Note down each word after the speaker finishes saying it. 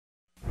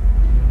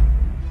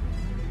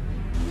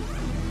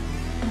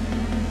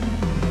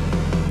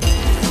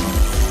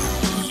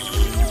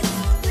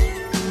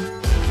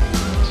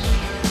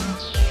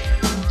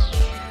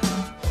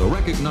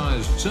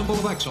America's symbol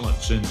of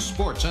excellence in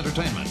sports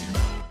entertainment.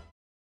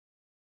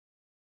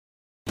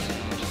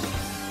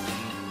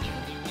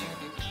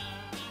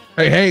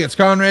 Hey, it's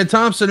Conrad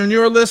Thompson, and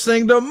you're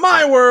listening to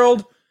My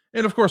World.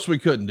 And of course, we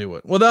couldn't do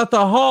it without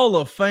the Hall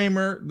of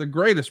Famer, the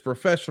greatest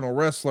professional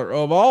wrestler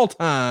of all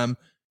time,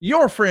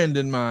 your friend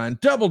and mine,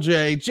 Double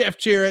J, Jeff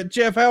Jarrett.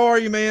 Jeff, how are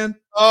you, man?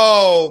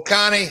 Oh,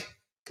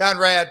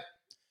 Conrad,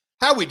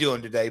 how we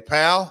doing today,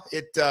 pal?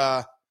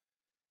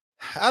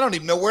 I don't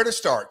even know where to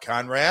start,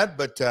 Conrad,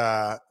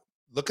 but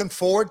looking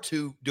forward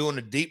to doing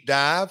a deep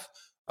dive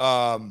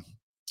on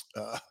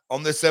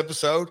this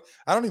episode.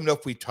 I don't even know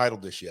if we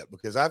titled this yet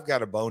because I've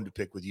got a bone to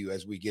pick with you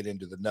as we get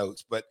into the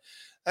notes, but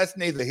that's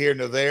neither here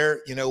nor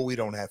there. You know, we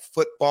don't have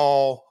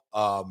football.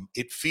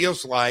 It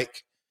feels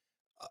like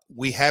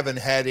we haven't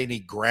had any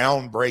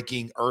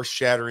groundbreaking,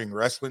 earth-shattering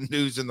wrestling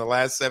news in the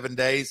last 7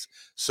 days.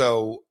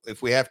 So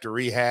if we have to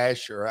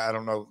rehash or, I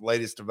don't know,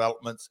 latest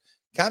developments,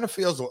 kind of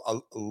feels a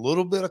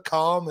little bit of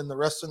calm in the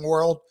wrestling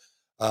world.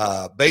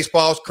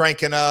 Baseball's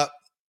cranking up.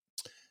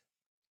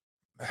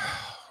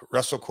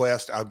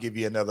 WrestleQuest, I'll give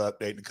you another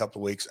update in a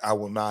couple of weeks. I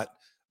will not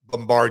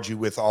bombard you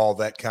with all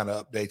that kind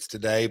of updates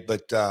today,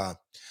 but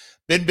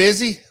been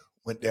busy.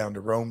 Went down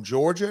to Rome,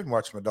 Georgia, and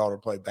watched my daughter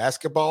play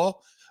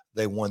basketball.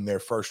 They won their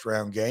first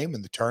round game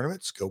in the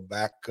tournaments. Go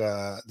back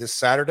this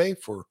Saturday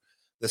for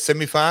the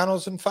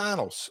semifinals and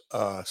finals.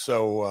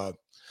 So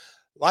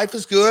life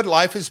is good.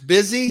 Life is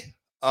busy.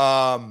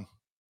 Don't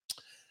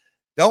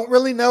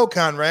really know,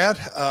 Conrad.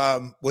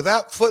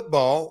 Without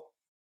football,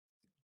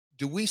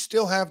 do we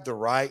still have the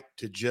right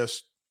to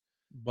just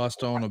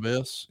bust on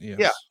Abyss? Yes.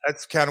 Yeah,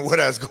 that's kind of what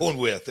I was going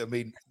with. I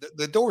mean,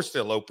 the door's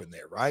still open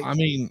there, right? I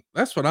mean,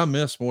 that's what I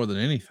miss more than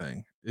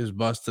anything is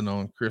busting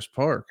on Chris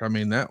Park. I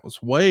mean, that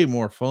was way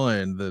more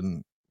fun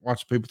than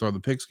watching people throw the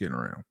pigskin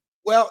around.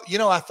 Well, you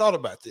know, I thought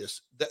about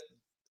this.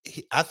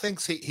 I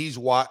think he's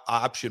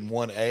option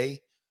 1A,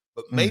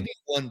 but maybe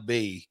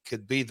 1B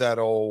could be that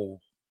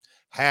old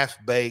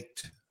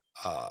half-baked.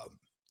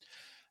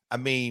 I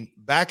mean,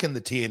 back in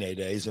the TNA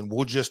days, and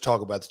we'll just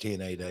talk about the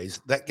TNA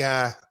days, that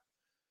guy,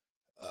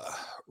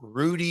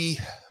 Rudy,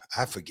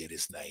 I forget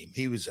his name.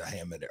 He was a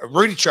Hammond.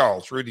 Rudy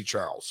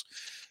Charles.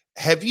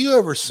 Have you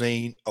ever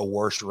seen a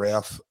worse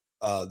ref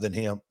than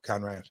him,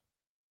 Conrad?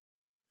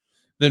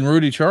 Than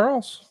Rudy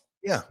Charles?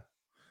 Yeah.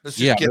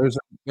 Yeah,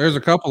 there's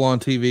a couple on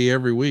TV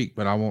every week,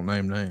 but I won't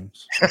name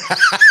names.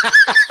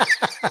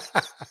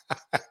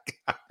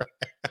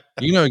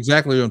 You know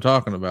exactly who I'm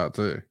talking about,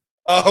 too.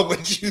 Oh,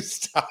 would you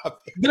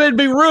stop? But it'd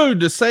be rude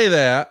to say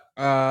that.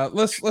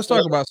 Let's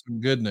talk about some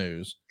good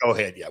news. Go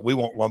ahead. Yeah, we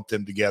won't lump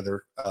them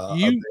together. Go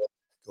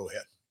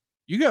ahead.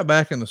 You got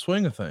back in the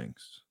swing of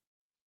things.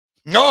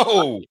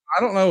 No,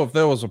 I don't know if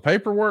there was a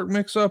paperwork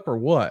mix-up or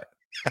what.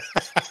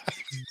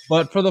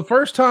 But for the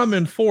first time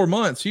in 4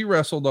 months, you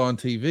wrestled on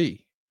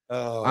TV.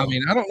 I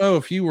mean, I don't know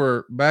if you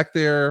were back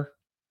there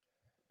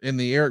in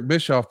the Eric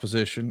Bischoff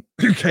position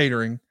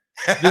catering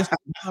this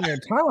entire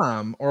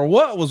time or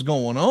what was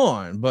going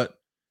on, but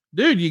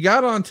dude, you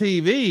got on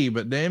TV,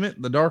 but damn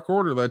it, the Dark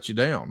Order let you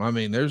down. I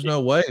mean, there's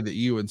no way that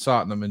you and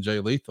Satnam and Jay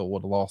Lethal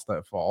would have lost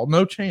that fall.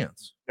 No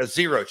chance.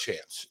 Zero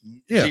chance.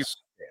 Yes. Zero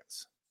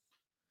chance.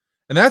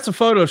 And that's a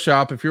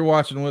Photoshop if you're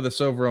watching with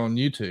us over on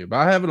YouTube.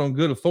 I have it on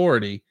good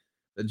authority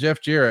that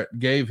Jeff Jarrett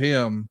gave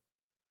him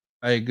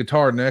a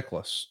guitar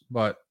necklace,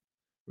 but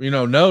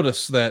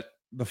notice that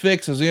the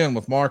fix is in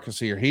with Marcus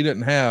here. He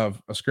didn't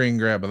have a screen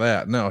grab of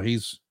that. No,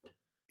 he's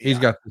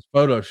got this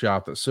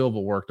Photoshop that Silva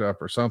worked up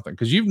or something.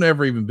 Cause you've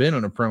never even been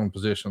in a prone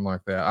position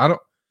like that. I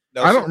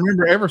don't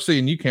remember ever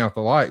seeing you count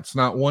the lights.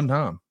 Not one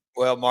time.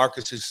 Well,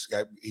 Marcus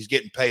he's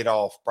getting paid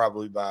off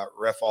probably by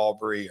Ref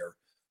Aubrey or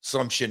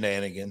some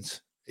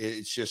shenanigans.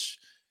 It's just,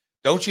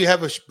 don't you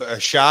have a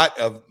shot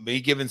of me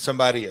giving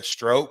somebody a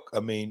stroke? I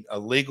mean, a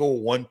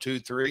legal 1, 2,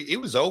 3,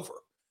 it was over.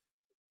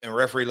 And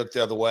referee looked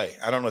the other way.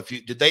 I don't know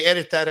did they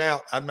edit that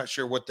out? I'm not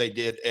sure what they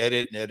did,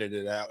 edit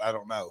it out. I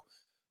don't know.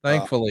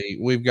 Thankfully,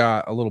 we've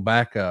got a little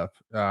backup.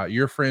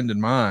 Your friend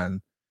and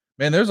mine,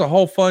 man, there's a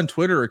whole fun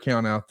Twitter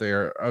account out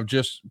there of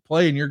just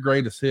playing your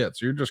greatest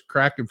hits. You're just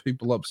cracking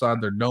people upside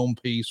their dome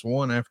piece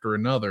one after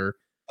another.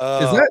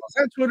 Is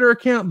that Twitter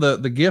account the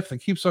gift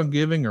that keeps on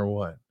giving or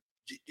what?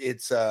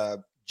 It's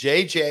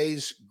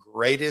JJ's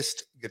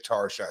greatest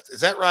guitar shots. Is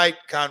that right,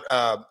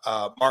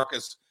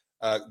 Marcus?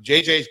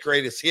 JJ's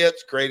greatest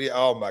hits,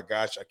 oh my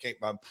gosh,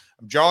 I'm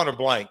drawing a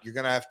blank. You're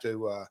gonna have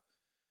to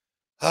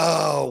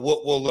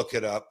we'll look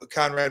it up.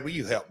 Conrad, will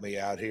you help me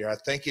out here? I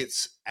think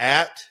it's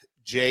at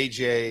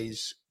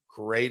JJ's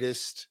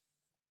greatest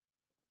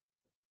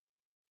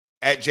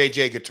at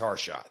JJ Guitar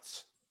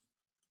Shots.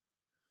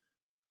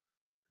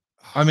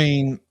 I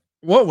mean,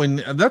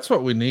 that's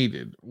what we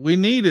needed. We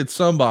needed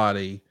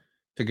somebody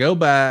to go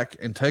back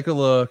and take a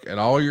look at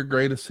all your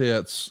greatest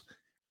hits,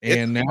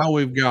 and now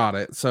we've got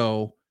it.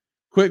 So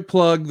quick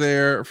plug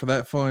there for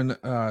that fun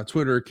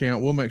Twitter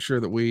account. We'll make sure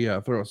that we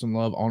throw some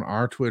love on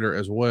our Twitter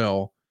as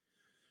well.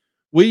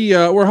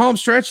 We're home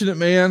stretching it,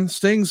 man.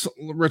 Sting's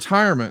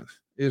retirement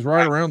is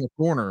right around the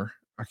corner.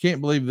 I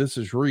can't believe this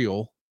is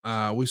real.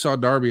 we saw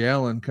Darby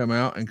Allin come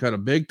out and cut a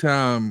big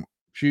time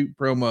shoot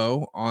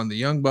promo on the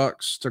Young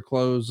Bucks to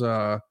close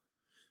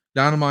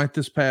Dynamite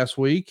this past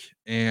week.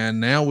 And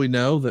now we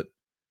know that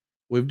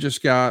we've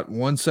just got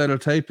one set of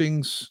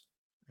tapings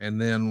and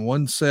then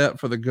one set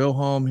for the go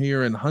home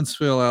here in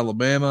Huntsville,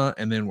 Alabama.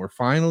 And then we're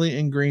finally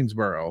in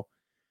Greensboro.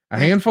 A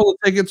handful of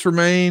tickets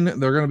remain.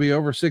 They're going to be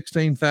over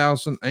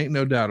 16,000. Ain't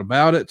no doubt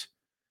about it.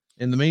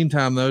 In the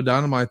meantime, though,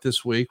 Dynamite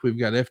this week, we've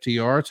got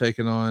FTR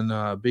taking on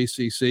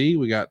BCC.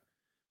 We got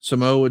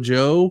Samoa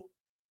Joe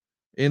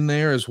in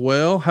there as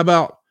well. How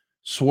about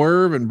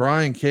Swerve and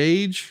Brian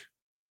Cage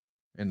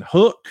and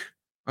Hook?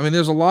 I mean,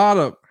 there's a lot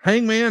of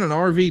Hangman and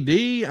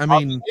RVD. I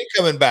mean,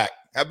 coming back.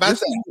 How about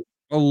that?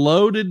 A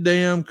loaded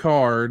damn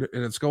card,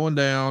 and it's going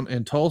down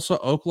in Tulsa,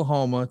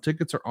 Oklahoma.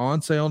 Tickets are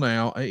on sale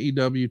now.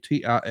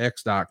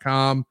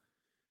 AEWTIX.com.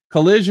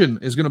 Collision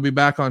is going to be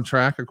back on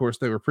track. Of course,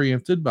 they were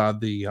preempted by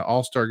the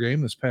All-Star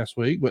game this past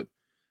week, but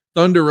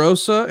Thunder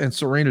Rosa and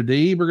Serena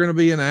Deeb are going to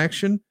be in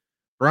action.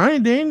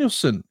 Bryan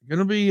Danielson going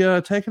to be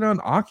taking on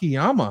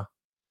Akiyama.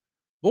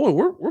 Boy,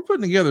 we're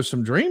putting together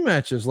some dream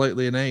matches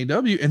lately in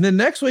AEW. And then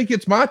next week,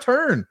 it's my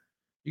turn.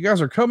 You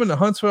guys are coming to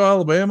Huntsville,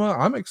 Alabama.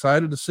 I'm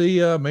excited to see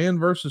Man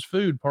versus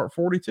Food Part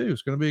 42.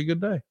 It's going to be a good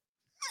day.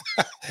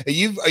 Are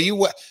you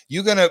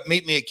going to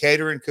meet me at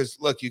catering? Because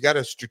look, you got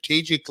to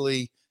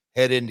strategically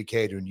head into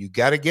catering. You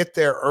got to get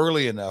there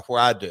early enough. Where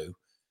I do.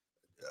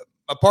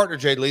 My partner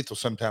Jay Lethal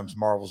sometimes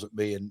marvels at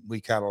me, and we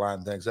kind of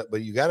line things up.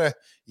 But you gotta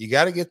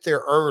get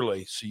there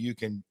early so you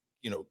can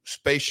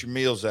space your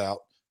meals out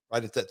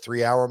right at that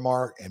 3-hour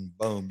mark, and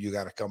boom, you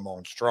got to come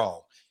on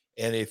strong.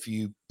 And if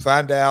you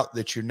find out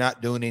that you're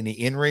not doing any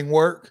in-ring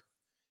work,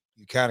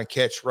 you kind of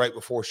catch right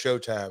before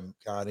showtime,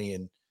 Connie,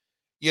 and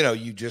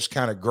you just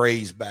kind of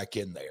graze back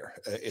in there,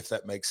 if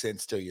that makes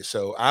sense to you.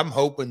 So I'm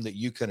hoping that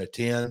you can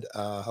attend.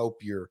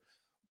 Hope your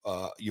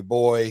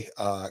boy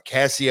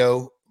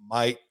Cassio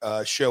might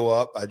show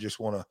up. I just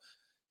want to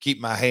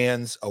keep my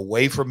hands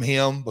away from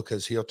him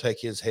because he'll take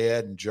his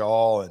head and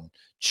jaw and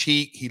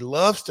cheek. He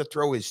loves to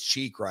throw his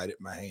cheek right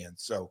at my hand.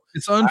 So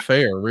it's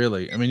unfair,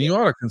 really. I mean, you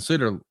ought to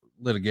consider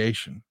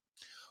litigation.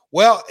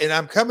 Well, and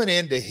I'm coming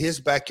into his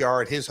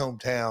backyard, his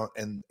hometown,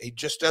 and he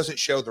just doesn't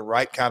show the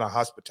right kind of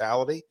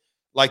hospitality.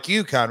 Like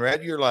you,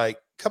 Conrad, you're like,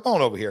 come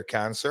on over here,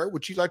 kind sir.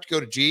 Would you like to go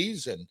to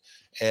G's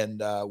and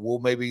we'll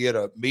maybe get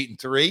a meet and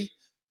three,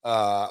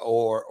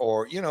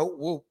 or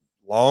we'll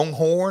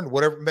Longhorn,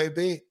 whatever it may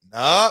be.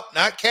 No,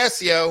 not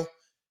Cassio.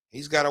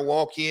 He's got to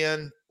walk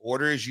in,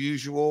 order as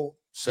usual,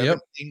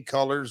 17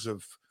 colors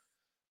of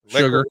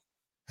liquor,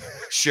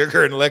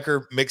 sugar and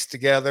liquor mixed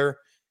together.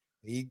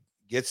 He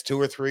gets 2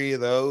 or 3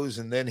 of those,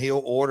 and then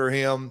he'll order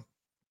him.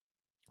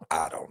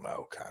 I don't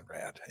know,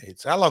 Conrad.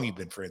 It's how long you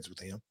been friends with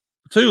him?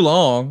 Too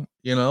long.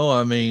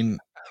 I mean,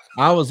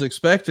 I was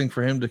expecting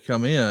for him to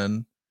come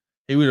in.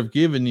 He would have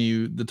given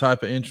you the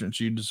type of entrance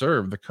you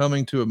deserve. The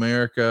Coming to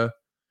America.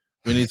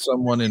 We need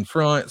someone in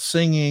front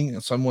singing,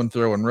 someone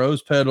throwing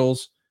rose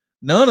petals.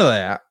 None of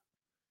that.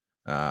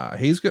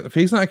 If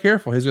he's not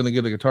careful, he's going to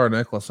get a guitar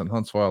necklace in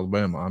Huntsville,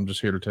 Alabama. I'm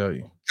just here to tell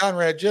you,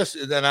 Conrad.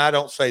 Then I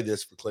don't say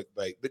this for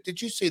clickbait, but did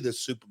you see the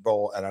Super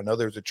Bowl? And I know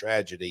there's a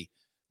tragedy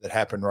that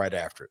happened right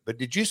after it, but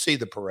did you see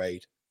the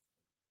parade?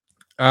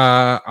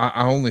 I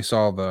only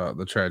saw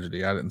the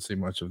tragedy. I didn't see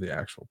much of the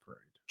actual parade.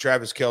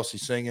 Travis Kelce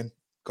singing,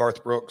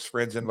 Garth Brooks,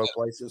 Friends in Low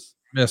Places.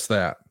 Missed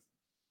that.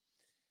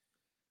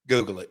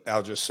 Google it.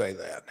 I'll just say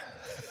that.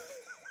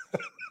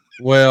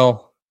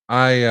 Well,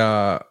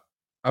 I've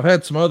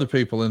had some other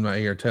people in my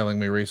ear telling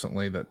me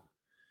recently that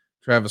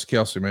Travis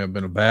Kelce may have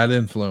been a bad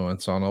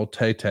influence on old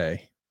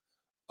Tay-Tay.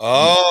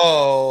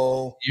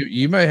 Oh,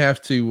 you may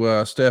have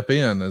to step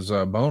in as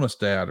a bonus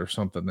dad or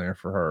something there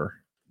for her.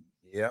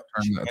 Yep.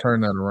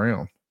 Turn that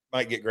around.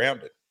 Might get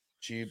grounded.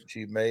 She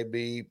may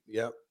be.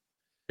 Yep.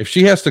 If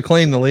she has to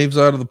clean the leaves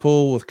out of the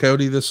pool with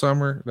Cody this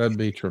summer, that'd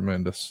be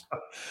tremendous.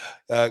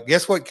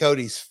 Guess what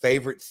Cody's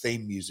favorite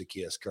theme music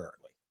is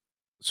currently?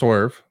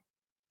 Swerve.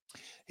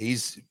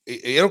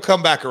 It'll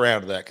come back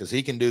around to that because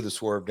he can do the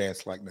Swerve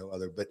dance like no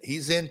other, but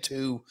he's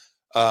into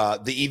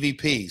the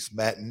EVPs,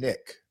 Matt and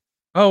Nick.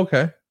 Oh,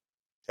 okay.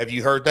 Have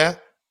you heard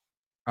that?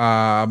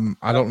 I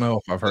don't know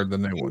if I've heard the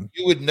new one.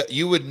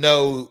 You would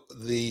know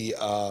the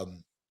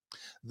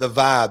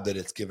vibe that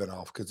it's given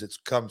off because it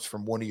comes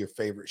from one of your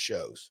favorite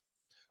shows,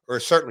 or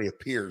it certainly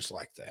appears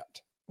like that.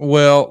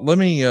 Well, let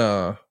me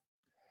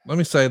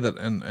say that,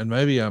 and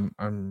maybe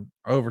I'm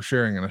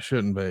oversharing and I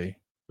shouldn't be,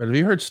 but have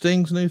you heard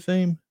Sting's new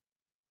theme?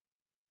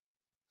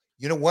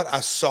 You know what? I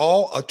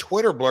saw a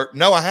Twitter blurb.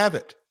 No, I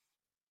haven't.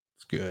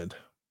 It's good.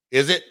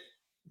 Is it?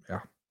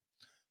 Yeah.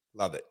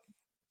 Love it.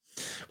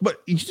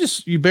 But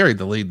you buried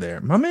the lead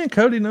there. My man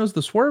Cody knows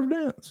the Swerve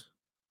dance.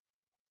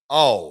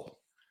 Oh,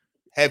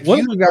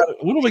 what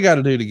do we got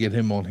to do to get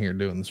him on here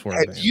doing the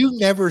Swerve dance? Have you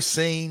never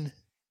seen?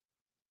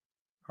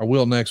 I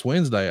will next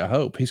Wednesday. I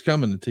hope he's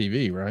coming to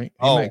TV, right?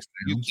 You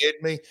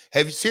kidding me?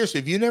 Have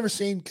you never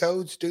seen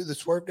Codes do the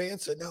Swerve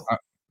dance? No,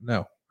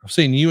 no. I've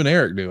seen you and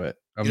Eric do it.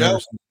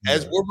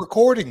 As we're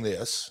recording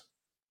this,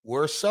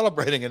 we're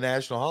celebrating a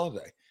national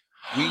holiday.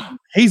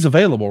 He's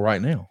available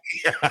right now.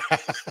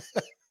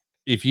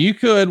 If you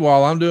could,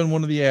 while I'm doing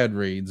one of the ad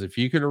reads, if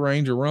you could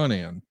arrange a run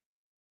in,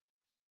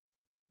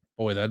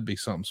 boy, that'd be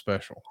something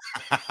special.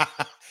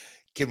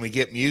 Can we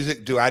get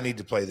music? Do I need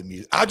to play the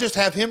music? I'll just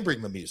have him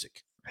bring the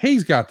music.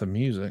 He's got the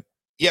music.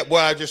 Yeah,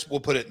 well, we'll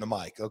put it in the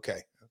mic.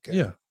 Okay.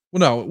 Yeah. Well,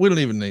 no, we don't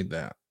even need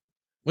that.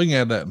 We can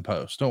add that in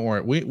post. Don't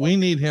worry. We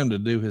need him to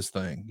do his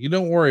thing. You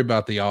don't worry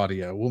about the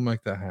audio. We'll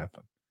make that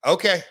happen.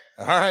 Okay.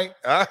 All right.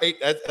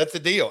 That's the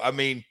deal. I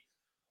mean,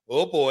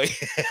 oh boy.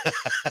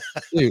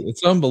 Dude,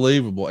 it's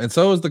unbelievable. And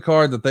so is the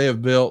card that they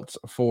have built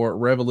for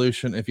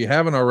Revolution. If you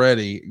haven't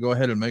already, go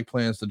ahead and make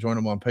plans to join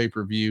them on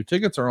pay-per-view.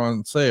 Tickets are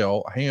on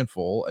sale, a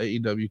handful,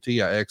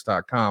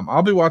 AEWTIX.com.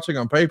 I'll be watching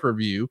on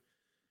pay-per-view.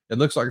 It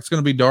looks like it's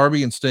going to be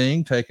Darby and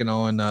Sting taking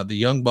on the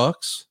Young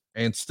Bucks.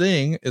 And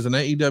Sting is an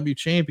AEW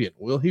champion.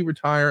 Will he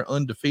retire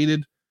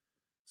undefeated?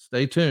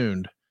 Stay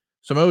tuned.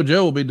 Samoa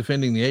Joe will be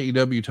defending the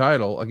AEW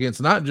title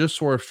against not just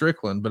Swerve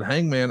Strickland, but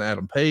Hangman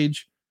Adam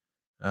Page.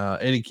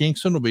 Eddie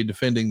Kingston will be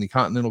defending the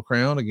Continental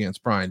Crown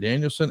against Bryan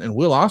Danielson, and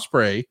Will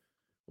Ospreay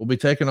will be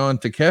taking on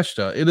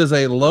Takeshita. It is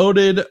a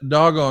loaded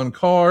doggone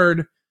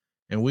card,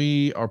 and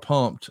we are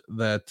pumped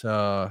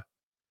that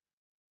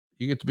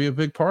you get to be a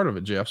big part of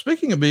it, Jeff.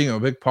 Speaking of being a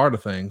big part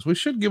of things, we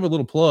should give a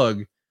little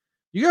plug.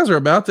 You guys are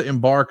about to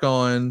embark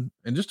on,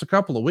 in just a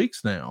couple of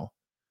weeks now,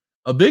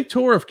 a big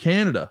tour of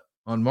Canada.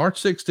 On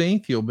March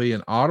 16th, you'll be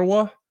in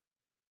Ottawa.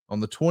 On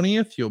the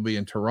 20th, you'll be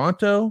in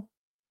Toronto.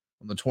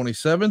 On the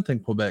 27th, in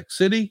Quebec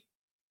City.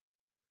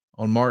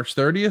 On March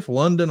 30th,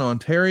 London,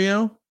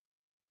 Ontario.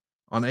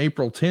 On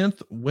April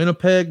 10th,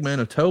 Winnipeg,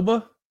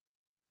 Manitoba.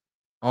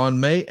 On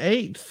May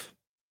 8th,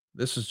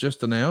 this is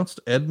just announced,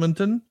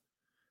 Edmonton.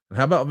 And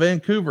how about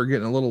Vancouver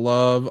getting a little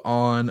love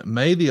on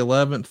May the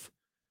 11th?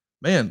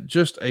 Man,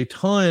 just a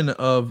ton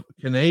of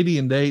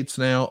Canadian dates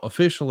now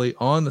officially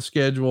on the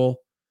schedule.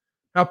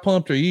 How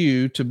pumped are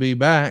you to be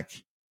back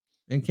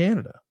in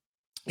Canada?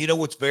 You know,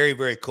 what's very,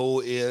 very cool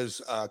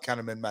is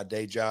kind of in my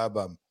day job,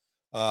 I'm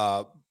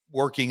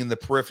working in the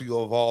periphery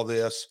of all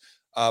this.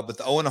 But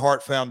the Owen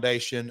Hart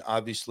Foundation,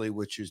 obviously,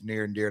 which is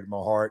near and dear to my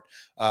heart,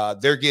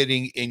 they're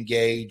getting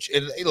engaged.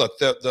 And look,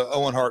 the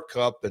Owen Hart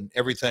Cup and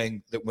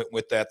everything that went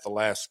with that the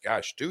last,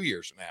 2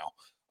 years now.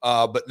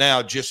 But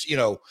now just,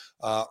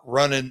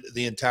 running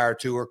the entire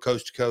tour,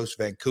 coast to coast,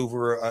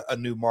 Vancouver, a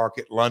new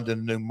market, London,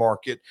 a new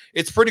market.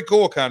 It's pretty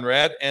cool,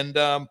 Conrad. And,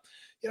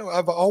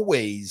 I've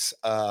always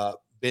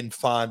been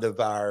fond of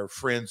our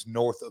friends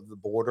north of the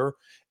border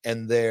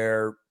and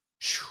their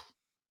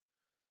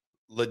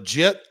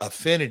legit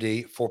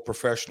affinity for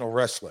professional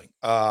wrestling.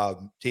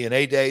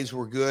 TNA days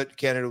were good.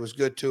 Canada was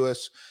good to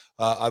us.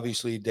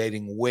 Obviously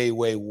dating way,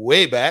 way,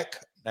 way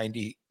back.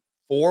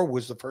 94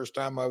 was the first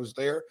time I was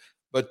there.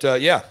 But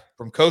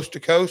from coast to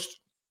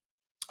coast,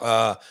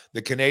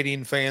 the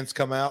Canadian fans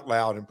come out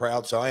loud and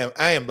proud. So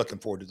I am looking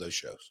forward to those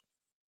shows.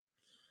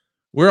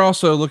 We're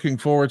also looking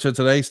forward to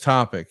today's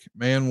topic.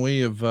 Man, we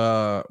have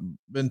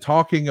been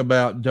talking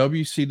about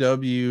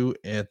WCW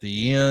at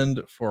the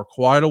end for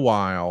quite a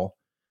while,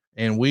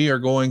 and we are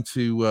going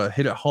to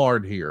hit it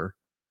hard here.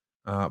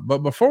 But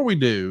before we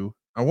do,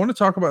 I want to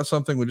talk about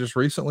something we just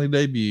recently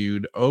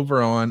debuted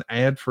over on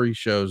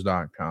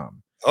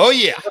adfreeshows.com. Oh,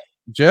 yeah.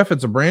 Jeff,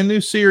 it's a brand new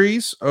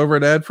series over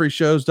at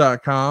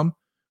adfreeshows.com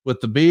with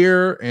the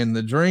beer and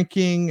the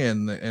drinking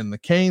and the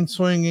cane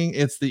swinging.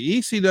 It's the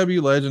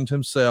ECW legend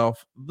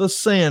himself, the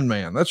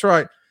Sandman. That's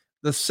right.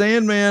 The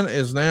Sandman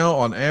is now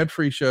on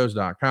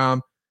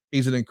adfreeshows.com.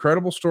 He's an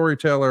incredible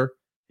storyteller.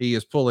 He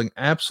is pulling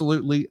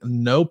absolutely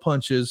no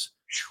punches,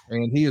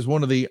 and he is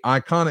one of the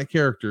iconic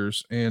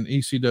characters in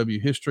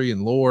ECW history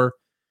and lore.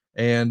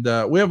 And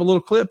we have a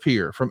little clip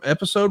here from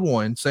episode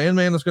 1.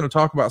 Sandman is going to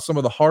talk about some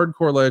of the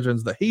hardcore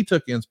legends that he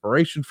took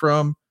inspiration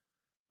from.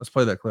 Let's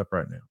play that clip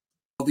right now.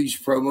 All these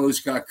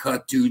promos got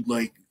cut, dude,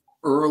 like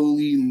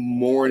early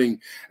morning.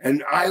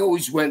 And I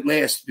always went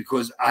last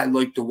because I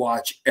like to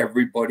watch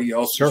everybody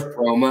else's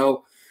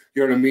promo.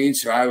 You know what I mean?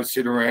 So I would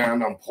sit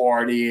around, I'm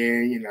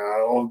partying,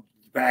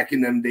 back in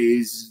them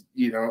days,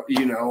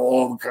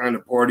 all the kind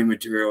of party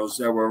materials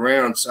that were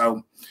around.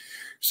 So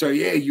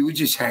yeah, you would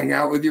just hang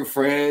out with your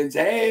friends.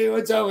 Hey,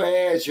 what's up?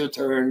 Hey, it's your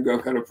turn. Go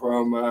cut a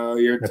promo.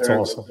 Your turn.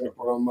 Awesome. Go cut a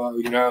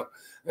promo,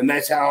 And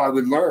that's how I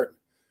would learn.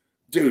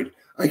 Dude,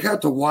 I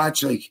got to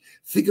watch,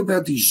 think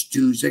about these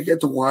dudes. I got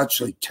to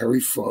watch, Terry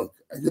Funk.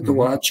 I got to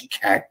watch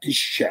Cactus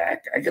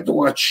Jack. I got to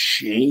watch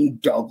Shane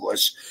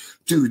Douglas.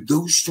 Dude,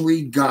 those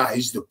three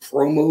guys, the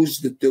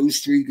promos that those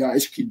three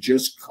guys could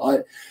just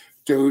cut.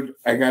 Dude,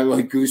 I got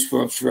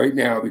goosebumps right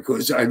now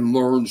because I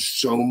learned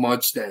so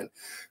much then.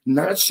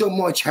 Not so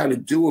much how to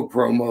do a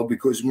promo,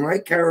 because my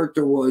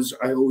character was,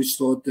 I always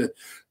thought that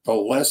the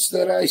less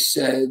that I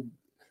said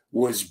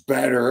was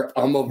better.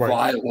 I'm a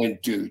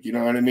violent dude. You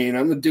know what I mean?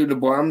 I'm a dude.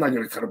 I'm not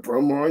going to cut a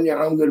promo on you.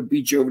 I'm going to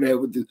beat you over there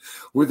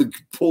with a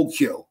pull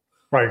kill.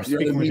 Right. You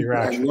know what I mean?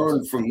 I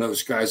learned from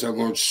those guys. I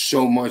learned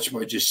so much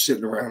by just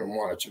sitting around and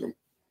watching them.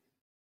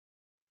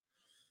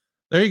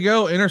 There you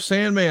go. Enter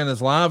Sandman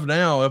is live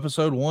now.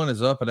 Episode 1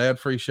 is up at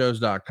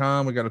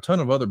adfreeshows.com. We got a ton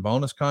of other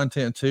bonus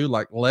content too,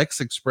 like Lex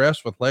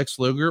Express with Lex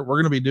Luger. We're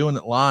going to be doing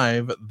it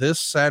live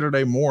this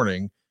Saturday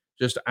morning,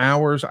 just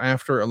hours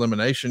after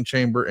Elimination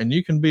Chamber. And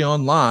you can be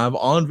on live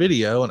on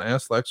video and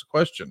ask Lex a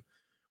question.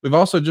 We've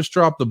also just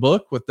dropped the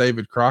book with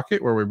David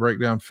Crockett, where we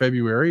break down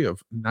February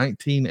of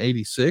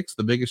 1986,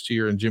 the biggest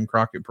year in Jim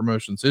Crockett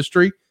Promotions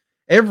history.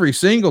 Every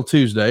single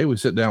Tuesday, we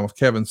sit down with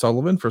Kevin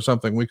Sullivan for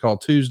something we call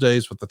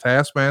Tuesdays with the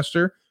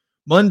Taskmaster.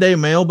 Monday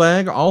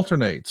mailbag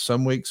alternates.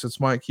 Some weeks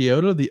it's Mike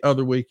Chioda. The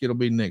other week it'll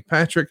be Nick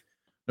Patrick.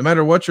 No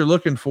matter what you're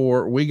looking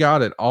for, we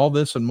got it. All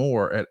this and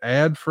more at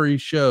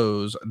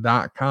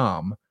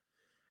adfreeshows.com.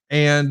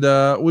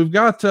 And we've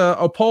got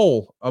a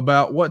poll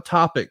about what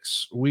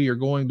topics we are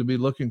going to be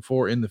looking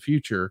for in the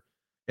future.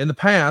 In the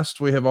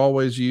past, we have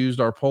always used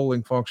our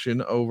polling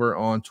function over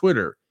on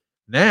Twitter.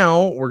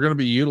 Now we're going to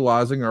be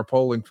utilizing our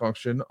polling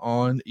function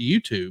on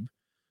YouTube.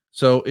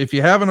 So if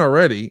you haven't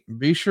already,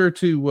 be sure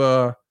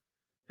to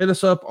hit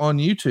us up on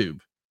YouTube.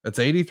 That's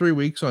 83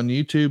 Weeks on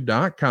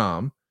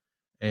YouTube.com.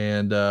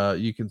 And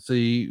you can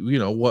see,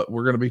 what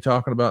we're going to be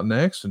talking about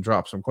next and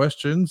drop some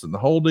questions and the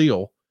whole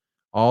deal,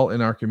 all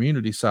in our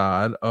community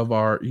side of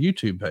our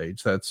YouTube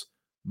page. That's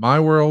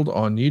My World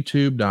on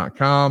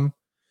YouTube.com.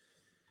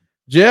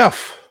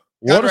 Jeff,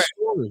 what a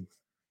story.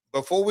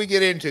 Before we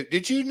get into,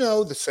 did you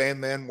know the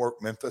Sandman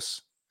worked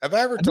Memphis? Have I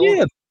ever told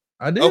you?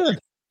 I did. Okay.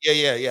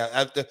 Yeah.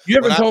 You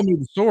haven't told me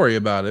the story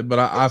about it, but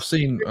I've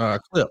seen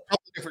a clip. A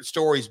couple of different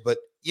stories, but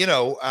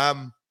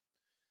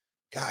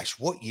gosh,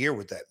 what year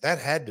was that? That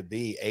had to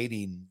be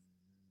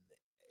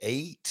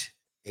 88,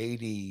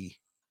 80.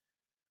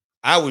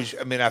 I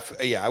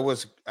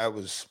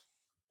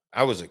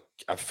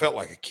felt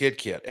like a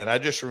kid. And I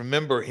just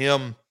remember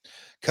him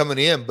coming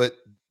in, but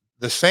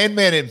the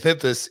Sandman in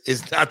Memphis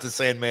is not the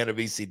Sandman of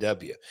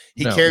ECW.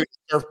 He carried a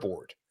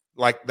surfboard.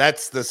 Like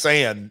that's the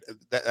sand.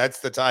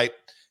 That's the type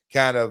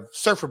kind of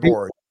surfer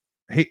board.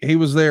 He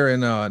was there in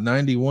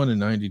 91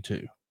 and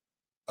 92.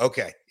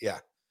 Okay. Yeah.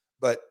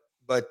 But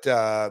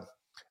there's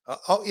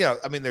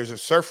a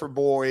surfer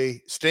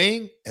boy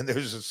Sting and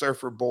there's a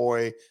surfer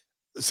boy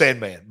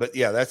Sandman. But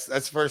yeah, that's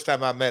the first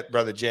time I met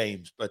Brother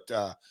James. But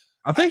I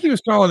think he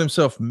was calling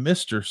himself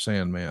Mr.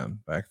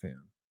 Sandman back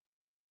then.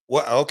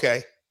 Well,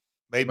 okay.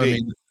 Maybe. I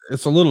mean,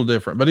 it's a little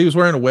different, but he was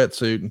wearing a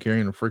wetsuit and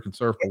carrying a freaking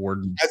surfboard.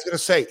 I was going to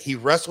say he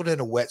wrestled in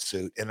a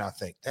wetsuit, and I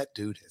think that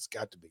dude has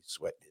got to be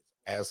sweating his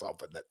ass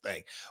off in that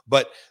thing.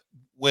 But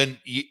when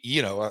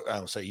I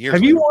don't say years.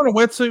 Have you worn a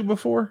wetsuit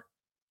before?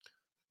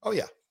 Oh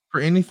yeah, for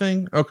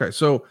anything? Okay,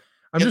 so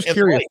I'm just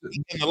curious.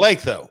 In the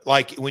lake, though,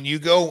 like when you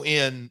go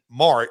in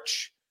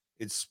March,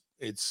 it's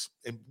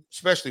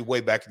especially way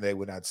back in the day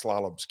when I'd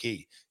slalom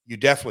ski. You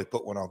definitely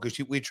put one on because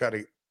we try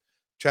to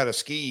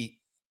ski.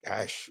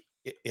 Gosh.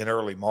 In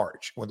early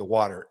March when the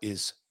water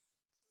is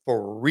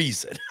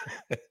freezing.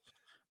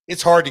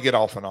 It's hard to get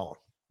off and on.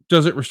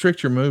 Does it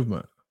restrict your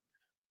movement?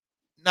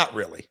 Not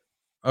really.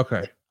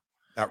 Okay.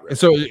 Not really.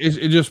 So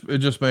it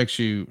just makes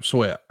you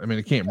sweat. I mean,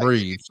 it can't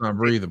breathe. It's not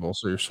breathable.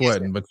 So you're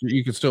sweating, but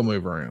you can still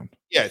move around.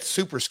 Yeah. It's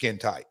super skin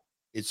tight.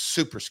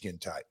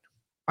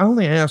 I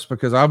only asked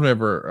because I've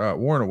never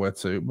worn a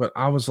wetsuit, but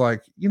I was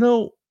like,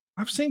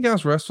 I've seen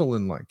guys wrestle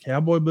in like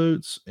cowboy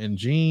boots and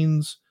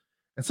jeans.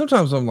 And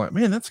sometimes I'm like,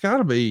 man, that's got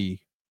to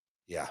be.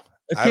 Yeah.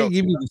 It can't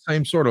give you the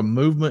same sort of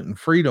movement and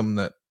freedom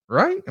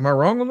right? Am I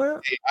wrong on that?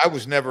 I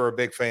was never a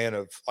big fan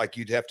of like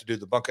you'd have to do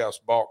the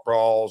bunkhouse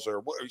brawls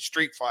or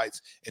street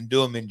fights and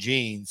do them in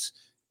jeans.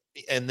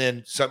 And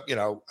then some,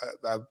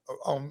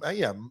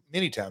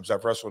 many times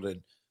I've wrestled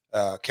in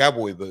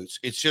cowboy boots.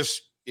 It's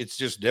just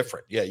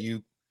different. Yeah.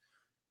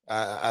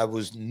 I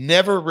was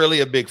never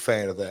really a big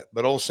fan of that,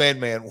 but old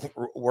Sandman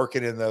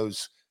working in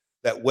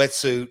that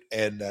wetsuit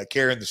and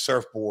carrying the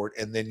surfboard.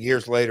 And then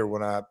years later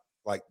when I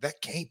like,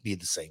 that can't be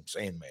the same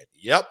Sandman.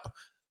 Yep.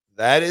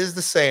 That is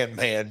the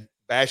Sandman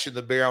bashing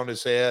the beer on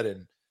his head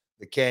and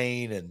the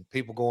cane and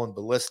people going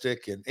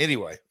ballistic. And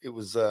anyway, it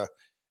was,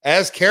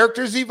 as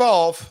characters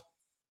evolve,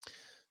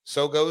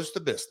 so goes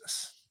the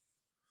business.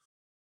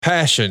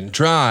 Passion,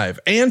 drive,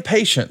 and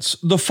patience.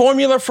 The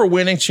formula for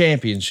winning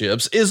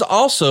championships is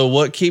also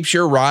what keeps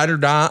your ride or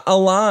die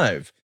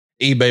alive.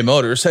 eBay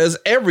Motors has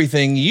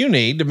everything you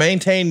need to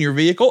maintain your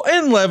vehicle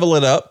and level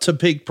it up to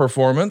peak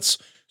performance.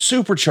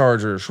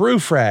 Superchargers,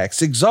 roof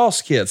racks,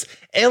 exhaust kits,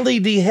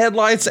 LED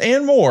headlights,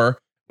 and more.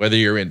 Whether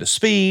you're into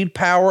speed,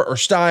 power, or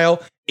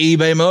style,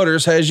 eBay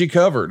Motors has you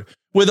covered.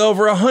 With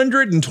over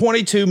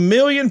 122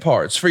 million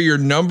parts for your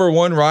number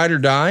one ride or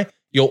die,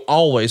 you'll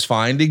always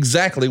find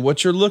exactly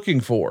what you're looking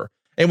for.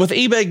 And with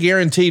eBay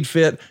Guaranteed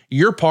Fit,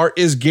 your part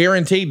is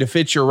guaranteed to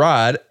fit your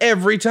ride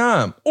every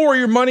time, or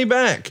your money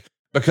back.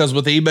 Because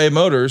with eBay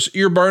Motors,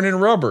 you're burning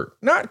rubber,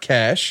 not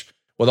cash.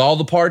 With all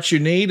the parts you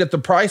need at the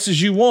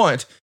prices you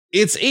want,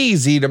 it's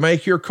easy to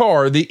make your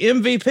car the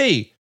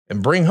MVP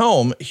and bring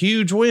home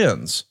huge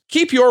wins.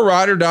 Keep your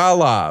ride or die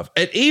alive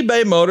at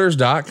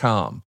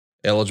ebaymotors.com.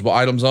 Eligible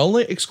items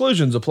only.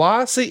 Exclusions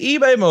apply. See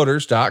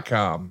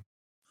ebaymotors.com.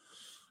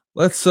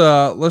 Let's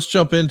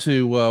jump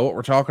into what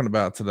we're talking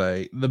about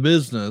today, the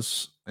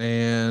business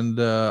and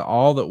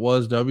all that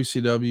was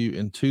WCW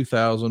in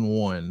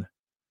 2001.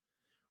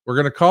 We're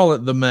going to call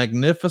it the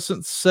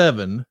Magnificent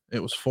Seven. It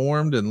was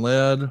formed and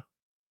led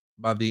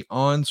by the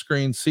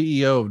on-screen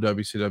CEO of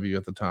WCW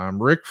at the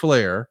time, Ric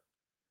Flair,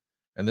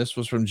 and this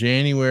was from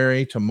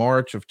January to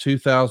March of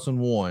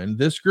 2001.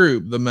 This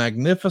group, the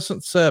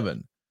Magnificent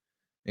Seven,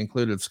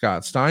 included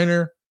Scott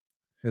Steiner,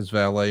 his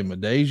valet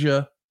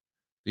Madeja,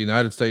 the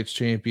United States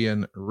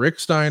champion Rick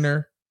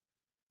Steiner,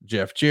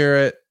 Jeff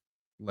Jarrett,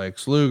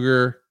 Lex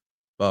Luger,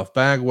 Buff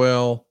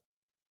Bagwell,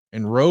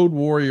 and Road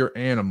Warrior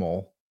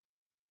Animal.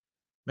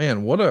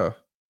 Man, what a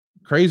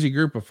crazy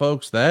group of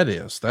folks that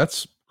is.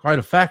 That's quite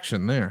a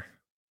faction there.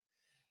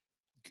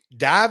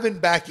 Diving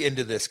back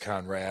into this,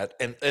 Conrad,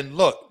 and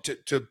look,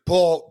 to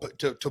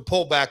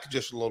pull back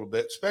just a little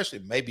bit, especially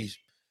maybe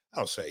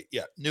I'll say,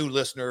 new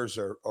listeners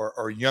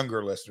or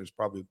younger listeners,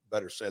 probably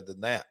better said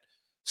than that.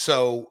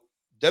 So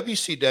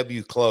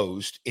WCW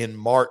closed in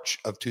March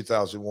of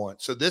 2001.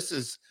 So this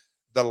is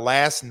the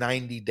last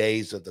 90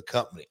 days of the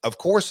company. Of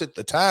course, at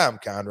the time,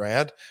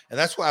 Conrad, and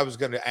that's why I was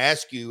going to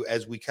ask you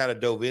as we kind of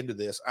dove into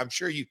this. I'm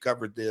sure you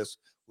covered this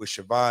with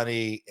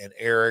Shivani and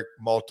Eric,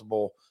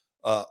 multiple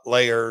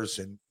layers,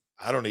 and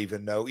I don't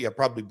even know. Yeah,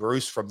 probably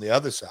Bruce from the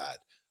other side.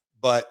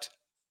 But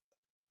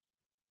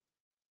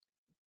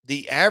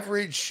the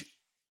average,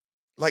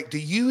 like, do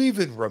you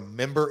even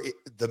remember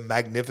the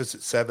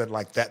Magnificent Seven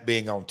like that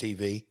being on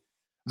TV?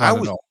 I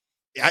was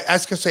going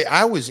to say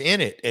I was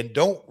in it and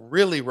don't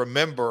really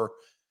remember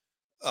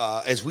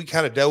as we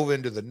kind of dove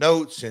into the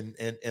notes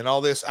and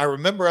all this. I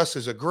remember us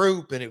as a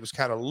group and it was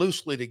kind of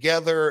loosely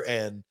together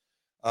and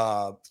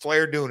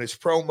Flair doing his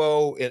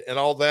promo and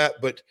all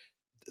that. But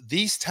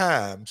these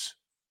times,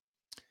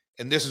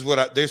 and this is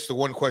this is the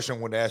one question I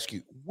want to ask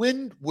you.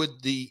 When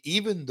would the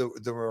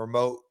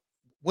remote,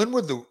 when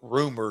would the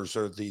rumors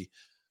or the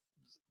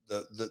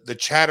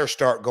chatter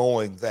start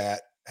going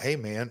that, hey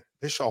man,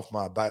 Bischoff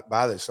might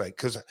buy this thing?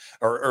 Because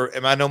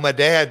I know my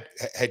dad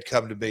had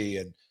come to me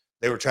and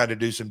they were trying to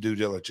do some due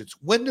diligence.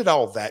 When did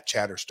all that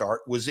chatter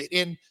start? Was it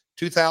in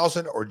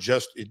 2000 or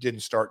just it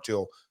didn't start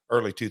till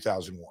early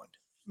 2001?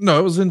 No,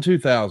 it was in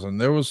 2000.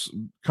 There was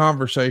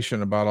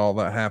conversation about all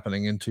that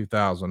happening in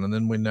 2000. And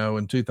then we know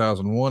in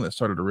 2001, it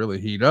started to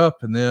really heat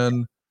up and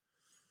then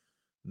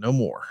no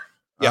more.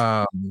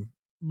 Yeah.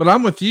 But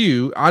I'm with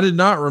you. I did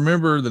not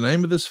remember the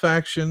name of this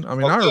faction. I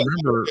mean, I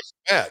remember.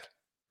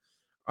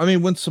 I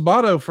mean, when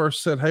Sabato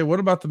first said, hey, what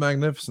about the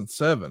Magnificent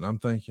Seven? I'm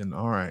thinking,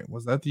 all right,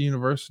 was that the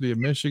University of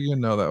Michigan?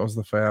 No, that was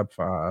the Fab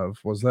Five.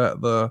 Was that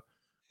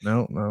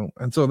no.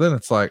 And so then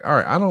it's like, all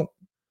right, I don't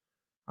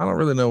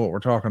really know what we're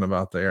talking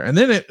about there. And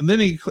then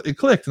it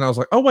clicked and I was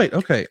like, oh wait,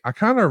 okay. I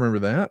kind of remember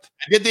that.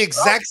 I did the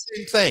exact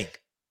same thing.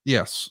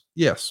 Yes.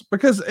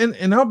 Because,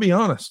 and I'll be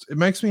honest, it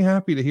makes me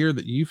happy to hear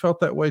that you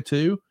felt that way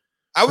too.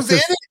 I was in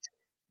it.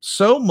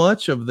 So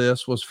much of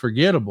this was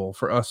forgettable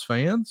for us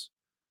fans.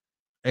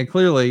 And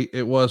clearly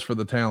it was for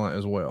the talent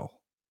as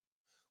well.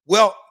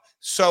 Well,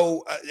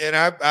 so, and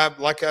I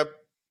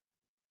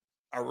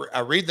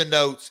read the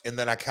notes and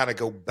then I kind of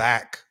go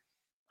back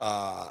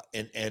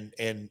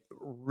and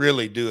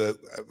really do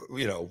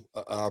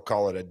I'll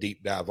call it a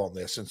deep dive on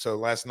this. And so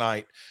last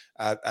night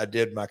I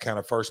did my kind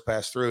of first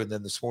pass through, and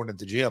then this morning at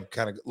the gym,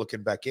 kind of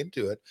looking back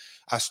into it,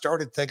 I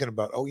started thinking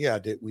about, oh yeah,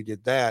 we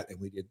did that and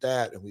we did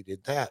that and we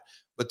did that.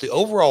 But the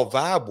overall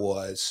vibe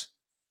was,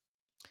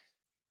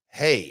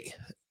 hey,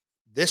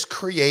 this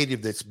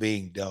creative that's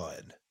being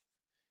done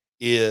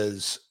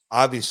is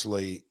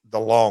obviously the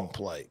long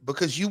play,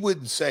 because you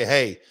wouldn't say,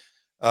 hey,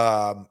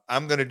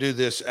 I'm going to do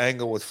this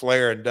angle with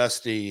Flair and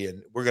Dusty,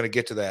 and we're going to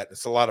get to that.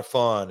 It's a lot of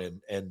fun.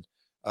 And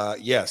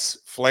yes,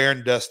 Flair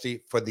and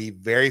Dusty for the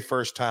very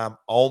first time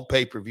on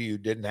pay-per-view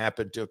didn't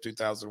happen until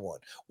 2001.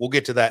 We'll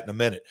get to that in a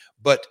minute.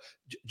 But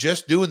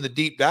just doing the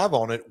deep dive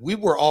on it, we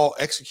were all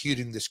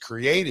executing this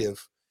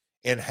creative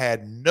and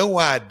had no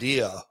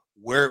idea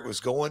where it was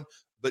going,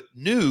 but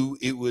knew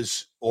it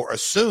was, or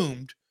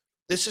assumed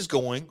this is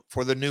going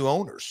for the new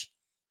owners.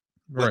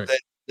 Right.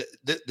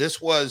 But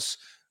this was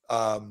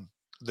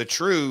the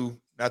true,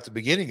 not the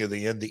beginning of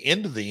the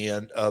end of the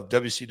end of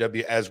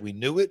WCW as we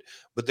knew it,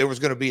 but there was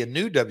going to be a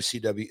new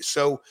WCW.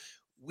 So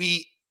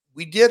we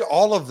did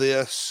all of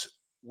this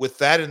with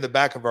that in the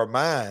back of our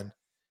mind.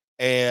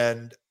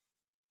 And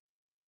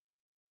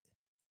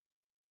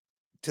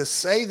to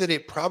say that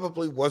it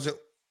probably wasn't,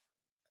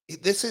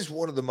 this is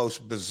one of the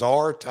most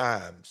bizarre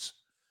times,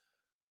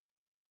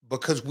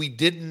 because we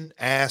didn't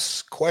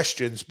ask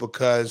questions,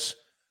 because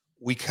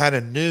we kind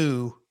of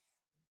knew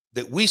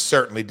that we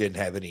certainly didn't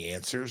have any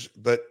answers.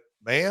 But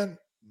man,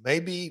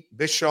 maybe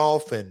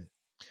Bischoff and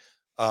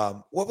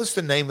what was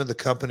the name of the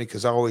company?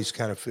 Because I always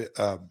kind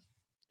of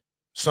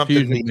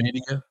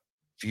something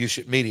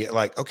Fusion Media.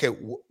 Like, okay,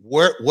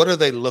 what are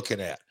they looking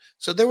at?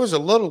 So there was a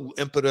little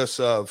impetus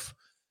of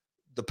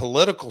the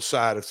political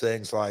side of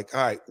things. Like,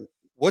 all right,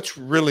 what's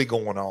really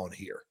going on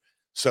here?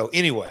 So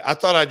anyway, I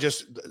thought I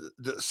just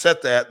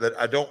set that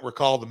I don't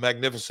recall the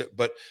Magnificent,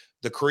 but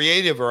the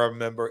creative, I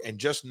remember, and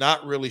just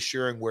not really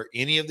sure where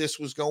any of this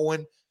was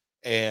going.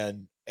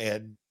 And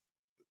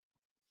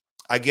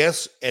I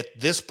guess at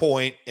this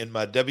point in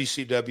my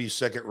WCW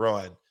second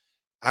run,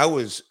 I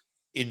was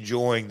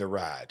enjoying the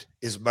ride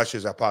as much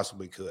as I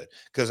possibly could,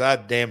 because I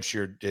damn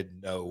sure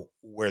didn't know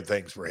where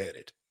things were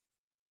headed.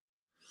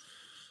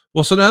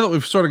 Well, so now that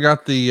we've sort of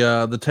got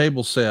the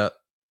table set,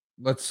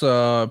 let's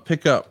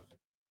pick up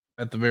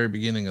at the very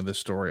beginning of this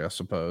story, I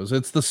suppose.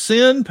 It's the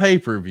Sin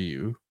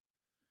pay-per-view,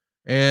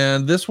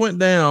 and this went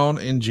down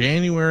in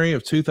January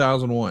of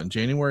 2001,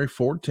 January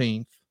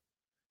 14th.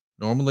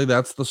 Normally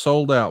that's the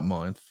sold out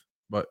month,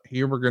 but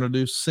here we're going to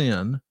do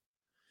Sin.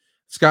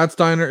 Scott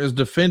Steiner is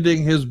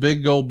defending his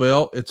big gold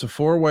belt. It's a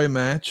 4-way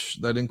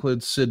match that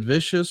includes Sid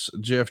Vicious,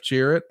 Jeff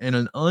Jarrett, and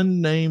an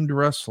unnamed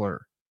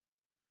wrestler.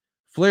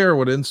 Flair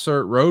would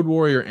insert Road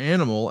Warrior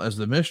Animal as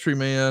the mystery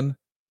man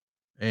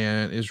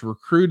and is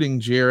recruiting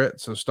Jarrett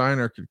so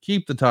Steiner could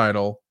keep the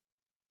title.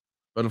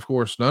 But of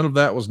course, none of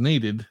that was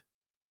needed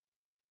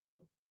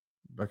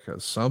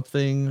because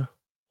something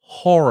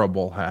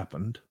horrible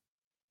happened.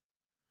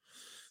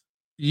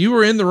 You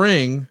were in the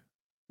ring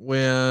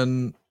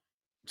when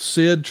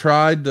Sid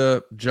tried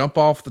to jump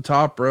off the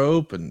top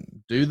rope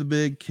and do the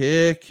big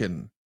kick,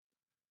 and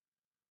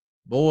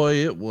boy,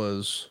 it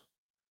was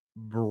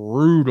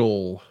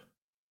brutal.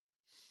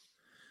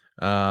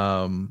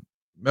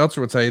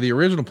 Meltzer would say the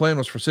original plan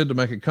was for Sid to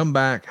make a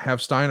comeback,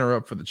 have Steiner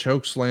up for the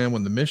choke slam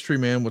when the mystery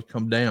man would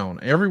come down.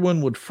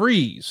 Everyone would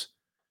freeze,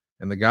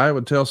 and the guy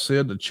would tell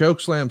Sid to choke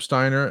slam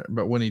Steiner,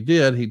 but when he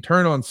did, he'd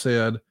turn on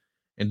Sid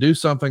and do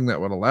something that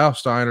would allow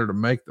Steiner to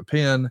make the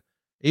pin.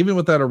 Even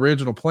with that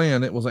original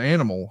plan, it was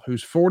Animal,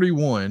 who's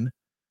 41,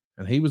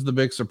 and he was the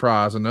big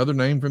surprise, another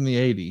name from the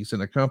 80s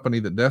in a company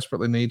that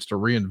desperately needs to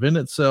reinvent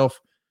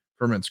itself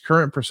from its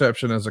current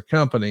perception as a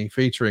company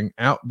featuring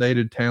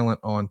outdated talent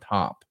on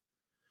top.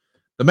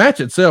 The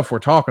match itself we're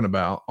talking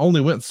about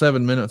only went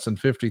 7 minutes and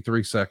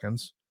 53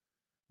 seconds.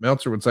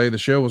 Meltzer would say the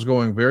show was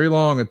going very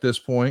long at this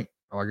point.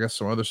 Well, I guess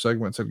some other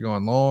segments had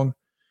gone long.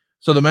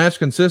 So the match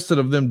consisted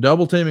of them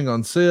double teaming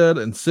on Sid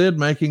and Sid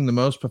making the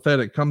most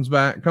pathetic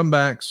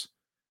comebacks.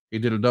 He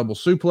did a double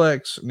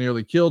suplex,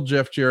 nearly killed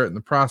Jeff Jarrett in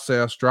the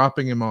process,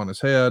 dropping him on his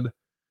head.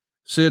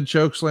 Sid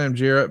chokeslammed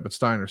Jarrett, but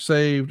Steiner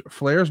saved.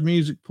 Flair's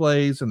music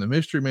plays and the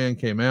mystery man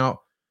came out.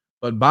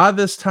 But by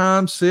this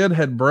time, Sid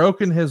had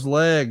broken his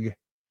leg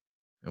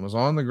and was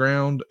on the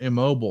ground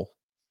immobile.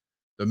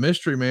 The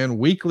mystery man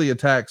weakly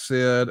attacked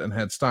Sid and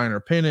had Steiner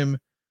pin him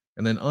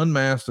and then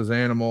unmasked his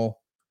Animal.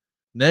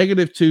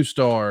 -2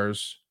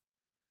 stars.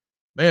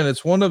 Man,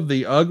 it's one of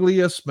the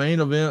ugliest main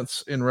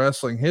events in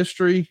wrestling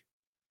history.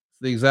 It's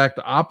the exact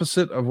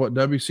opposite of what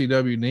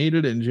WCW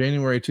needed in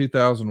January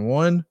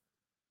 2001.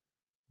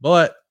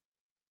 But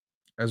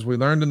as we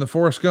learned in the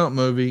Forrest Gump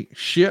movie,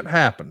 shit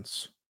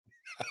happens.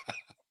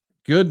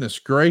 Goodness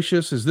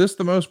gracious. Is this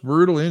the most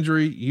brutal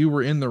injury you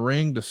were in the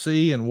ring to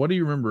see? And what do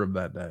you remember of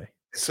that day?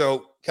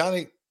 So,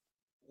 Connie,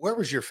 where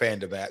was your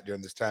fandom at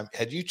during this time?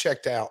 Had you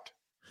checked out?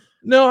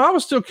 No, I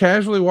was still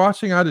casually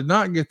watching. I did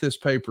not get this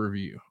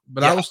pay-per-view,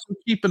 but I was still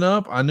keeping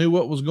up. I knew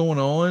what was going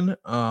on.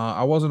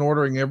 I wasn't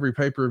ordering every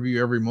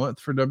pay-per-view every month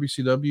for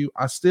WCW.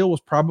 I still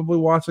was probably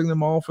watching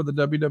them all for the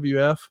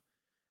WWF.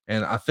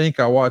 And I think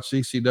I watched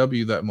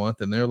ECW that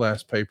month in their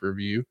last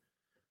pay-per-view.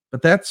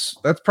 But that's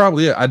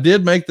probably it. I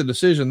did make the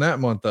decision that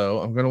month,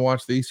 though. I'm going to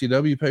watch the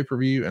ECW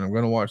pay-per-view and I'm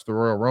going to watch the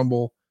Royal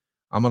Rumble.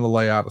 I'm going to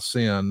lay out a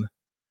Sin.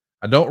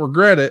 I don't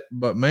regret it,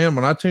 but man,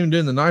 when I tuned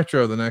in to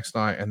Nitro the next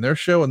night and they're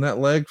showing that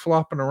leg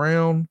flopping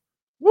around,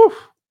 woo,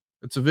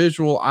 it's a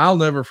visual I'll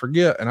never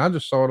forget. And I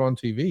just saw it on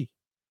TV.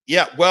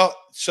 Yeah. Well,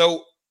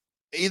 so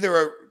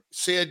either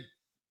Sid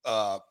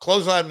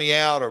clotheslined me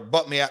out or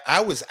butt me out.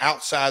 I was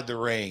outside the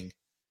ring.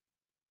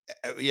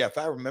 Yeah, if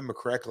I remember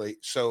correctly.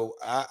 So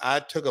I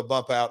took a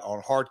bump out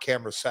on hard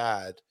camera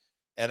side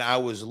and I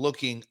was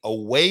looking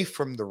away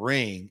from the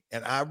ring.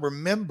 And I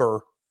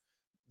remember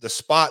the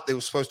spot that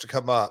was supposed to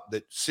come up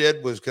that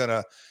Sid was going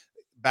to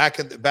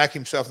back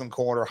himself in the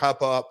corner,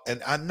 hop up.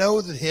 And I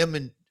know that him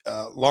and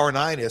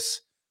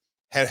Laurinaitis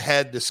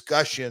had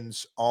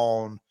discussions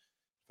on,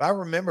 if I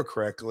remember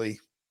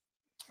correctly,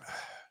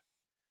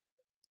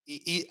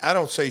 I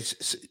don't say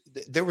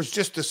there was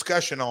just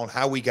discussion on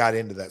how we got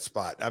into that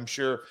spot. I'm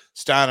sure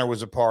Steiner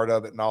was a part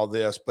of it and all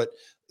this, but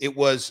it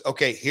was,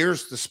 okay,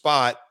 here's the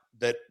spot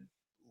that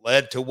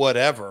led to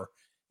whatever.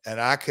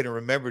 And I can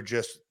remember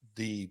just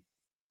the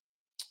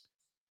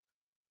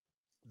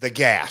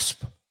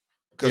gasp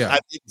because I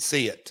didn't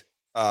see it.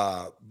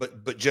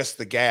 But just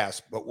the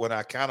gasp. But when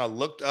I kind of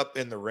looked up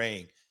in the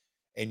ring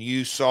and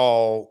you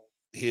saw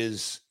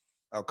his,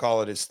 I'll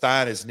call it his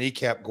thigh and his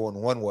kneecap going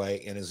one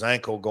way and his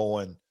ankle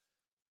going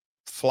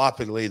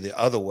floppily the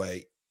other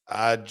way,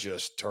 I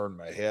just turned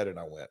my head and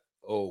I went,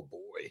 oh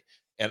boy.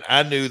 And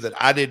I knew that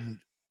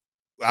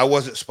I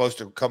wasn't supposed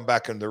to come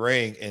back in the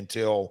ring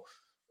until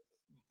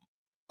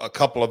a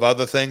couple of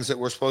other things that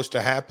were supposed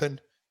to happen.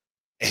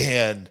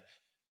 And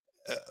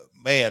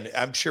man,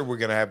 I'm sure we're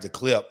going to have the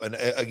clip. And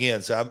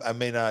again, so I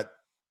may not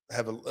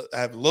have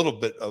a little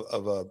bit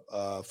of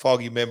a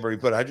foggy memory,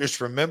 but I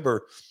just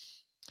remember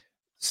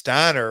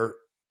Steiner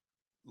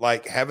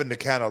like having to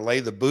kind of lay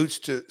the boots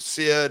to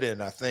Sid,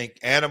 and I think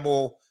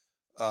Animal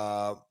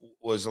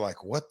was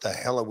like, "What the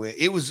hell are we?"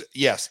 It was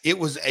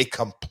a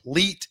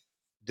complete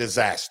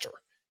disaster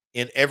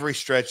in every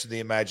stretch of the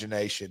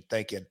imagination.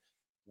 Thinking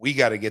we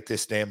got to get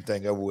this damn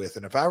thing over with,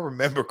 and if I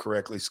remember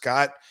correctly,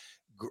 Scott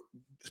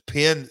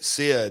pinned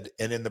Sid,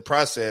 and in the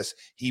process,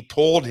 he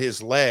pulled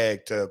his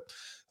leg to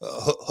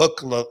hook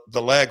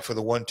the leg for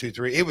the 1, 2,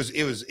 3. It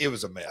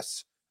was a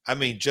mess. I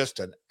mean, just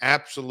an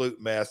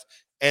absolute mess.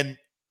 And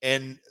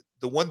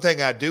the one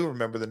thing I do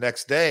remember the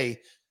next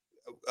day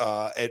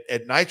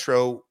at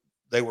Nitro,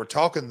 they were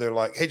talking. They're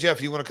like, "Hey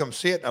Jeff, you want to come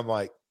see it?" I'm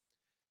like,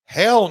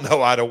 "Hell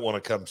no, I don't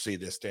want to come see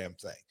this damn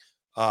thing."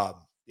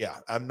 Yeah,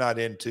 I'm not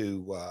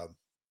into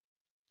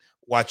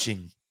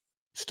watching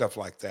stuff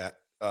like that.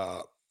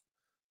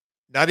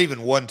 Not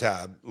even one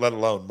time, let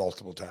alone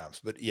multiple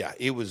times. But yeah,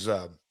 it was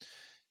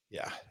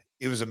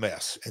it was a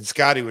mess. And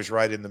Scotty was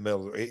right in the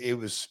middle. It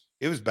was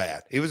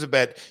bad. It was a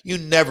bad. You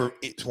never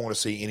want to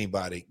see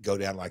anybody go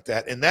down like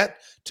that. And that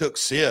took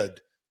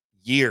Sid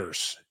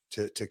years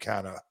to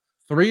kind of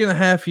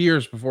 3.5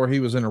 years before he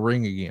was in a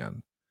ring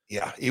again.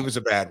 Yeah, it was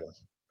a bad one.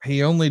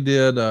 He only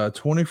did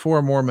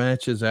 24 more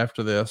matches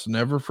after this,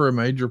 never for a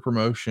major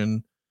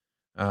promotion.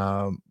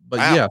 But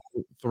wow. Yeah,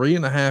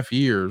 3.5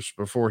 years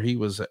before he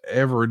was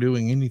ever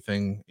doing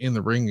anything in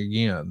the ring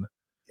again.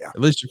 Yeah. At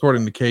least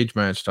according to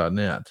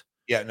cagematch.net.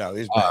 Yeah, no,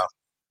 it's bad.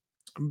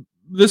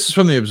 This is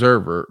from the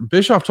Observer.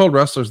 Bischoff told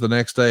wrestlers the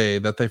next day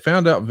that they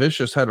found out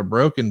Vicious had a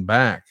broken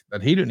back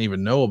that he didn't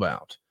even know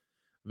about.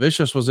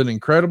 Vicious was in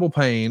incredible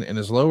pain, and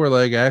his lower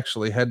leg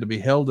actually had to be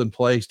held in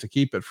place to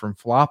keep it from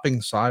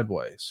flopping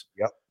sideways.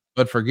 Yep.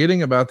 But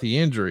forgetting about the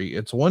injury,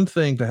 it's one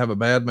thing to have a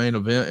bad main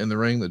event in the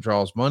ring that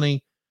draws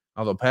money,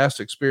 although past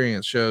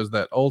experience shows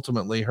that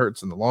ultimately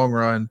hurts in the long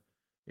run.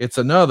 It's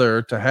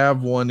another to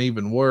have one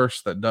even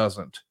worse that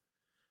doesn't.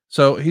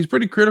 So he's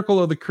pretty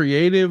critical of the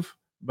creative,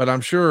 but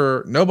I'm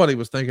sure nobody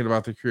was thinking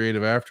about the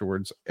creative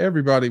afterwards.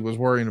 Everybody was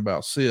worrying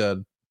about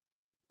Sid.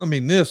 I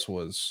mean, this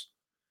was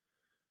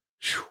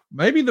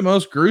maybe the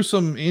most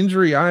gruesome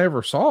injury I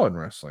ever saw in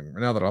wrestling.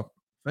 Now that I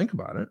think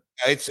about it,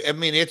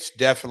 it's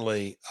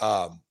definitely,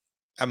 I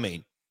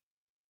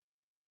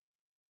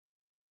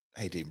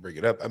hate to even bring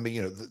it up. I mean,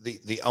 you know,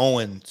 the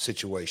Owen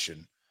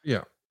situation,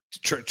 yeah,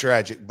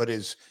 tragic, but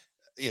his,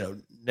 you know,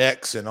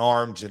 necks and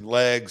arms and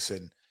legs,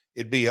 and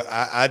it'd be,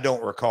 I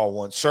don't recall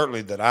one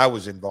certainly that I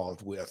was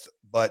involved with,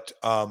 but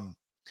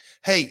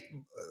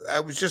hey, I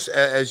was just,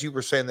 as you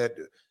were saying that,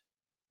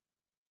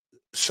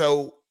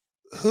 so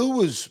who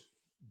was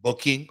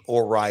booking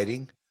or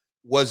writing?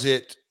 Was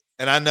it,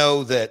 and I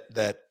know that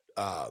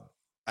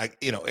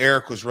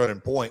Eric was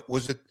running point.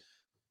 Was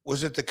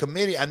it the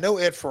committee? I know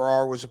Ed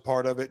Farrar was a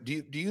part of it.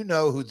 Do you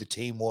know who the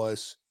team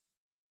was?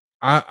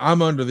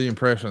 I'm under the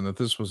impression that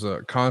this was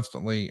a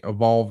constantly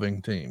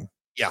evolving team.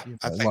 Yeah,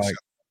 I think so.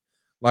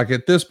 Like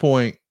at this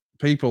point,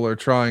 people are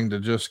trying to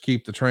just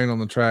keep the train on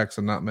the tracks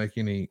and not make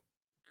any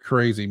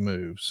crazy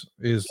moves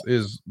is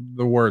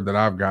the word that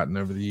I've gotten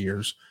over the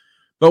years.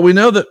 But we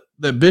know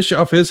that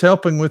Bischoff is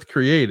helping with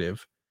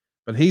creative,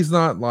 but he's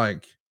not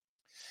like.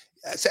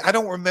 I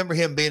don't remember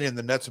him being in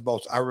the nuts and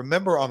bolts. I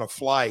remember on a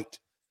flight,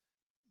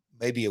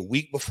 maybe a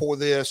week before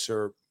this,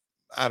 or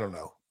I don't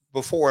know,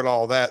 before it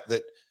all that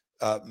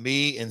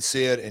me and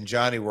Sid and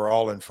Johnny were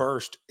all in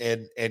first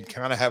and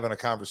kind of having a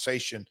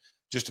conversation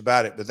just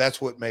about it. But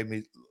that's what made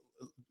me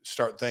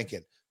start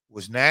thinking,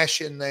 was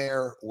Nash in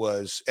there?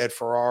 Was Ed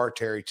Farrar,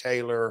 Terry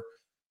Taylor,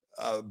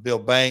 Bill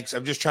Banks?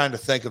 I'm just trying to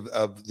think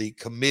of the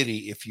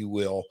committee, if you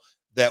will,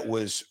 that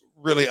was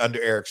really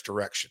under Eric's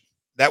direction.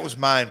 That was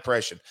my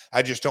impression.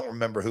 I just don't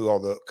remember who all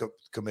the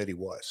committee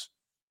was.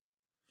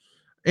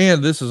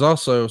 And this is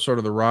also sort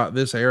of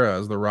this era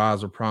is the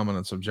rise of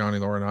prominence of Johnny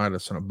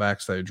Laurinaitis in a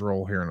backstage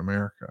role here in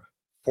America.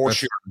 For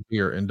sure.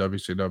 Here in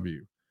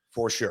WCW.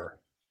 For sure.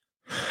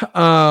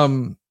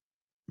 Man,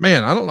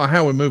 I don't know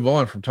how we move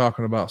on from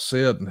talking about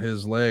Sid and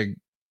his leg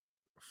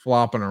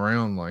flopping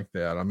around like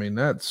that. I mean,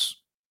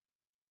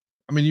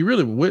 you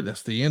really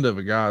witnessed the end of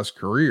a guy's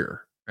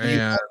career.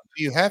 And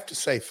you have to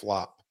say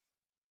flop.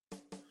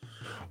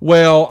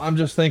 Well, I'm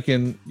just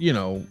thinking, you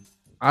know,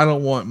 I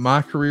don't want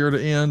my career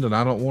to end and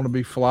I don't want to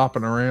be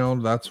flopping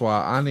around. That's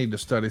why I need to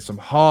study some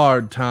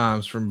hard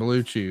times from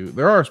Blue Chew.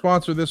 They're our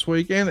sponsor this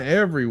week and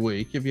every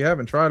week. If you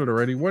haven't tried it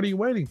already, what are you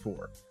waiting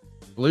for?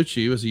 Blue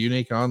Chew is a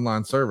unique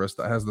online service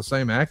that has the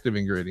same active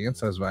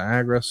ingredients as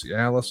Viagra,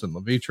 Cialis, and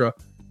Levitra,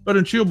 but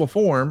in chewable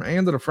form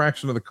and at a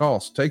fraction of the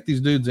cost. Take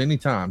these dudes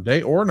anytime,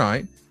 day or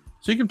night,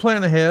 so you can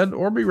plan ahead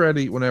or be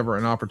ready whenever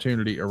an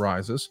opportunity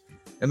arises.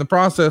 And the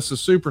process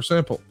is super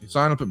simple. You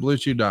sign up at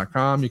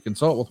BlueChew.com, you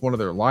consult with one of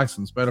their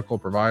licensed medical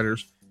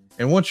providers,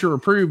 and once you're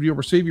approved, you'll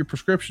receive your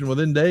prescription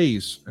within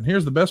days. And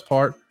here's the best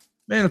part,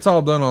 man, it's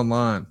all done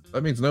online.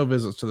 That means no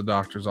visits to the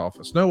doctor's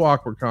office, no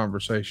awkward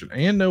conversation,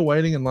 and no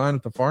waiting in line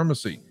at the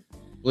pharmacy.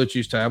 Blue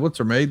Chew's tablets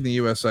are made in the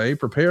USA,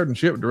 prepared and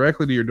shipped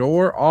directly to your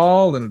door,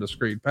 all in a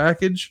discreet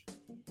package.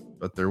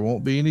 but there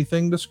won't be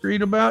anything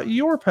discreet about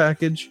your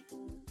package.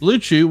 Blue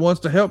Chew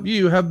wants to help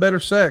you have better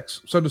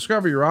sex, so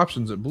discover your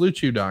options at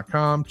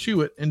BlueChew.com.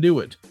 Chew it and do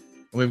it.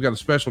 And we've got a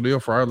special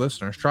deal for our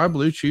listeners. Try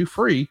Blue Chew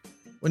free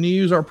when you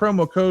use our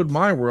promo code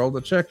MyWorld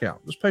at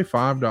checkout. Just pay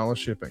 $5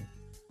 shipping.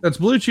 That's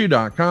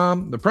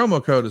BlueChew.com. The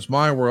promo code is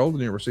MyWorld,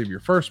 and you'll receive your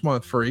first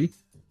month free.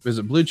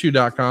 Visit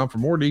BlueChew.com for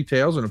more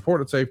details and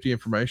important safety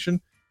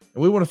information.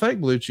 And we want to thank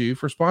Blue Chew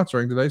for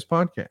sponsoring today's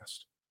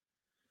podcast.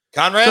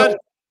 Conrad?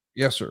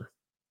 Yes, sir.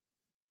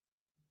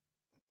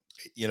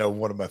 You know,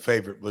 one of my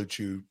favorite Blue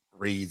Chew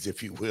reads,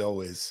 if you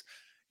will, is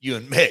you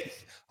and Mick.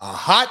 A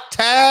hot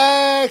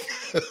tag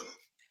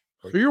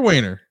For your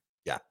wiener.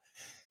 Yeah.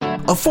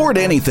 Afford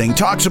Anything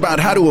talks about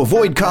how to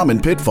avoid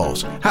common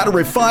pitfalls, how to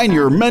refine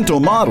your mental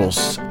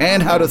models,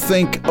 and how to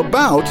think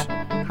about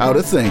how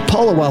to think.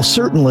 Paula, while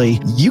certainly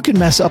you can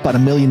mess up on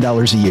 $1 million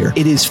a year,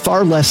 it is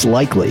far less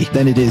likely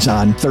than it is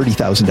on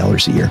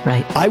 $30,000 a year.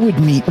 Right. I would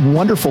meet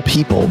wonderful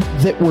people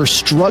that were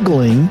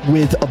struggling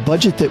with a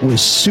budget that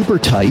was super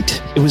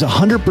tight. It was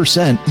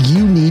 100%.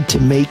 You need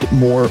to make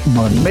more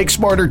money. Make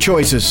smarter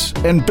choices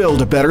and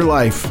build a better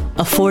life.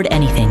 Afford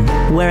Anything,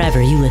 wherever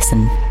you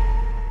listen.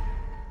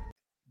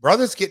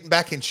 Brother's getting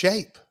back in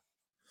shape.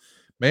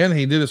 Man,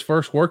 he did his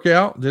first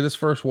workout, did his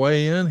first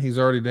weigh in. He's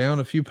already down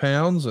a few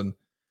pounds, and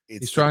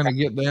he's trying to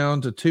get down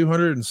to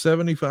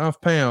 275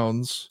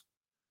 pounds.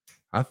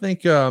 I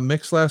think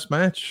Mick's last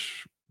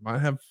match might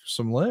have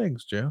some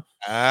legs, Jeff.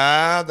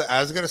 I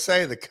was going to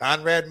say the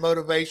Conrad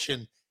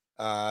motivation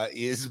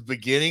is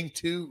beginning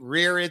to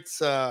rear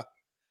its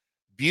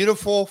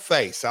beautiful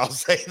face. I'll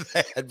say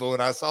that. But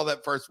when I saw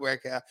that first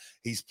workout,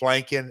 he's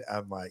planking.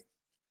 I'm like,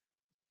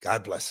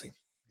 God bless him.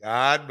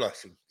 God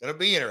bless him. Going to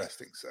be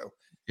interesting. So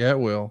yeah, it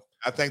will.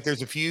 I think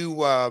there's a few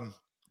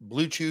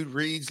Blue Chew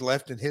reads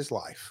left in his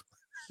life.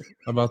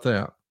 How about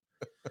that?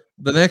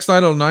 The next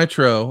night on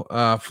Nitro,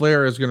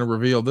 Flair is going to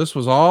reveal this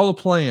was all a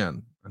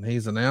plan, and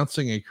he's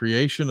announcing a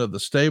creation of the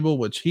stable,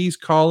 which he's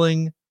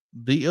calling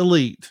the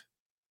Elite.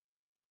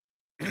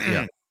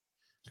 Yeah,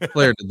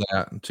 Flair did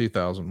that in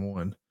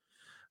 2001.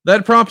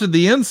 That prompted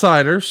the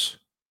Insiders.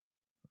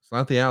 It's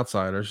not the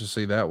Outsiders. You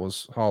see, that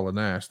was Hall and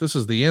Nash. This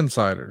is the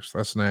Insiders.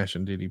 That's Nash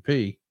and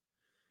DDP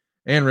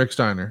and Rick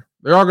Steiner.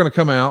 They're all going to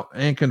come out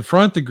and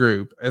confront the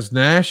group as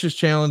Nash is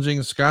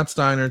challenging Scott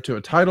Steiner to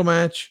a title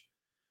match.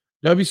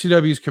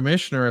 WCW's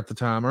commissioner at the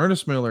time,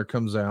 Ernest Miller,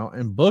 comes out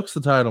and books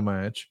the title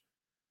match,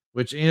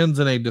 which ends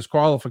in a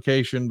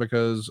disqualification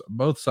because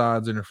both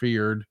sides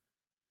interfered.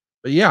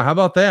 But yeah, how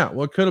about that?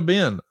 What could have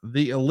been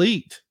the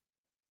Elite?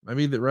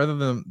 Maybe that rather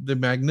than the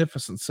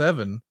Magnificent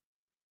Seven,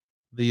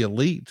 the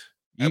Elite.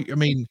 I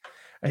mean,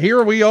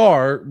 here we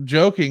are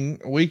joking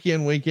week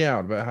in, week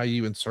out about how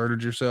you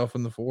inserted yourself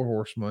in the Four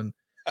Horsemen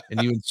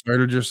and you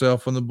inserted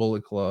yourself in the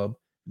Bullet Club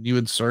and you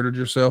inserted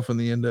yourself in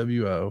the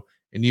NWO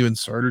and you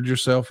inserted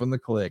yourself in the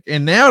Clique.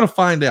 And now to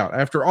find out,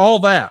 after all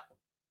that,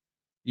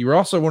 you were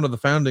also one of the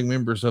founding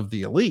members of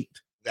the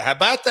Elite. How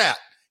about that?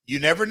 You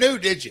never knew,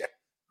 did you?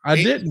 I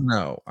didn't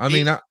know. I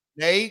mean,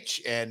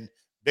 H and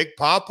Big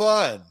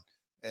Papa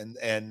and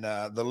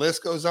the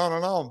list goes on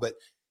and on. But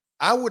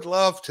I would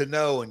love to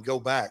know and go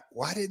back.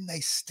 Why didn't they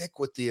stick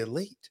with the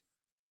Elite?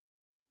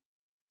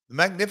 The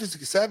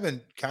Magnificent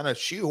Seven kind of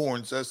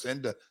shoehorns us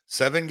into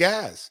 7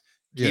 guys.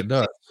 Yeah, it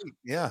does.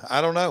 Yeah,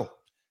 I don't know.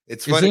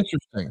 It's funny.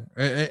 Interesting.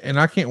 And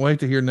I can't wait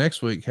to hear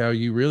next week how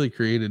you really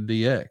created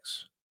DX.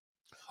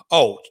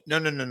 Oh,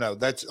 no.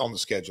 That's on the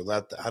schedule.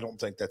 That I don't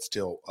think that's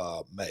till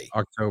May.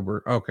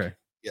 October. Okay.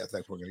 Yeah, I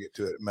think we're going to get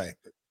to it in May.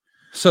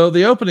 So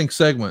the opening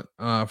segment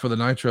for the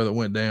Nitro that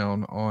went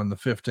down on the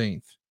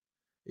 15th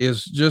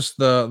is just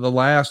the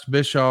last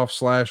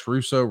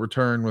Bischoff/Russo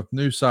return with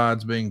new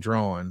sides being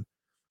drawn.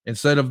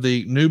 Instead of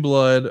the New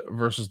Blood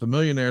versus the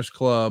Millionaires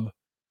Club,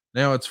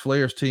 now it's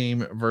Flair's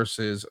team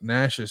versus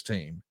Nash's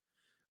team.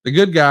 The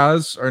good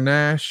guys are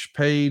Nash,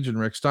 Page, and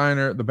Rick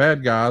Steiner. The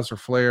bad guys are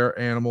Flair,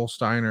 Animal,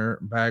 Steiner,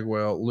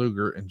 Bagwell,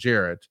 Luger, and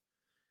Jarrett.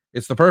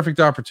 It's the perfect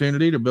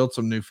opportunity to build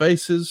some new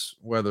faces,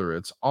 whether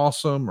it's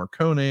Awesome or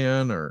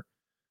Conan or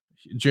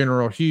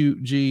General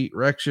Hugh G.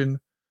 Rection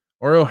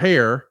or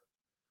O'Hare.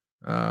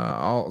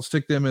 I'll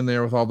stick them in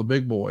there with all the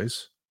big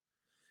boys.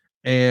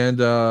 And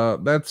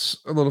that's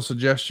a little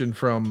suggestion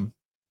from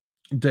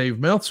Dave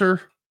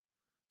Meltzer.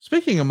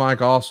 Speaking of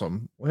Mike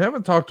Awesome, we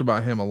haven't talked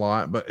about him a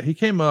lot, but he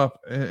came up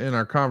in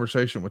our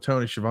conversation with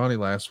Tony Schiavone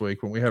last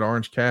week when we had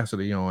Orange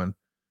Cassidy on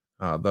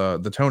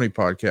the Tony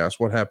podcast,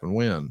 What Happened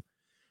When.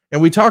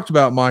 And we talked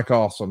about Mike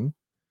Awesome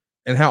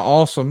and how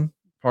awesome,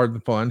 pardon the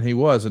pun, he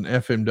was in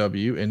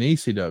FMW and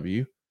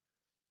ECW.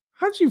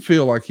 How did you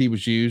feel like he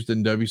was used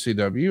in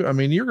WCW? I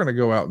mean, you're going to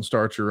go out and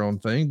start your own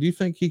thing. Do you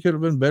think he could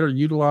have been better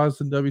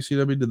utilized in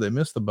WCW? Did they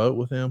miss the boat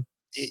with him?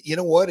 You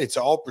know what? It's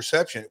all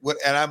perception.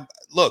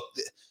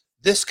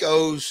 This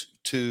goes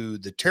to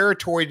the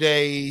territory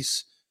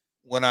days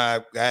when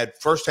I had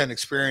firsthand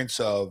experience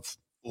of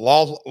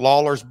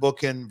Lawler's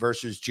booking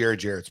versus Jerry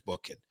Jarrett's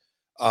booking.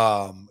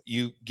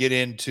 You get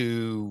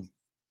into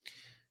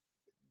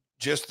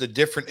just the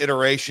different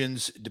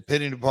iterations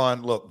depending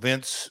upon,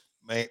 Vince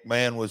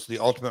McMahon was the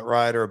Ultimate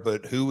Rider,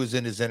 but who was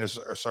in his inner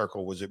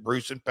circle? Was it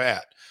Bruce and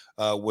Pat?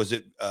 Was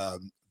it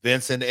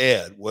Vince and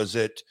Ed? Was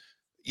it,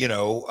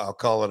 I'll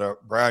call it a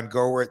Brian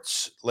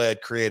Gowitz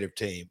led creative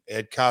team,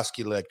 Ed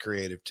Koskey led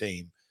creative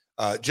team,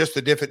 just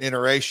the different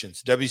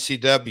iterations.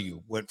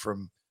 WCW went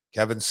from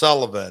Kevin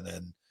Sullivan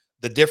and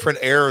the different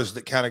eras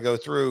that kind of go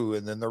through,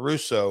 and then the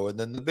Russo, and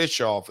then the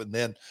Bischoff, and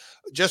then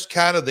just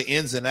kind of the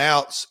ins and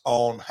outs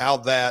on how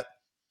that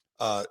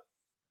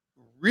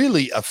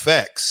really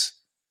affects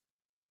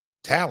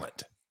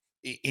talent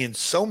in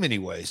so many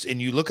ways.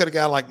 And you look at a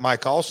guy like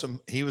Mike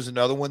Awesome, he was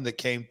another one that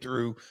came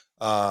through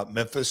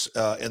Memphis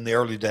in the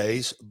early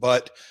days,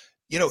 but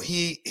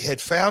he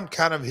had found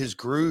kind of his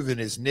groove and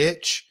his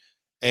niche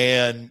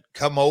and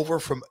come over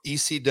from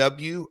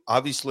ECW,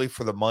 obviously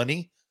for the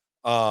money.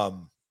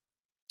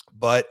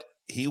 But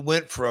he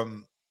went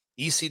from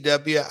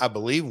ECW, I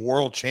believe,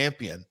 world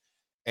champion.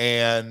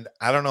 And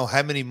I don't know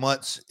how many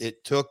months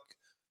it took.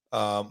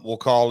 We'll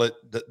call it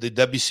the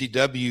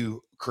WCW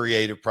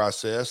creative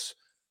process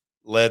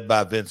led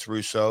by Vince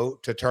Russo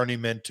to turn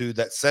him into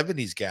that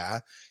 70s guy.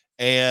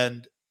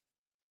 And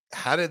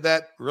how did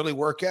that really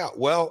work out?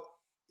 Well,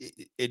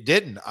 it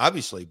didn't,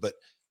 obviously, but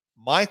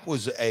Mike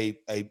was a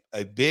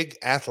big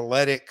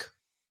athletic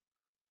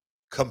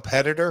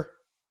competitor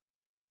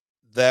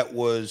that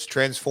was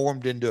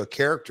transformed into a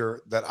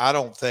character that I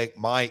don't think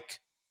Mike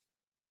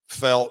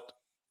felt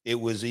it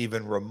was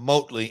even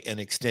remotely an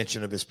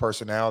extension of his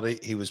personality.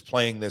 He was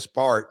playing this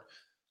part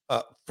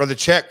for the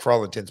check for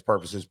all intents and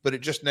purposes, but it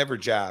just never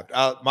jived.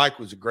 Mike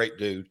was a great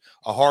dude,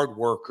 a hard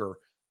worker.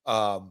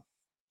 I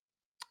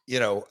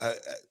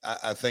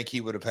think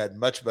he would have had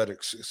much better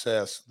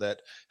success.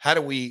 That how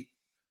do we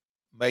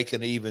make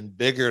an even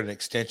bigger an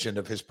extension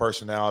of his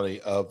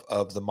personality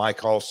of the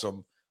Mike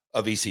Awesome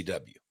of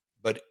ECW?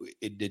 But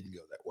it didn't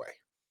go that way.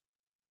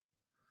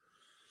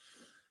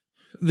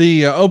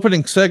 The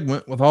opening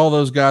segment with all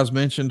those guys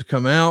mentioned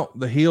come out.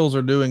 The heels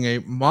are doing a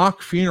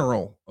mock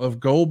funeral of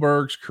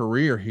Goldberg's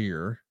career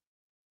here,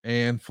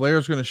 and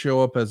Flair's going to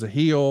show up as a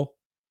heel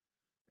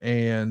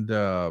and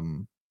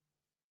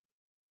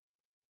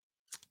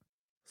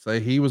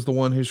say he was the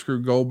one who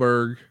screwed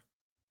Goldberg,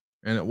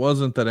 and it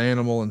wasn't that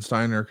Animal and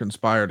Steiner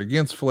conspired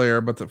against Flair,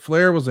 but that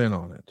Flair was in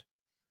on it.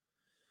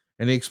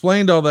 And he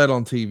explained all that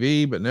on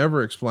TV, but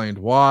never explained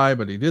why.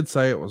 But he did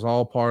say it was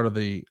all part of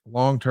the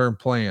long-term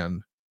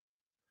plan.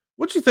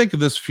 What'd you think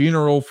of this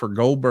funeral for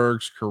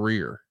Goldberg's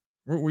career?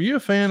 Were you a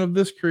fan of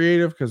this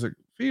creative? Because it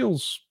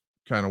feels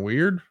kind of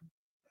weird.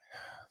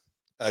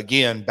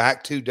 Again,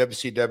 back to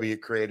WCW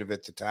creative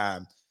at the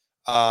time.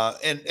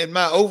 And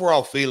my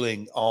overall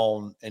feeling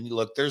on, and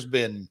look, there's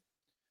been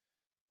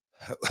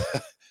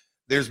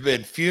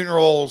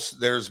funerals,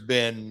 there's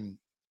been,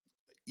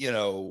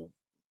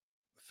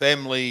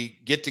 family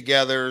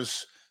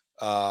get-togethers.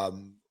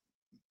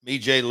 Me,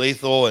 Jay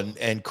Lethal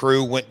and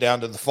crew went down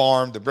to the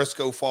farm, the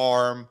Briscoe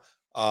farm.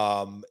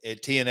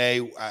 At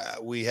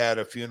TNA, we had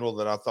a funeral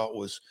that I thought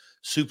was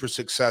super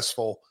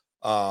successful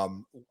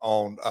on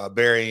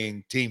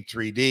burying Team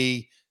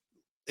 3D.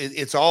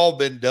 It's all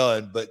been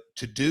done, but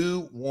to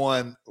do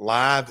one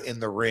live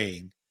in the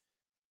ring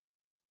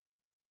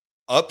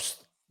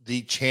ups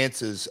the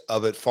chances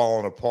of it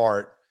falling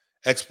apart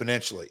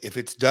exponentially. If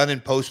it's done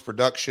in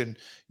post-production,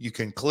 you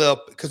can clip,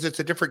 because it's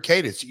a different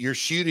cadence. You're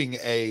shooting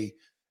a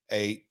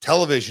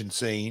television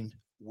scene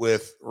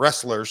with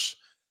wrestlers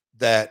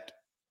that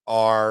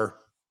are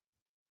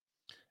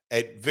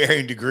at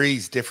varying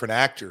degrees different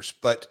actors,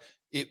 but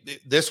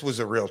this was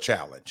a real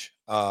challenge.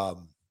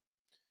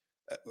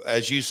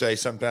 As you say,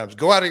 sometimes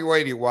go out of your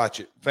way to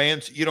watch it.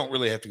 Fans, you don't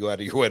really have to go out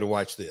of your way to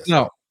watch this.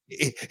 No,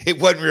 it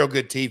wasn't real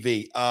good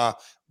TV,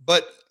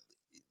 but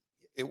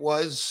it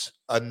was,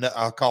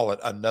 I'll call it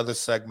another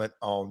segment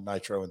on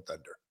Nitro and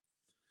Thunder.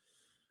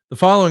 The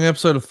following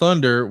episode of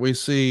Thunder, we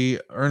see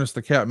Ernest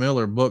the Cat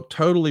Miller booked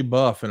totally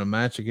buff in a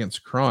match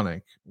against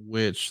Chronic,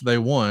 which they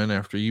won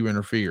after you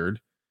interfered.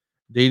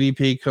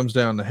 DDP comes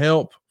down to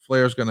help.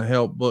 Flair's going to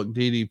help book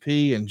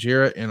DDP and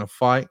Jarrett in a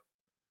fight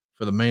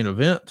for the main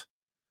event.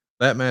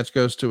 That match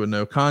goes to a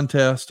no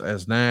contest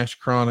as Nash,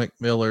 Chronic,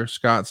 Miller,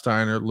 Scott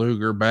Steiner,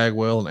 Luger,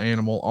 Bagwell, and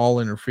Animal all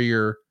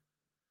interfere.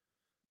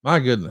 My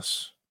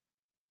goodness.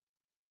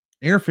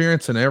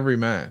 Interference in every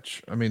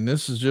match. I mean,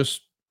 this is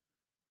just,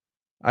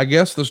 I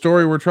guess, the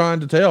story we're trying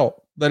to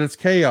tell, that it's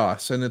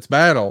chaos and it's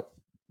battle,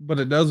 but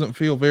it doesn't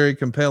feel very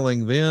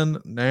compelling then,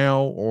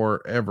 now,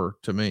 or ever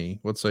to me.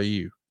 What say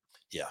you?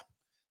 Yeah.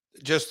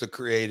 Just the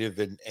creative,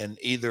 and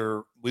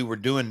either we were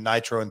doing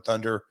Nitro and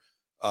Thunder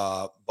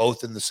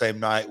both in the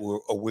same night,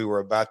 we were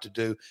about to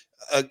do.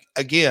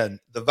 Again,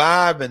 the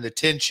vibe and the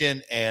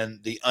tension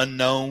and the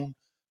unknown,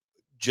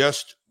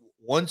 just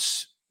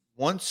once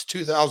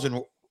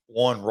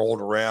 2001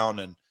 rolled around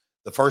and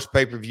the first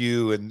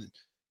pay-per-view, and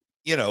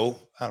I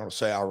don't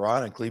say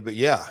ironically, but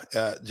yeah,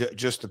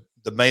 just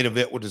the main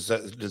event was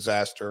a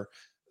disaster.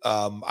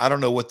 I don't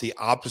know what the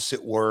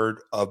opposite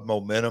word of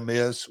momentum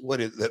is.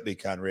 What did that be,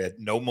 Conrad?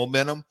 No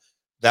momentum.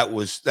 That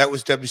was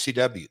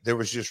WCW. There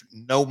was just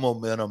no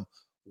momentum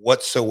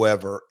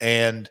whatsoever.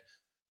 And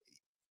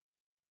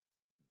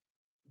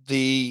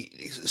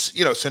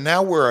so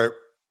now we're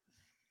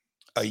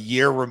a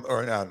year,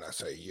 or not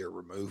say a year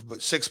removed,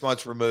 but 6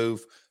 months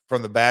removed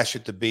from the Bash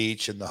at the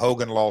Beach and the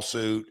Hogan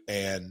lawsuit,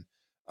 and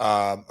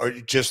or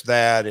just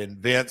that. And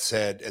Vince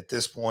had at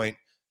this point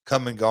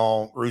come and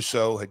gone.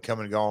 Russo had come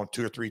and gone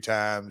 2 or 3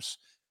 times.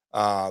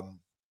 The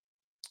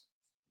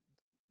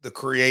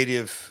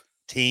creative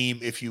team,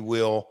 if you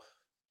will,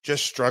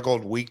 just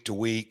struggled week to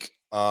week.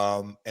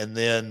 And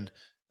then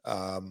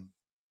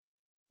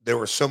there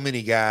were so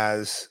many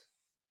guys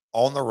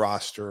on the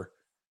roster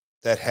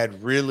that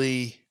had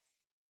really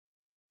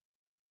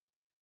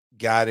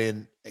got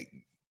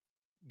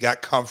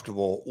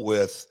comfortable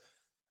with,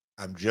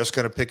 I'm just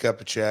going to pick up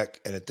a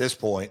check. And at this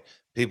point,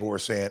 people were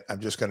saying,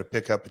 I'm just going to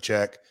pick up a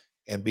check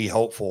and be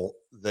hopeful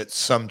that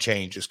some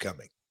change is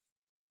coming.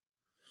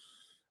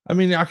 I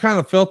mean, I kind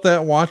of felt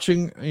that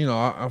watching,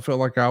 I felt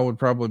like I would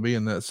probably be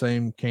in that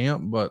same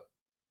camp, but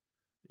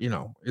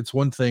it's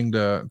one thing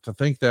to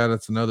think that,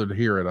 it's another to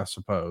hear it, I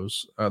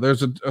suppose.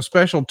 There's a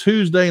special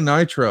Tuesday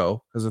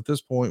Nitro, because at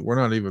this point, we're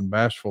not even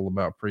bashful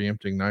about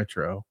preempting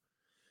Nitro.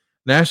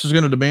 Nash is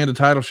going to demand a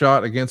title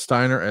shot against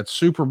Steiner at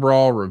Super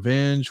Brawl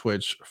Revenge,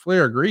 which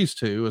Flair agrees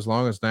to as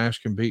long as Nash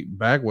can beat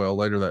Bagwell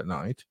later that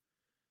night.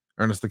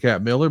 Ernest the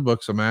Cat Miller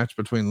books a match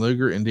between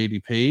Luger and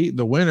DDP.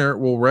 The winner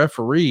will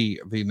referee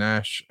the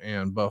Nash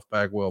and Buff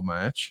Bagwell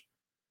match,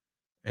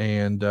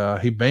 and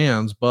he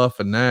bans Buff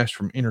and Nash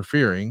from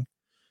interfering.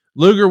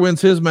 Luger wins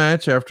his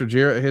match after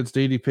Jarrett hits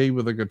DDP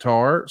with a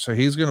guitar, so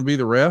he's going to be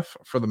the ref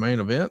for the main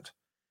event.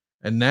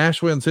 And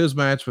Nash wins his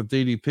match with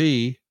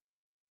DDP,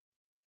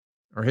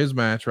 or his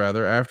match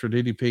rather, after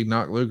DDP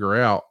knocked Luger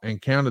out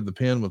and counted the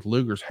pin with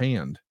Luger's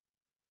hand.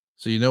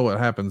 So you know what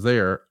happens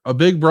there. A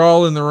big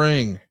brawl in the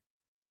ring.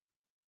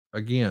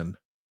 Again.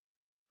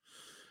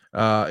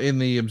 In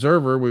the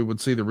Observer, we would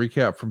see the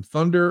recap from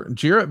Thunder.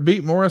 Jarrett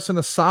beat Morris in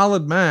a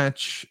solid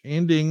match,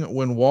 ending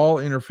when Wall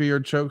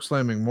interfered,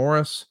 chokeslamming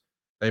Morris.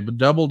 They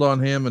doubled on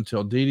him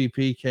until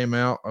DDP came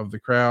out of the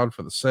crowd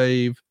for the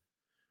save.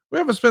 We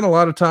haven't spent a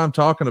lot of time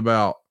talking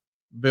about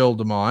Bill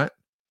DeMott,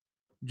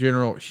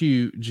 General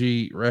Hugh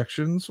G.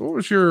 Rections. What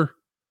was your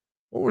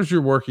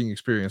working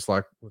experience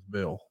like with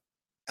Bill?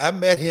 I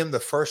met him the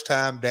first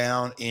time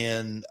down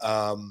in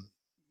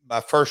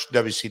my first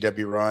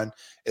WCW run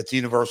at the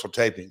Universal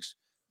Tapings.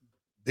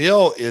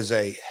 Bill is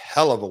a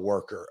hell of a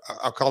worker.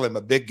 I'll call him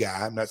a big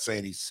guy. I'm not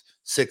saying he's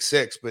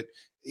 6'6", but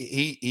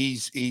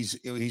he's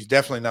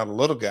definitely not a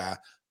little guy.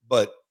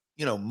 But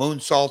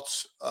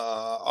moonsaults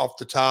off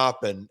the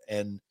top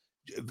and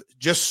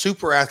just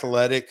super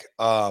athletic.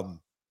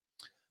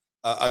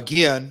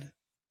 Again,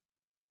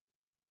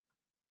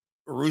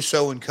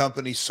 Russo and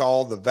company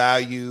saw the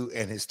value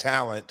and his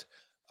talent,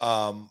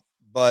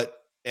 but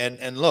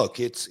look,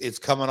 it's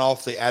coming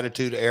off the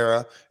Attitude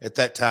Era. At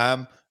that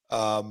time,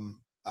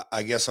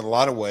 I guess in a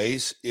lot of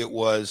ways it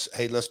was,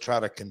 hey, let's try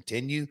to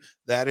continue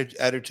that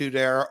Attitude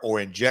Era or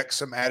inject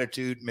some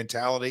attitude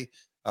mentality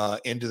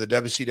into the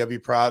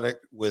WCW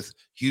product with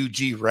Hugh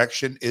G.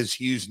 Rection is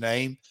Hugh's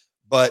name,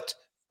 but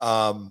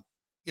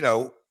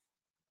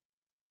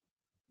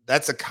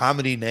that's a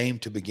comedy name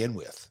to begin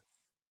with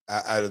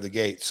out of the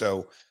gate.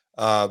 So,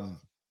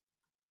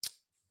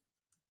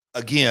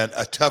 again,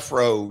 a tough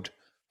road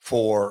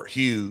for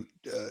Hugh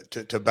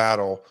to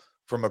battle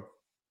from a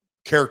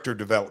character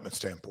development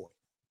standpoint.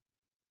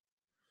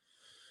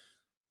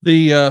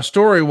 The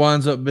story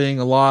winds up being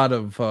a lot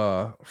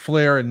of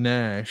Flair and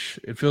Nash.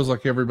 It feels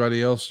like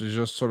everybody else is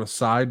just sort of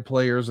side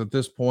players at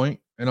this point.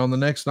 And on the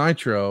next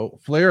Nitro,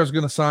 Flair is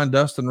going to sign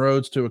Dustin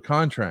Rhodes to a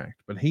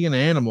contract, but he and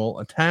Animal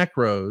attack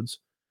Rhodes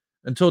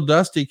until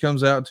Dusty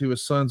comes out to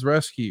his son's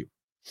rescue.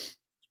 It's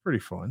pretty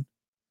fun.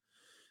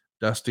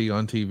 Dusty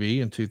on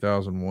TV in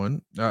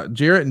 2001.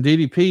 Jarrett and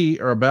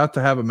DDP are about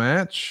to have a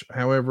match.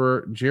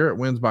 However, Jarrett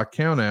wins by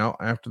countout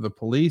after the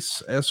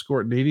police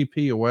escort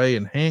DDP away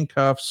in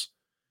handcuffs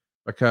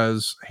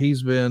because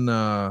he's been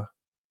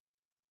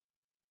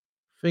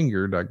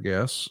fingered, I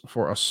guess,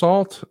 for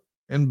assault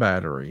and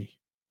battery.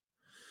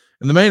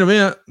 In the main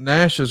event,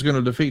 Nash is going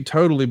to defeat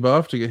Totally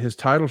Buff to get his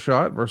title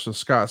shot versus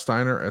Scott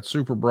Steiner at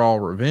Super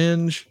Brawl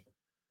Revenge.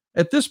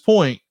 At this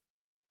point,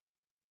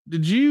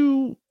 did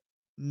you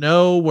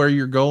know where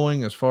you're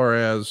going as far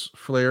as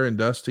Flair and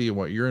Dusty and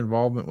what your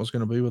involvement was going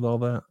to be with all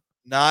that?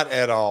 Not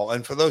at all.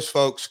 And for those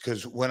folks,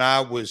 because when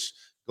I was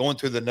going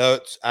through the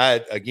notes, I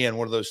had, again,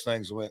 one of those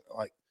things went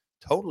like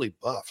Totally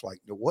Buff.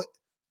 Like, what?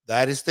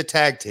 That is the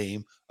tag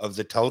team of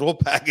the Total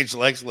Package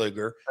Lex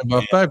Luger. And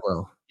Buff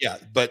Bagwell. Yeah,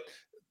 but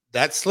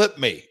that slipped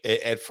me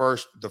at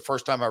first. The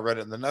first time I read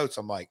it in the notes,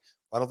 I'm like,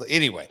 I don't think.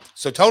 Anyway,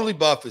 so Totally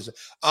Buff is,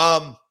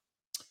 Conrad.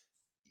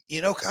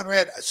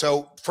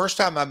 So first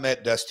time I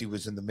met Dusty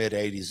was in the mid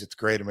 '80s at the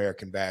Great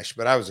American Bash,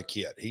 but I was a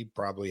kid. He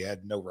probably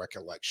had no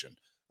recollection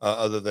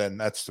other than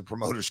that's the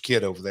promoter's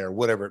kid over there,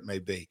 whatever it may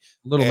be.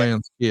 Little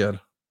man's kid.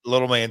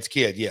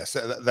 Yes,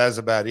 that's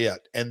about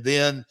it. And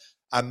then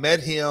I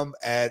met him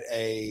at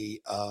a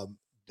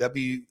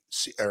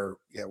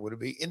would it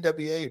be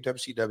NWA or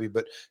WCW,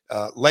 but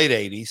late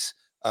 '80s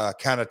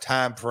kind of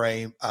time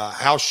frame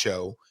house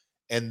show.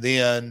 and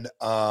then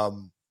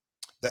then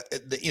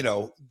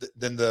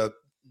the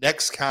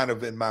next kind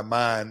of in my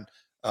mind,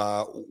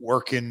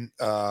 working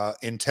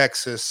in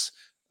Texas,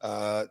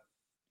 the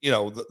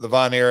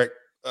Von Erich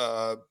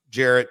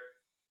Jarrett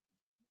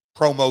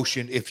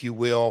promotion, if you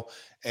will,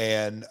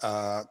 and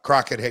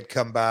Crockett had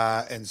come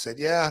by and said,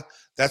 yeah,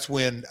 that's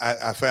when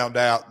I found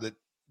out that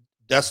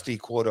Dusty,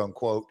 quote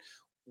unquote,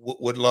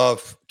 would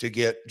love to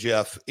get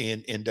Jeff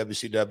in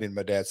WCW. And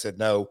my dad said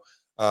no,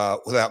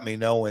 without me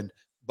knowing.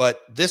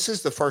 But this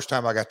is the first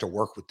time I got to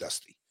work with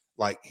Dusty.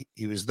 Like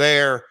he was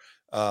there.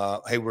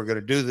 Hey, we're going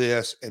to do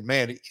this. And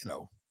man,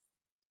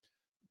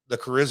 the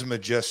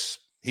charisma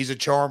he's a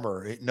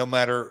charmer. No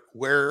matter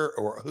where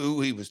or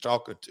who he was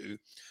talking to,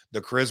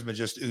 the charisma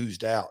just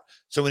oozed out.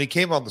 So when he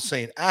came on the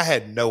scene, I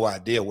had no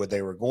idea where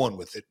they were going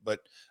with it, but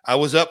I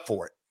was up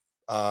for it.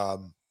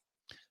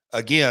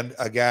 Again,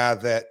 a guy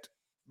that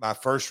my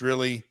first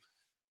really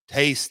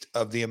taste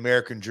of the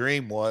American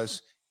dream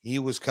was he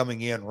was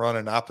coming in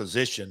running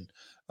opposition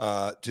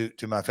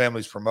to my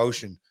family's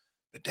promotion.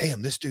 But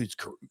damn, this dude's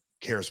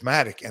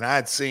charismatic. And I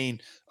had seen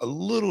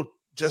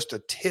just a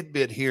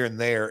tidbit here and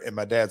there in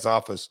my dad's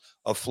office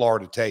of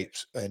Florida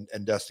tapes, and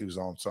Dusty was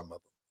on some of them.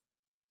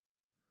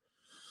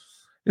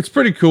 It's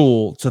pretty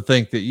cool to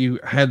think that you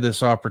had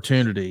this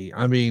opportunity.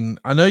 I mean,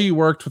 I know you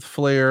worked with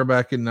Flair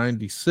back in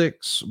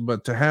 96,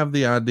 but to have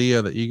the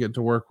idea that you get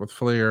to work with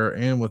Flair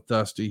and with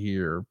Dusty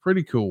here,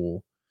 pretty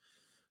cool.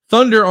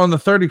 Thunder on the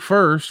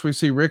 31st, we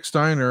see Rick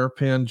Steiner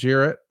pin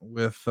Jarrett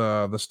with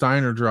the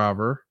Steiner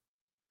driver.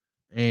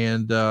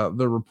 And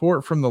the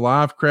report from the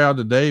live crowd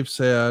to Dave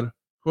said,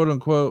 quote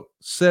unquote,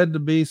 said to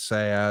be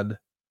sad.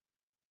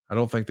 I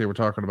don't think they were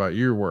talking about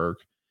your work.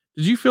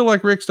 Did you feel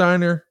like Rick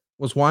Steiner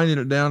was winding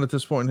it down at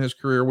this point in his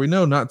career? We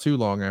know not too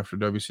long after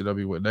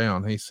WCW went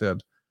down, he said,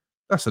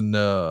 that's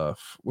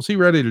enough. Was he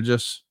ready to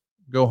just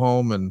go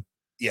home and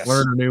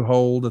learn a new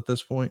hold at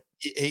this point?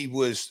 He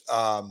was,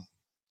 and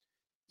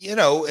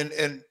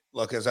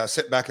look, as I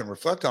sit back and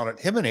reflect on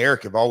it, him and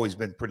Eric have always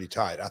been pretty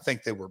tight. I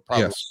think they were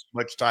probably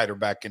much tighter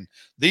back in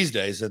these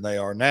days than they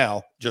are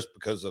now, just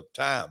because of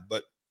time.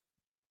 But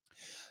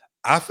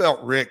I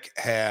felt Rick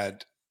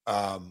had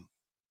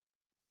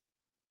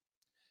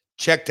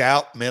checked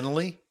out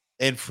mentally.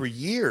 And for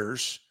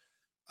years,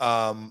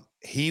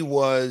 he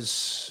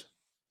was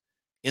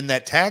in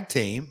that tag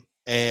team,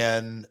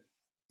 and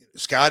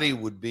Scotty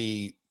would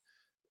be,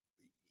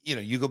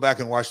 you go back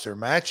and watch their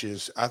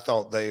matches. I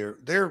thought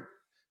they're,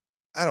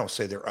 I don't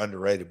say they're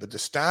underrated, but the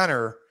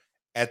Steiner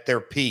at their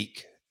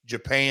peak,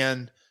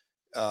 Japan,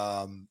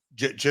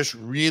 just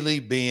really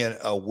being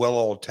a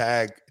well-oiled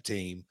tag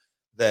team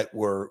that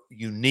were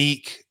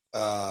unique,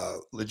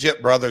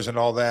 legit brothers and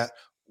all that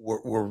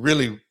were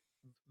really,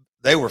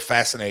 they were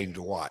fascinating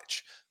to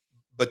watch.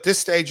 But this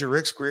stage of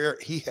Rick's career,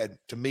 he had,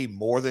 to me,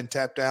 more than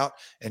tapped out,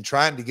 and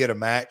trying to get a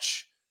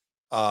match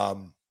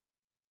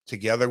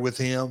together with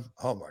him.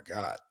 Oh my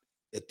God.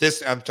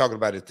 I'm talking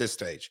about at this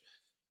stage,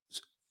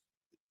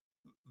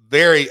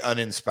 very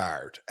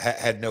uninspired,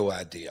 had no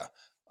idea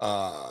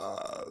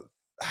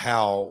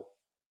how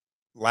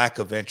lack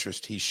of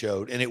interest he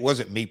showed. And it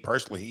wasn't me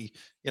personally.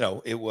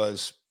 It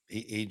was,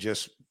 he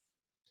just,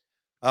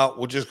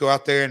 we'll just go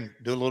out there and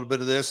do a little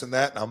bit of this and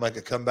that, and I'll make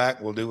a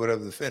comeback. We'll do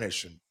whatever the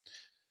finish. And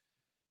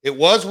it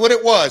was what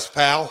it was,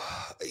 pal.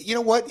 You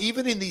know what?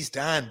 Even in these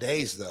dying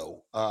days,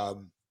 though,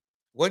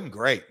 wasn't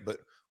great. But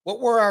what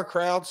were our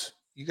crowds?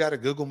 You got a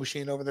Google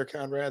machine over there,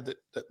 Conrad,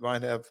 that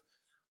might have.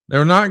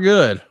 They're not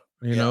good.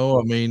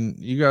 I mean,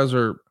 you guys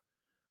are,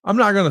 I'm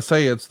not going to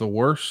say it's the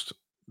worst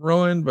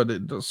run, but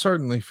it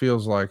certainly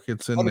feels like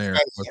it's in there.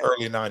 The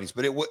early 90s,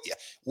 but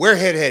where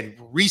had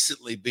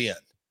recently been.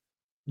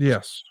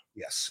 Yes.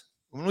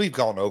 We've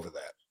gone over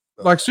that.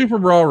 Like Super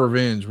Brawl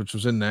Revenge, which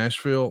was in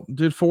Nashville,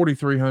 did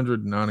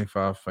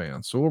 4,395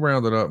 fans. So we'll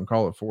round it up and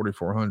call it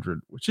 4,400,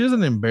 which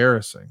isn't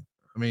embarrassing.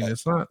 I mean,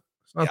 it's not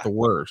the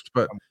worst,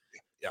 but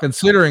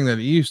considering that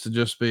it used to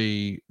just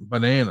be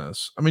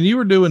bananas. I mean, you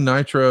were doing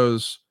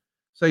nitros,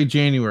 say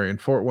January in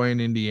Fort Wayne,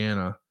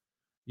 Indiana.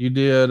 You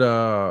did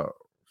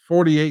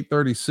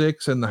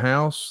 48.36 in the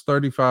house,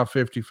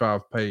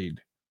 35.55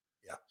 paid.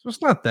 So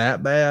it's not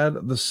that bad.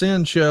 The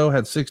Sin show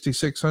had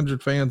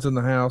 6,600 fans in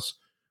the house,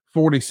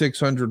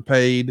 4,600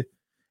 paid.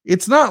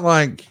 It's not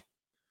like,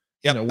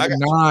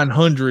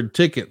 900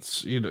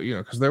 tickets,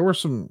 because there were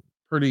some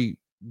pretty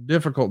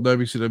difficult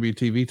WCW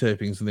TV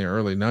tapings in the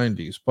early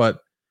 90s, but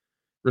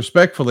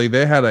respectfully,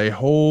 they had a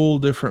whole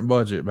different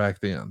budget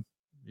back then.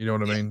 You know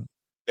what I mean?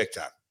 Big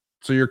time.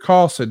 So your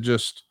costs had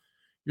just,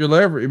 you're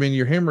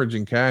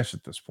hemorrhaging cash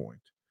at this point.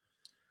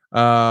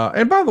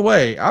 And by the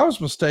way, I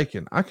was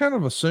mistaken. I kind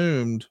of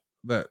assumed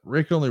that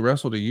Rick only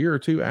wrestled a year or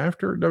two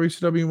after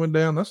WCW went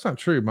down. That's not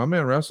true. My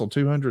man wrestled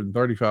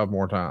 235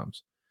 more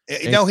times. He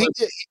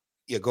did.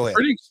 Yeah, go ahead.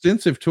 Pretty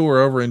extensive tour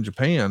over in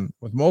Japan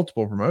with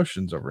multiple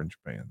promotions over in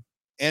Japan.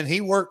 And he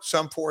worked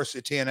some for us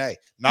at TNA.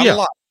 Not a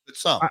lot, but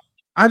some.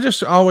 I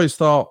just always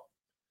thought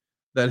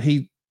that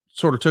he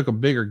sort of took a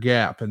bigger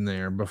gap in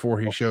there before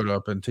he showed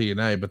up in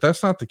TNA, but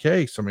that's not the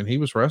case. I mean, he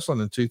was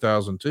wrestling in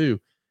 2002.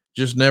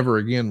 just never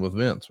again with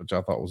Vince, which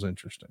I thought was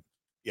interesting.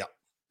 Yeah.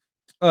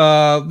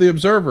 The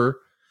Observer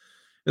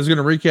is going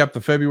to recap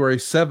the February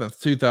 7th,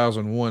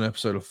 2001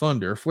 episode of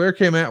Thunder. Flair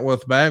came out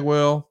with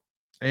Bagwell,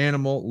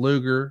 Animal,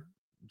 Luger,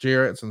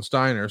 Jarrett's, and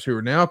Steiner's, who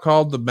are now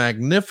called the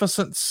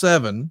Magnificent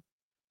Seven.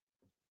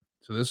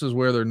 So this is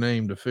where they're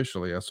named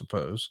officially, I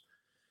suppose.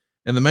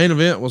 And the main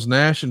event was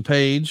Nash and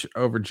Page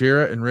over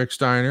Jarrett and Rick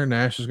Steiner.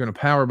 Nash is going to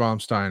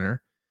powerbomb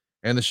Steiner.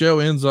 And the show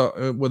ends up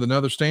with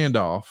another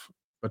standoff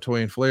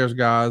between Flair's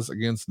guys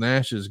against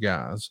Nash's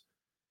guys.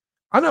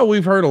 I know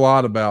we've heard a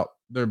lot about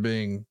there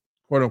being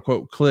quote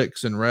unquote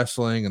cliques in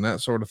wrestling and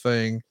that sort of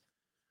thing.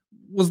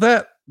 Was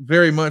that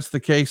very much the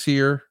case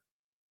here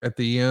at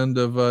the end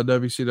of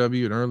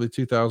WCW in early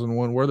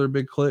 2001? Were there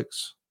big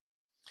cliques?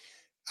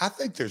 I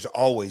think there's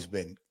always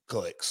been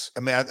cliques. I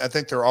mean, I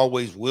think there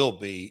always will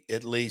be.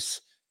 At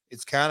least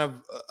it's kind of,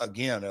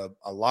 again,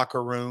 a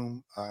locker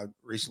room. I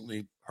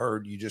recently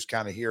heard, you just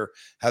kind of hear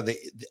how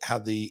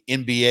the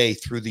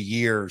NBA through the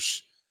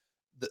years,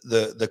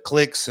 the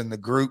cliques and the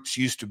groups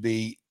used to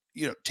be,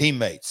 you know,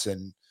 teammates.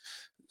 And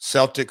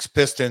Celtics,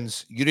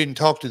 Pistons, you didn't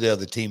talk to the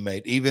other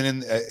teammate, even in,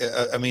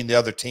 the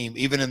other team,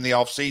 even in the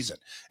off season.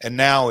 And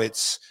now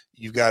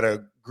you've got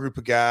a group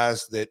of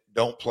guys that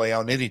don't play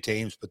on any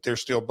teams, but they're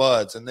still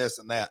buds and this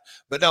and that.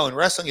 But no, in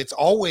wrestling, it's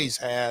always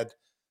had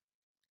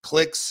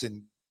cliques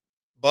and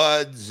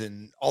buds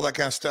and all that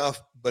kind of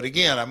stuff. But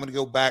again, I'm going to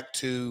go back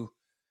to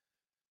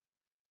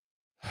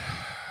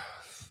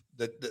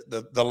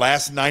the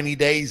last 90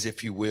 days,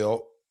 if you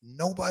will.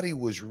 Nobody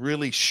was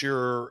really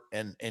sure.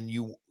 And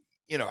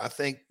I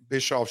think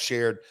Bischoff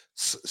shared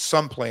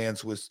some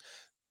plans with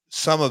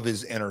some of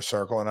his inner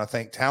circle. And I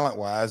think talent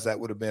wise, that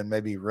would have been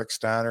maybe Rick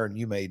Steiner, and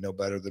you may know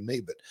better than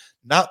me, but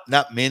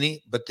not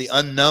many, but the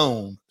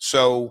unknown.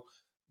 So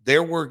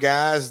there were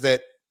guys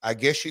that I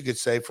guess you could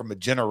say from a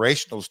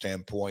generational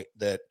standpoint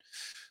that,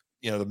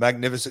 the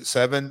Magnificent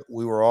Seven,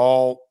 we were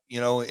all,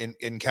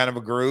 in kind of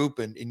a group,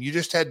 and you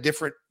just had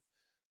different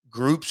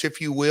groups, if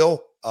you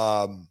will.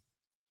 God,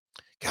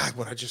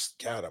 when I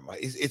just got them,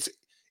 it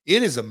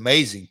is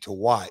amazing to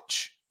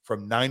watch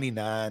from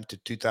 99 to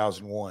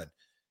 2001.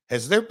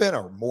 Has there been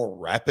a more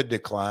rapid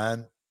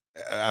decline?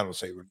 I don't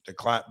say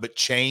decline, but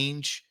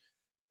change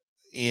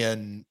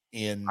in.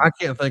 I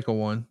can't think of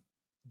one.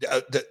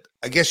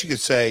 I guess you could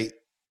say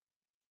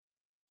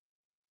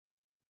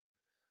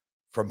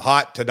from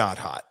hot to not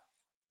hot.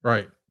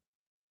 Right.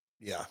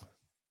 Yeah.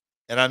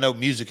 And I know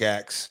music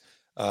acts,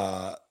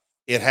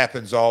 it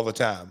happens all the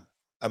time.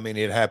 I mean,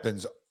 it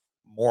happens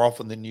more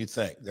often than you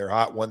think. They're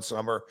hot one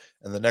summer,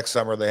 and the next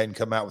summer they hadn't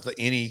come out with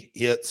any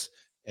hits,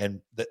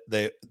 and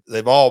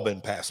they've all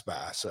been passed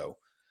by. So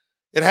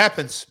it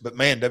happens. But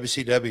man,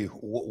 WCW,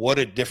 what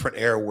a different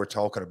era we're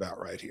talking about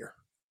right here.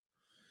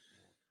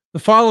 The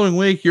following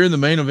week, you're in the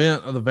main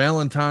event of the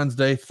Valentine's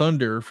Day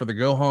Thunder for the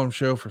Go Home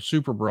show for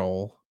Super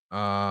Bowl.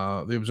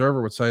 The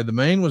Observer would say the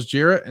main was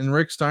Jarrett and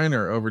Rick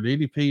Steiner over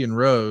DDP and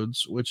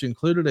Rhodes, which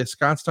included a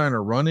Scott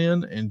Steiner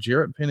run-in and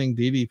Jarrett pinning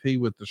DDP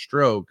with the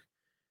stroke.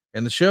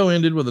 And the show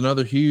ended with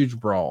another huge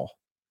brawl.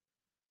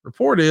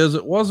 Report is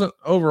it wasn't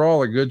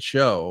overall a good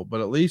show,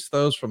 but at least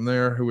those from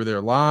there who were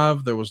there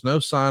live, there was no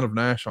sign of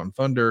Nash on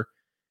Thunder.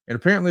 And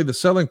apparently the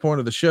selling point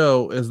of the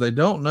show is they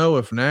don't know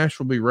if Nash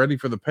will be ready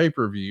for the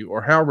pay-per-view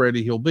or how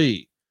ready he'll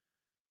be,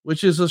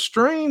 which is a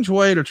strange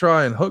way to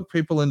try and hook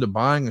people into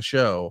buying a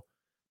show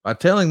by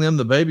telling them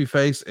the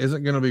babyface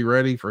isn't going to be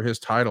ready for his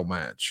title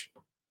match.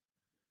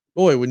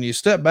 Boy, when you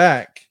step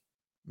back,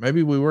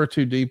 maybe we were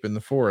too deep in the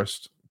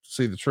forest to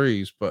see the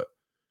trees, but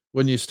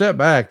when you step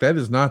back, that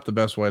is not the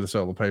best way to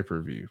sell the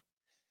pay-per-view.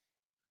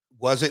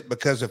 Was it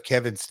because of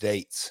Kevin's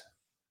dates?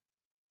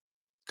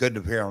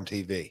 Couldn't appear on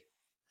TV.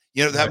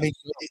 I mean,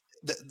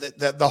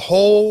 the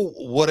whole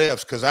what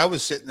ifs, because I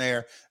was sitting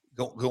there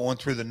going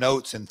through the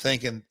notes and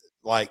thinking,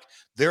 like,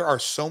 there are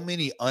so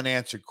many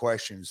unanswered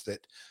questions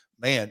that,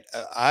 man,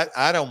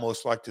 I'd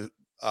almost like to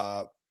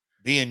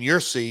be in your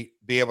seat,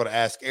 be able to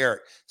ask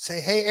Eric,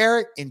 say, hey,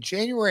 Eric, in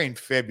January and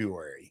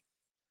February,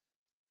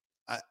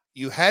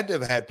 you had to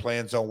have had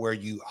plans on where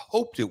you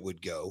hoped it would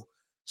go.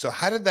 So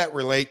how did that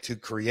relate to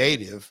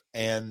creative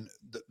and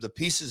the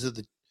pieces of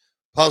the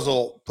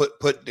puzzle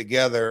put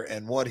together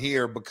and what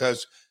here?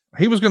 Because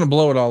he was going to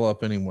blow it all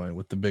up anyway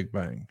with the Big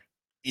Bang.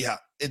 Yeah.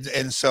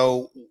 And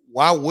so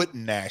why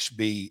wouldn't Nash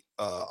be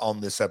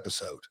on this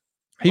episode?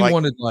 He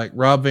wanted like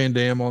Rob Van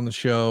Dam on the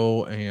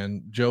show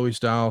and Joey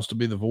Styles to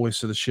be the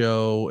voice of the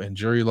show and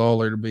Jerry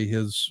Lawler to be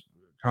his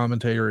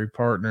commentary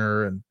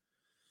partner. And,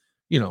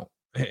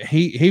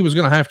 he was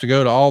going to have to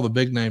go to all the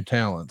big name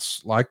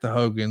talents like the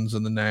Hogans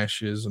and the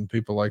Nashes and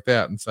people like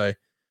that and say,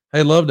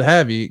 hey, love to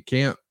have you.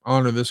 Can't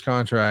honor this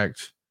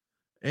contract.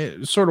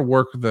 It sort of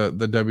worked the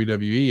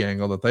WWE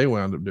angle that they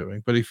wound up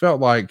doing. But he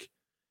felt like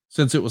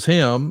since it was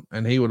him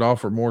and he would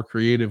offer more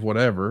creative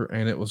whatever,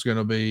 and it was going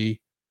to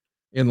be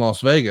in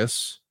Las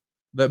Vegas,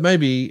 that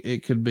maybe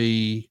it could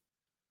be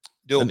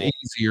doable. An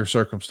easier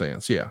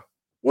circumstance. Yeah.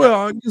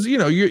 Well, because,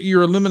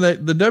 you're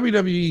eliminating the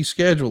WWE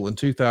schedule in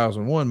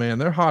 2001, man,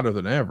 they're hotter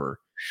than ever.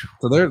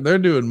 So they're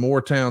doing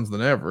more towns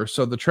than ever.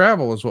 So the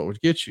travel is what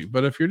would get you.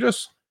 But if you're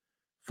just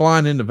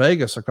flying into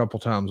Vegas a couple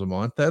times a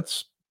month,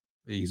 that's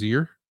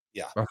easier.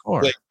 Yeah. By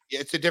far. But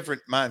it's a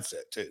different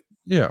mindset too.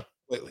 Yeah.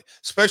 Completely.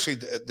 Especially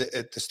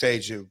at the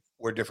stage of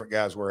where different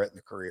guys were at in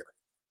their career.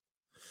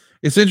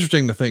 It's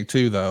interesting to think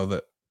too, though,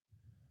 that,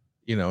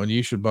 and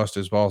you should bust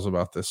his balls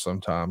about this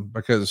sometime,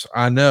 because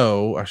I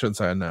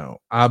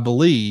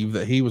believe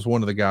that he was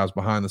one of the guys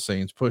behind the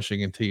scenes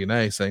pushing in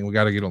TNA saying, we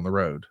got to get on the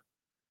road.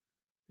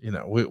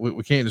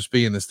 We can't just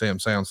be in this damn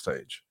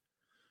soundstage.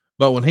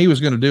 But when he was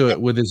going to do it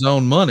with his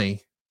own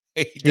money,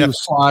 he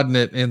was sliding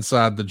it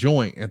inside the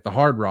joint at the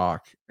Hard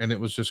Rock. And it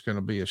was just going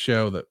to be a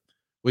show that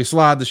we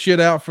slide the shit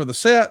out for the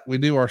set. We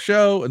do our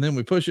show and then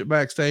we push it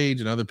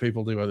backstage and other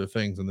people do other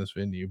things in this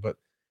venue. But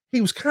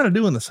he was kind of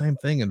doing the same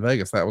thing in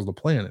Vegas. That was the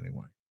plan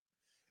anyway.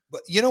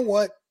 But you know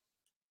what?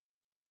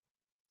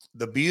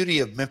 The beauty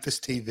of Memphis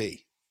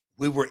TV,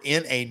 we were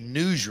in a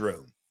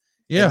newsroom.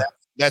 Yeah.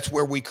 That's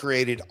where we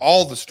created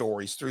all the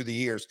stories through the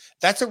years.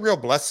 That's a real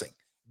blessing,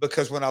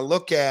 because when I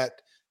look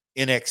at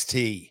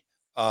NXT,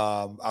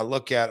 I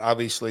look at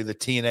obviously the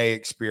TNA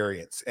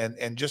experience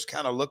and just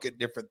kind of look at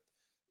different,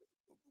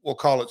 we'll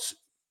call it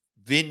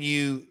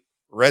venue,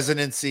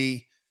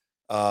 residency,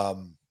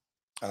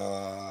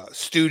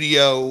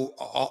 studio,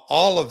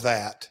 all of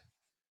that.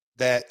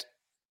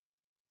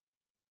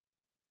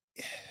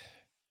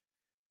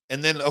 And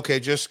then,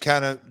 okay, just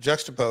kind of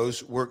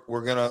juxtapose,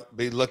 we're going to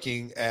be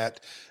looking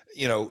at,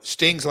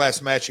 Sting's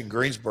last match in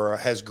Greensboro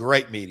has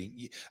great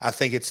meeting. I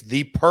think it's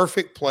the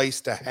perfect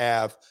place to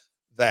have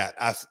that.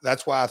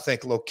 That's why I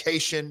think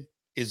location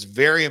is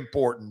very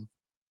important.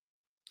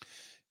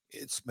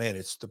 It's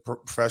the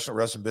professional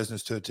wrestling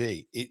business to a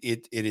T.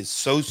 It is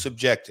so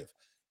subjective.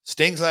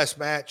 Sting's last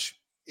match,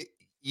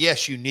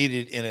 yes, you need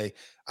it in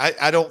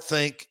I don't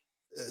think,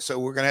 so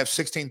we're going to have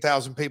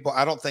 16,000 people.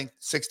 I don't think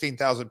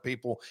 16,000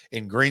 people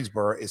in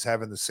Greensboro is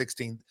having the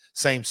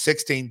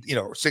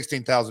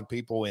 16,000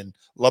 people in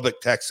Lubbock,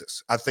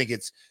 Texas. I think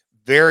it's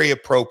very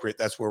appropriate.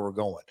 That's where we're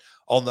going.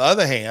 On the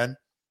other hand,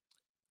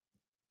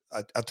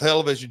 a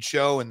television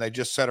show, and they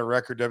just set a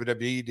record,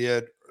 WWE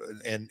did,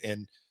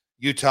 in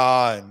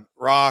Utah and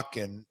Rock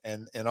and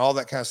all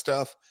that kind of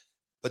stuff.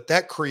 But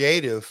that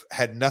creative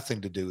had nothing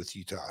to do with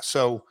Utah.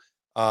 So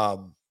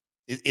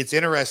it's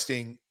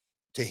interesting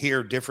to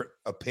hear different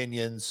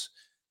opinions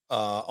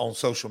on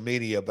social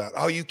media about,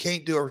 oh, you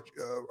can't do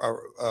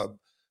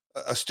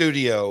a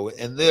studio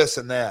and this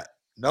and that.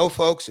 No,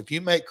 folks, if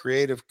you make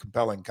creative,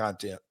 compelling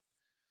content,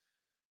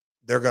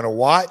 they're going to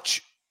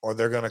watch, or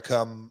they're going to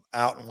come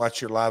out and watch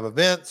your live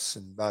events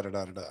and da da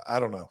da da. I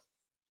don't know.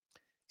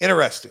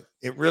 Interesting.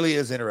 It really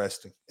is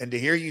interesting. And to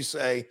hear you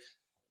say,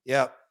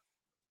 yeah,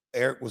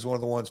 Eric was one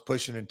of the ones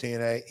pushing in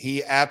TNA.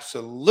 He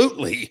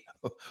absolutely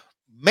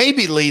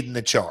maybe leading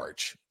the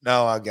charge.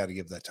 No, I got to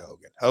give that to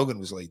Hogan. Hogan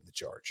was leading the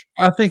charge.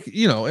 I think,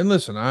 and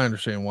listen, I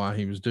understand why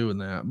he was doing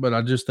that, but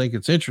I just think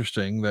it's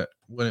interesting that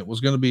when it was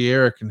going to be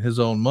Eric and his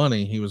own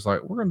money, he was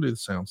like, we're going to do the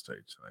soundstage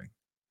thing.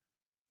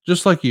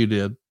 Just like you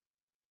did.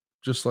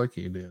 Let's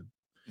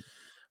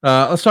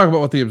talk about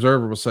what the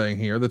Observer was saying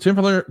here.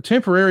 The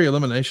temporary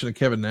elimination of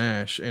Kevin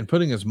Nash and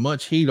putting as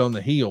much heat on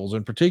the heels,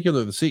 in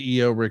particular the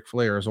CEO, Ric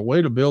Flair, as a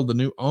way to build the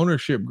new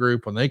ownership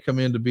group when they come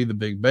in to be the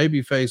big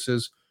baby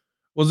faces,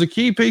 was a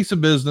key piece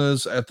of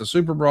business at the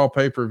Super Brawl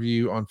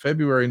pay-per-view on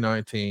February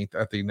 19th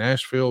at the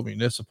Nashville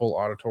Municipal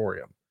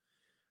Auditorium.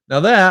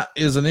 Now that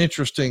is an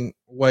interesting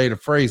way to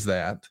phrase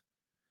that.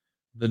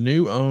 The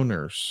new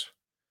owners.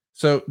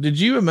 So did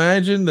you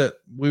imagine that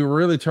we were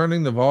really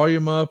turning the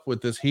volume up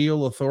with this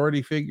heel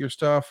authority figure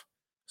stuff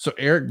so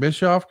Eric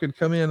Bischoff could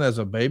come in as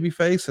a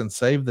babyface and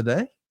save the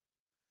day?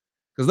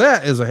 Because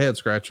that is a head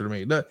scratcher to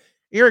me.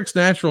 Eric's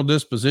natural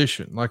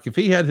disposition, like if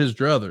he had his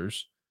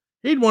druthers,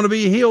 he'd want to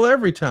be a heel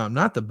every time,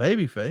 not the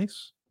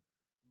babyface.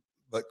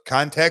 But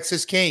context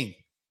is king.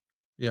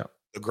 Yeah.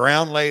 The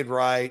ground laid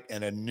right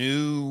and a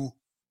new,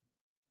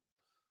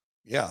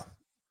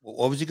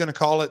 what was he going to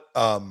call it?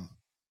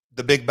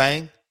 The Big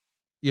Bang?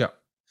 Yeah.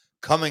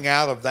 Coming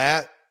out of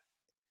that,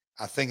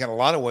 I think in a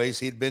lot of ways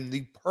he'd been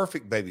the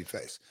perfect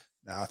babyface.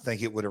 Now I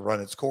think it would have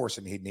run its course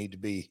and he'd need to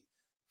be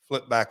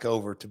flipped back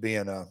over to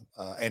being a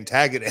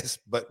antagonist.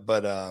 But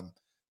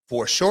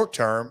for short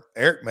term,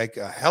 Eric make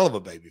a hell of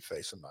a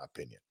babyface, in my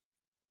opinion.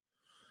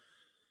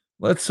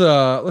 Let's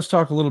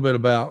talk a little bit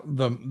about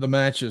the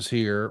matches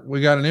here.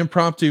 We got an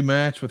impromptu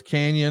match with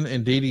Kanyon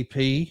and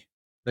DDP.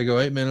 They go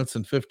 8 minutes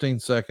and 15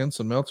 seconds.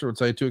 And Meltzer would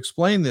say, to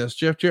explain this,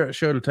 Jeff Jarrett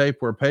showed a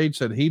tape where Page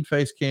said he'd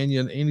face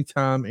Kanyon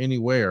anytime,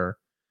 anywhere.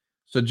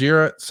 So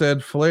Jarrett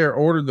said Flair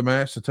ordered the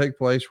match to take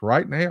place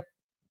right now.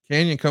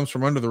 Kanyon comes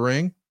from under the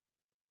ring,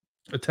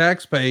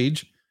 attacks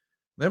Page.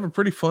 They have a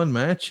pretty fun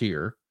match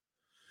here.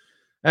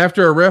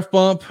 After a ref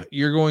bump,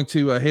 you're going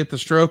to hit the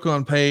stroke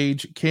on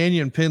Page.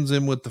 Kanyon pins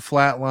him with the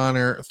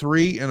flatliner,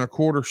 3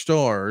 1/4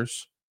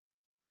 stars.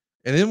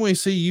 And then we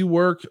see you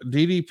work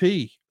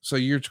DDP. So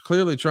you're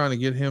clearly trying to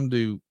get him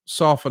to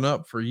soften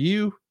up for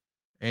you.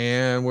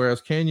 And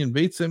whereas Kanyon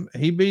beats him,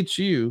 he beats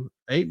you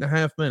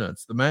 8.5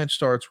 minutes. The match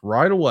starts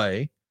right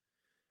away.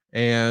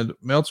 And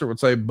Meltzer would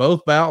say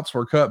both bouts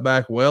were cut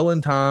back well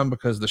in time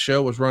because the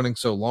show was running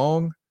so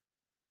long.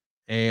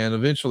 And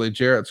eventually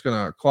Jarrett's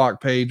going to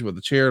clock Page with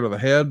a chair to the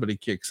head, but he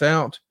kicks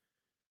out.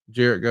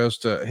 Jarrett goes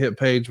to hit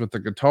Page with the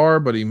guitar,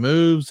 but he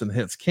moves and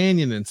hits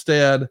Canyon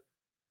instead.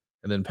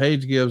 And then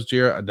Page gives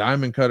Jarrett a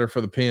diamond cutter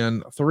for the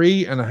pin,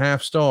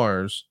 3.5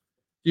 stars.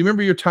 Do you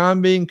remember your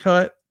time being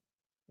cut?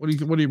 What do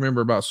you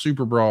remember about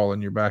Super Brawl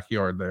in your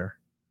backyard there?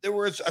 There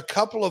was a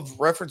couple of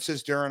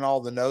references during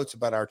all the notes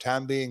about our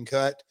time being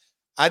cut.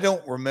 I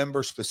don't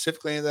remember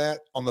specifically that.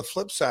 On the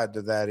flip side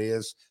to that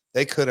is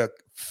they could have,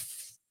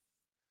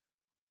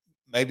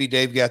 maybe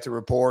Dave got the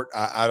report.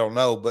 I don't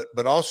know,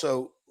 but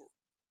also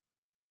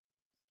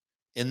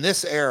in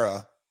this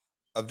era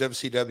of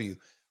WCW,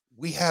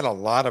 we had a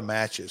lot of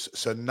matches.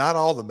 So not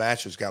all the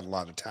matches got a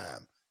lot of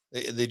time.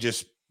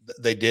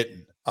 They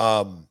didn't.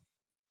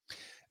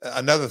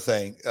 Another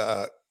thing,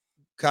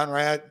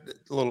 Conrad,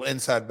 a little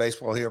inside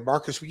baseball here.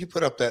 Marcus, will you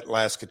put up that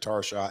last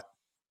guitar shot?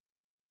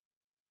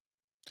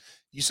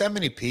 You see how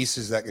many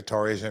pieces that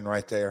guitar is in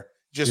right there?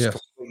 Just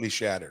completely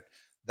shattered.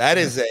 That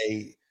is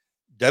a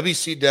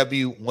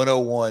WCW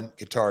 101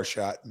 guitar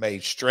shot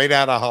made straight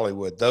out of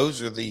Hollywood.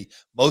 Those are the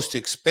most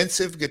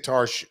expensive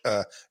guitars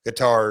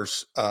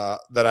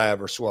that I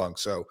ever swung.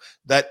 So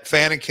that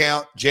fan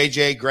account,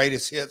 JJ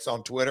Greatest Hits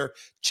on Twitter,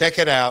 check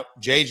it out.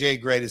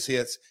 JJ Greatest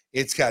Hits.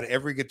 It's got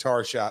every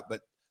guitar shot,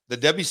 but the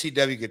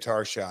WCW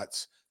guitar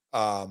shots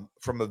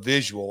from a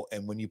visual,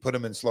 and when you put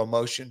them in slow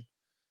motion,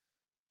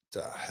 it's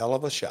a hell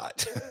of a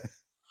shot.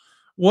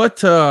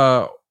 What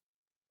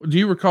do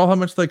you recall how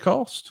much they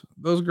cost?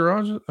 Those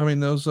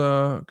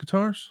those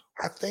guitars?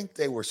 I think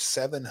they were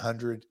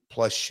 $700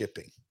 plus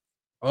shipping.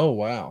 Oh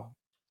wow.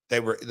 They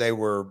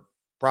were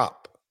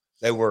prop.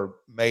 They were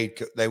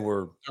made. They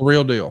were the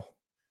real deal.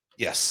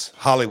 Yes,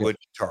 Hollywood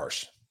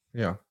guitars.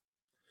 Yeah.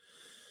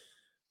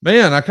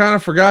 Man, I kind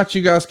of forgot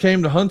you guys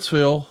came to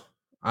Huntsville.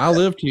 I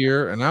lived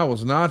here and I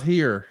was not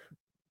here.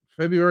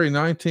 February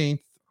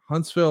 19th,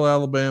 Huntsville,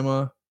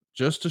 Alabama.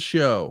 Just a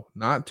show.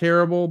 Not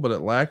terrible, but it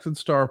lacked in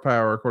star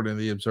power, according to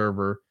the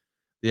Observer.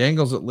 The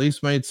angles at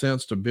least made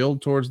sense to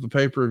build towards the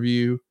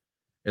pay-per-view.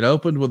 It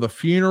opened with a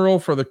funeral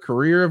for the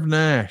career of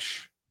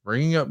Nash,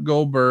 bringing up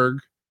Goldberg,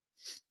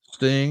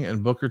 Sting,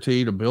 and Booker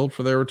T to build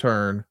for their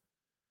return.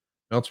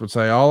 Meltzer would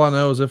say, all I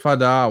know is if I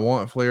die, I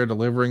want Flair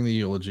delivering the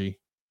eulogy.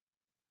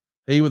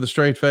 He, with a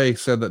straight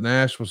face, said that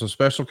Nash was a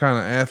special kind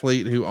of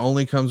athlete who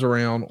only comes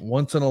around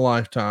once in a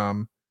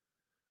lifetime.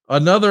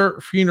 Another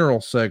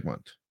funeral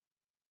segment.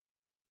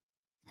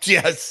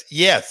 Yes.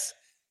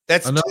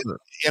 That's another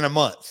in a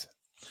month.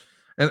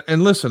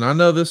 And listen, I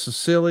know this is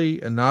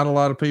silly and not a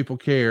lot of people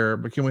care,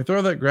 but can we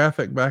throw that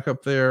graphic back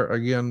up there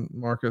again,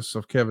 Marcus,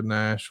 of Kevin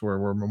Nash, where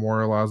we're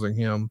memorializing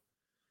him?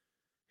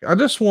 I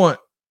just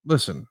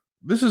listen,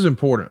 this is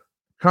important.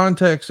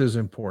 Context is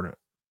important.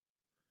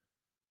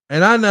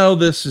 And I know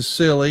this is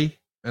silly,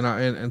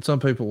 and some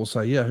people will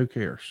say, yeah, who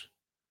cares?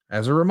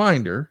 As a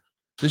reminder,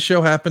 this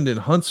show happened in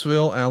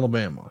Huntsville,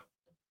 Alabama.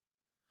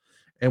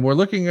 And we're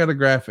looking at a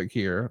graphic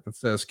here that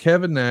says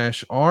Kevin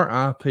Nash,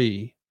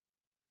 RIP,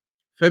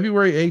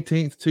 February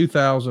 18th,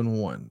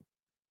 2001,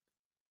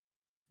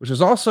 which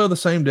is also the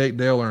same date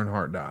Dale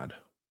Earnhardt died.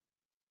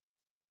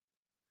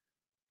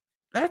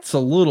 That's a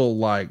little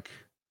like,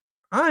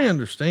 I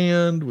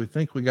understand. We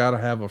think we got to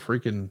have a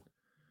freaking,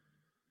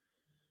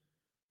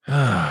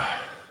 I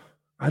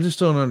just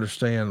don't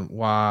understand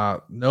why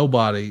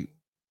nobody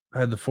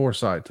had the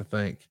foresight to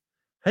think,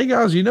 hey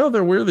guys,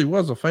 there really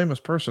was a famous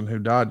person who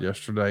died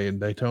yesterday in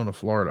Daytona,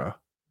 Florida.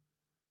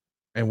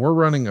 And we're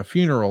running a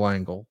funeral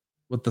angle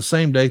with the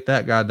same date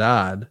that guy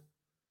died.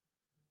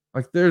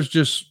 Like there's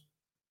just,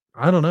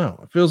 I don't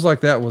know. It feels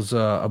like that was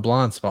a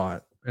blind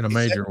spot in a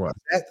major way.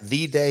 That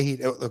the day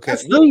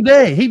that's the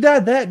day he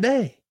died. That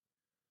day.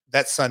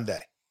 That's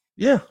Sunday.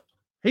 Yeah.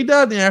 He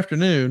died in the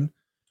afternoon.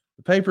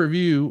 The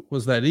pay-per-view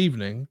was that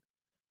evening.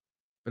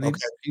 But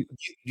do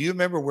you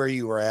remember where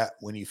you were at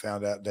when you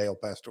found out Dale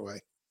passed away?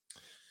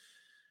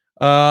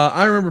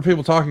 I remember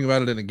people talking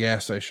about it in a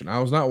gas station. I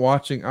was not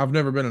watching. I've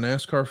never been a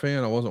NASCAR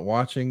fan. I wasn't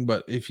watching,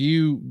 but if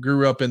you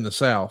grew up in the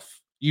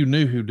South, you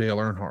knew who Dale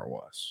Earnhardt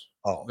was.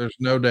 Oh, there's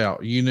no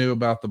doubt. You knew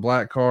about the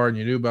black car and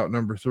you knew about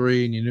number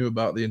 3 and you knew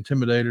about the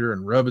Intimidator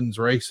and Rubbins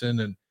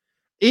Racing. And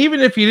even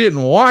if you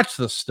didn't watch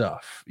the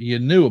stuff, you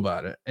knew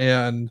about it.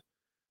 And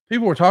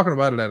people were talking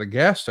about it at a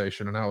gas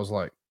station. And I was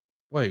like,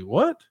 wait,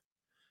 what?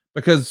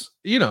 Because,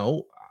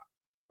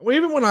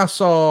 even when I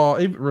saw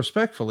the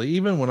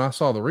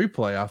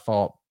replay, I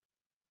thought,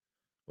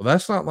 well,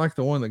 that's not like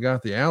the one that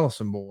got the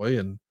Allison boy.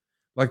 And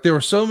like, there were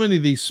so many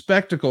of these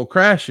spectacle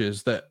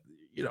crashes that,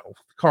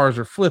 cars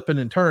are flipping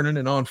and turning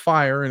and on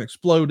fire and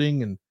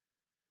exploding. And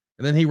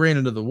then he ran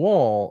into the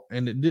wall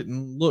and it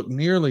didn't look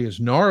nearly as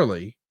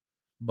gnarly,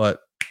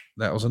 but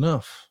that was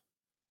enough.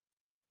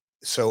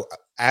 So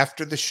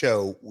after the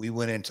show, we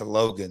went into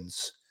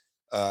Logan's,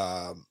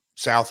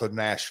 south of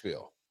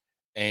Nashville.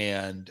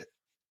 And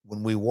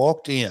when we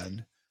walked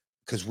in,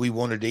 because we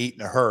wanted to eat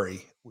in a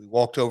hurry, we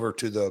walked over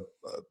to the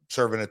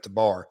servant at the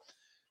bar.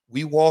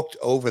 We walked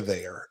over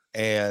there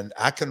And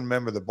I can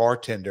remember the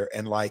bartender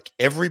and like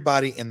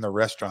everybody in the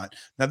restaurant.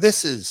 Now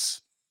this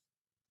is,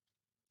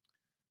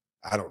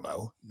 I don't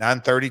know,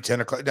 9:30,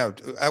 10 o'clock, no,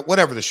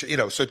 whatever the,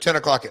 so 10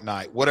 o'clock at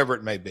night, whatever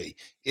it may be,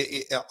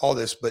 all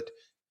this, but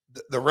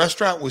the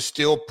restaurant was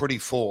still pretty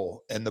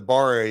full and the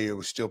bar area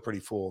was still pretty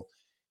full.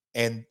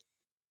 And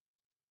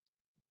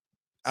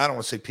I don't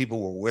want to say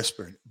people were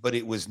whispering, but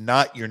it was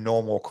not your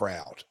normal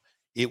crowd.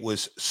 It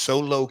was so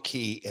low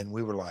key. And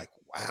we were like,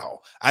 wow.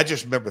 I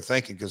just remember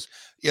thinking, because,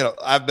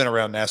 I've been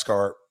around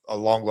NASCAR a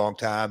long, long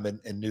time and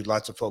knew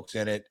lots of folks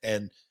in it.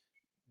 And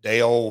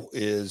Dale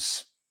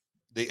is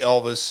the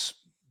Elvis,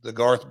 the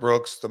Garth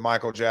Brooks, the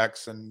Michael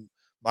Jackson,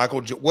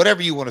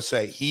 whatever you want to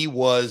say. He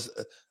was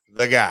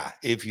the guy,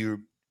 if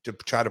you to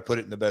try to put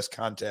it in the best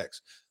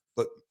context.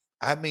 But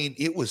I mean,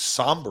 it was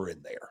somber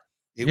in there.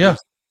 It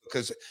was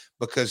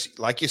because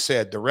like you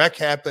said, the wreck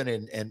happened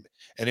and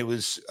it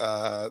was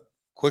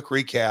quick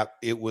recap.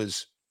 It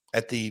was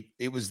at the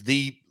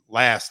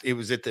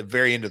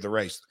very end of the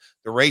race.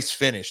 The race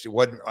finished. It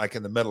wasn't like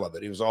in the middle of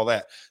it. It was all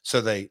that.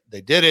 So they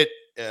did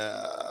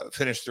it,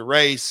 finished the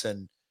race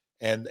and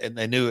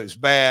they knew it was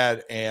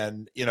bad.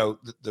 And,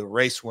 the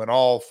race went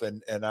off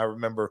and I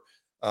remember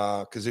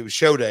because it was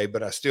show day,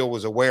 but I still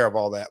was aware of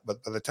all that.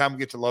 But by the time we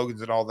get to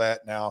Logan's and all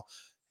that, now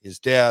his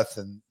death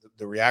and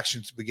the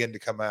reactions begin to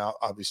come out,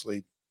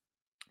 obviously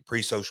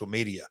pre-social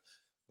media.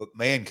 But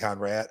man,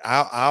 Conrad,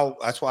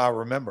 that's why I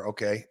remember,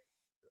 okay,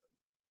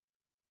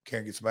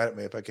 Karen gets mad at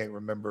me if I can't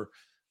remember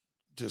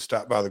to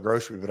stop by the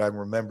grocery, but I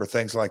remember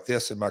things like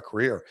this in my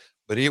career.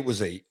 But it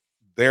was a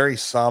very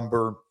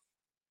somber,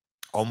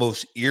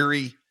 almost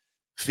eerie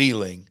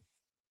feeling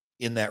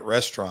in that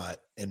restaurant,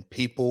 and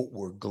people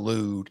were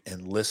glued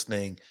and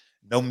listening.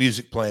 No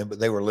music playing, but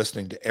they were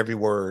listening to every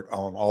word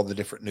on all the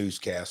different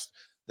newscasts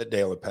that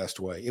Dale had passed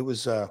away. It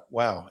was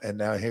wow. And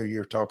now here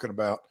you're talking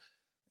about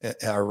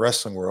our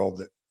wrestling world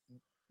that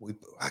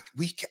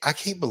I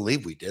can't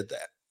believe we did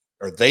that,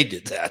 or they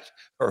did that,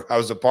 or I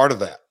was a part of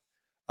that.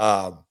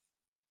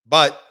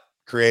 But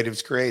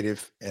creative's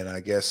creative, and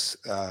I guess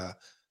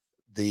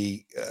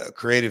the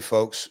creative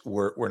folks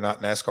were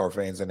not NASCAR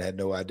fans and had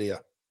no idea.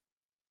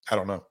 I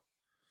don't know.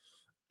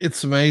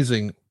 It's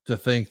amazing to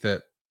think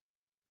that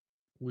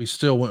we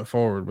still went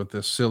forward with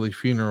this silly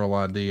funeral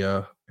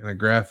idea and a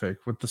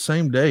graphic with the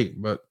same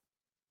date, but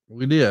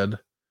we did.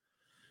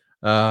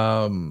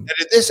 Did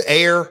this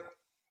air?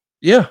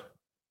 Yeah.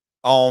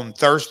 On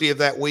Thursday of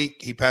that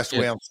week. He passed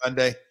away on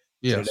Sunday.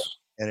 Yes.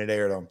 And it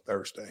aired on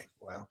Thursday.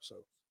 Wow. So,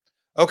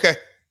 okay.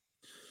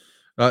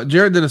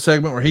 Jared did a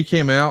segment where he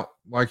came out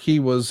like he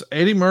was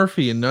Eddie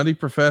Murphy and Nutty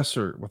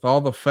Professor with all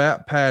the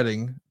fat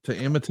padding to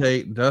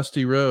imitate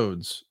Dusty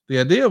Rhodes. The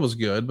idea was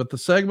good, but the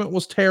segment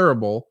was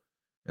terrible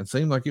and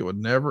seemed like it would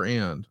never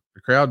end.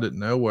 The crowd didn't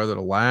know whether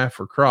to laugh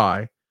or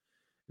cry.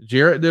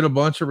 Jarrett did a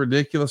bunch of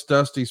ridiculous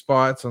Dusty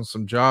spots on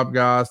some job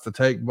guys to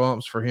take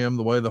bumps for him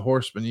the way the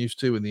Horsemen used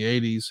to in the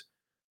 80s.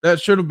 That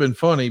should have been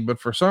funny, but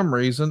for some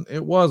reason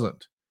it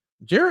wasn't.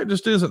 Jarrett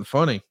just isn't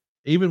funny,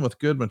 even with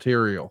good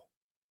material.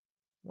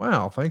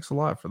 Wow, thanks a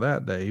lot for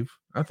that, Dave.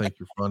 I think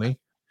you're funny.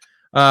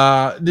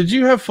 Did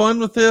you have fun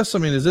with this? I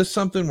mean, is this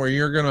something where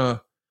you're going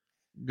to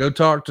go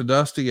talk to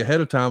Dusty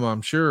ahead of time,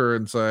 I'm sure,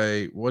 and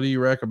say, what do you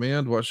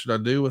recommend? What should I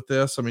do with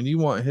this? I mean, you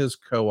want his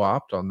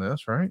co-opt on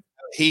this, right?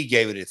 He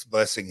gave it its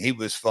blessing. He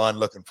was fun,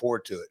 looking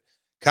forward to it.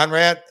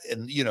 Conrad,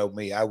 and you know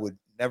me, I would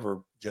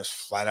never just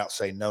flat out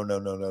say no.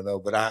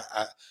 But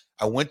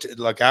I went to,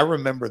 like, I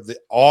remember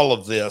all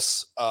of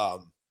this. I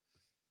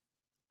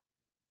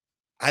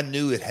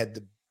knew it had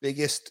the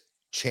biggest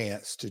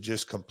chance to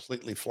just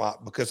completely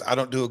flop because I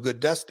don't do a good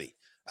Dusty.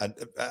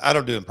 I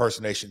don't do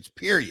impersonations,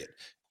 period.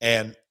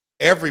 And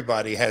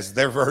everybody has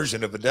their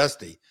version of a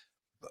Dusty.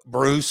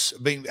 Bruce,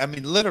 I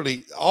mean,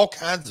 literally all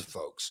kinds of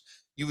folks.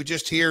 You would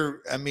just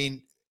hear, I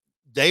mean,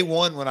 day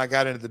one when I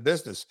got into the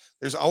business,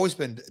 there's always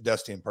been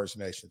Dusty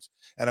impersonations.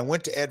 And I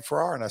went to Ed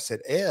Farrar and I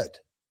said, Ed,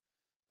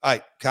 all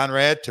right,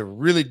 Conrad, to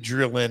really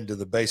drill into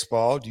the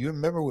baseball, do you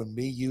remember when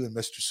me, you, and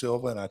Mr.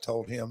 Silva, and I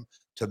told him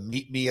to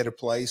meet me at a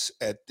place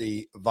at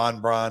the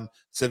Von Braun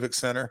Civic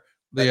Center?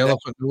 The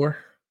Elephant Door?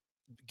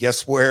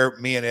 Guess where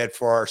me and Ed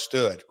Farrar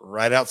stood?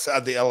 Right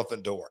outside the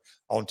Elephant Door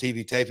on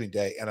TV taping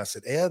day. And I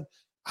said, Ed,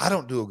 I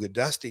don't do a good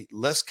Dusty.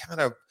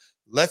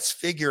 Let's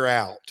figure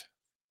out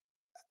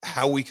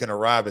how we can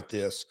arrive at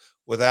this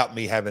without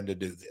me having to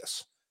do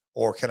this.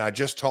 Or can I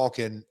just talk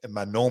in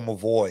my normal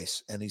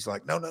voice? And he's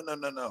like,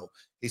 no.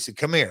 He said,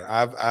 come here.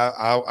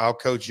 I'll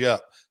coach you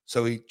up.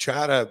 So he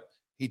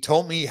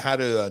told me how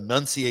to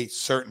enunciate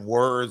certain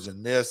words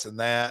and this and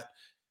that.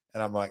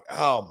 And I'm like,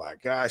 oh my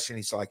gosh. And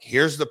he's like,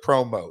 here's the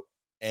promo.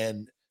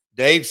 And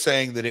Dave's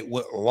saying that it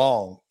went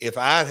long.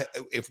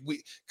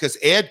 Because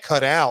Ed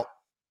cut out,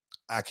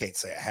 I can't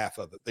say a half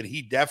of it, but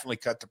he definitely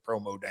cut the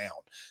promo down.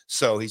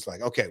 So he's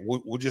like, okay,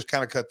 we'll just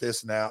kind of cut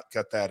this out,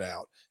 cut that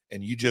out.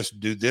 And you just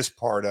do this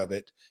part of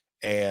it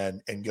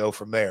and go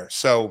from there.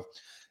 So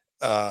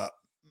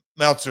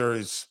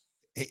Meltzer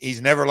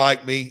he's never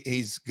like me.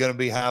 He's going to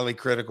be highly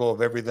critical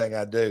of everything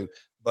I do.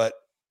 But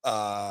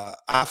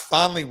I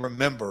finally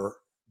remember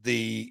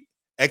the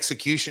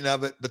execution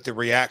of it, but the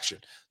reaction,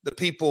 the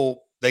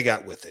people, they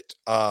got with it.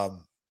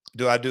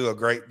 Do I do a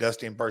great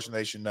Dusty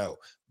impersonation? No,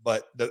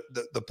 but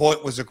the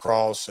point was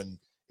across, and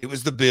it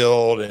was the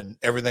build and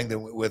everything that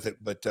went with it.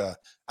 But I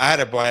had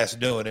a blast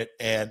doing it.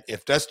 And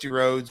if Dusty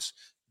Rhodes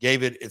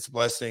gave it its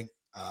blessing,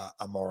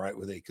 I'm all right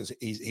with it, because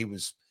he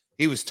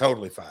was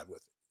totally fine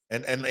with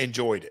it and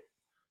enjoyed it.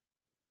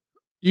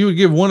 You would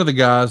give one of the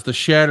guys the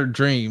shattered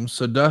dreams.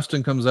 So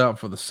Dustin comes out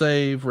for the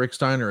save. Rick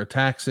Steiner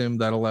attacks him.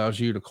 That allows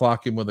you to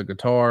clock him with a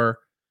guitar.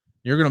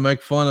 You're going to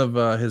make fun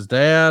of his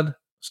dad,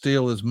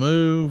 steal his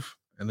move,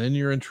 and then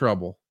you're in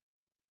trouble.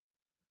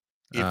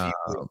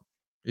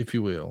 If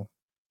you will.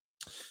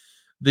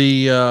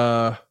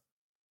 The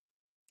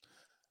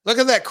look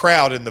at that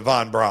crowd in the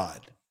Von Braun.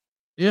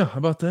 Yeah, how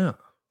about that?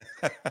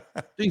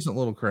 Decent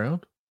little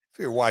crowd. If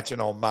you're watching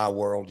on My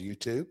World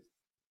YouTube.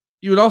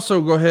 You would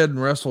also go ahead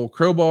and wrestle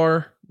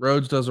Crowbar.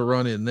 Rhodes does a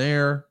run in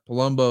there.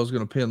 Palumbo is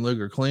going to pin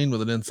Luger clean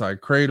with an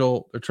inside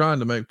cradle. They're trying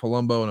to make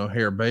Palumbo and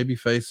O'Haire baby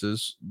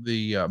faces.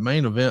 The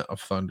main event of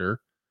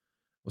Thunder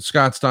with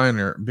Scott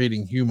Steiner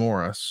beating Hugh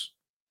Morris.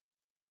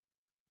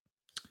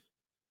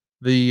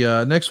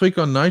 The next week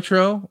on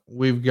Nitro,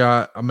 we've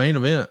got a main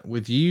event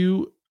with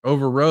you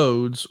over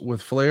Rhodes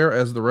with Flair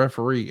as the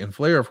referee. And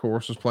Flair, of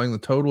course, is playing the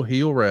total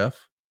heel ref.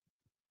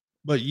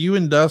 But you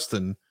and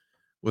Dustin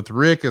with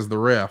Rick as the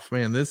ref.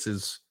 Man, this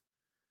is,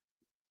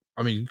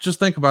 I mean, just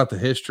think about the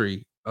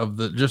history of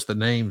just the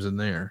names in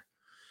there.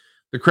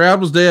 The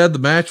crowd was dead. The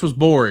match was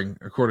boring,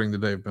 according to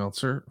Dave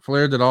Meltzer.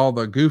 Flair did all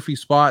the goofy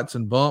spots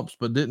and bumps,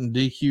 but didn't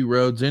DQ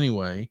Rhodes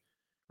anyway.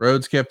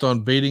 Rhodes kept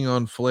on beating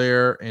on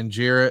Flair and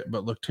Jarrett,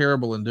 but looked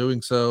terrible in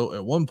doing so.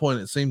 At one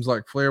point, it seems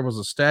like Flair was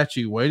a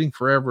statue waiting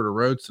forever to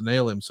Rhodes to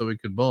nail him so he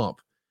could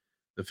bump.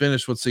 The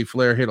finish would see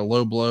Flair hit a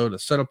low blow to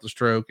set up the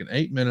stroke in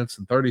 8 minutes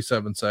and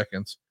 37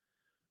 seconds.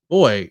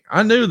 Boy,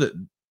 I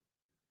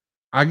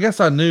guess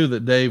I knew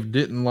that Dave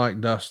didn't like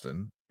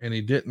Dustin and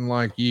he didn't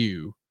like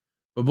you.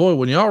 But boy,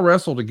 when y'all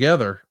wrestle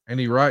together and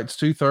he writes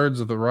 2/3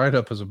 of the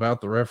write-up is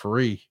about the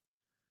referee.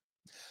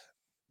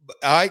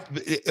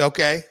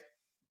 Okay.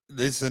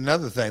 This is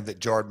another thing that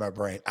jarred my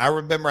brain. I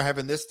remember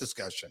having this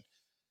discussion.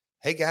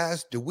 Hey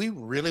guys, do we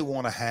really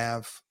want to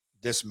have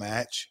this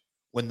match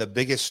when the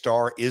biggest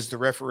star is the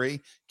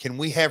referee? Can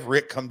we have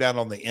Rick come down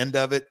on the end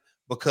of it?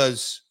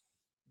 Because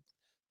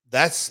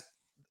that's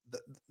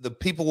the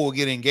people will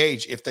get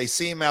engaged. If they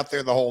see him out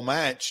there the whole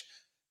match,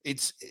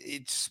 it's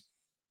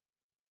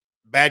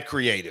bad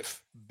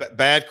creative.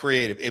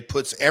 It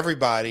puts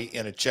everybody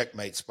in a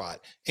checkmate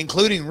spot,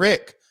 including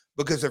Rick.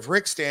 Because if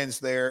Rick stands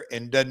there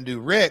and doesn't do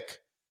Rick,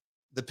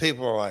 the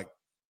people are like,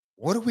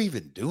 what are we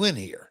even doing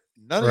here?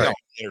 None of y'all are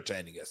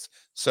entertaining us.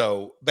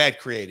 So bad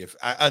creative.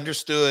 I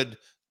understood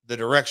the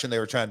direction they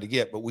were trying to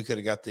get, but we could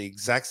have got the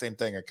exact same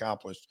thing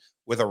accomplished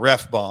with a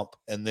ref bump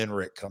and then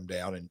Rick come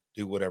down and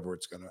do whatever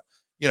it's going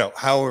to,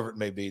 however it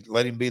may be.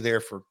 Let him be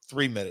there for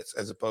 3 minutes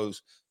as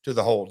opposed to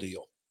the whole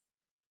deal.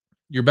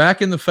 You're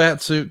back in the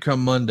fat suit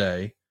come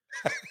Monday.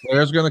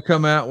 Flair's going to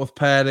come out with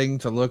padding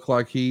to look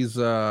like he's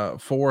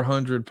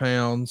 400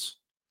 pounds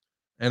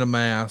and a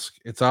mask.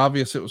 It's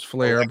obvious it was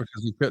Flair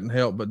because he couldn't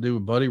help but do a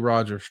Buddy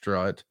Rogers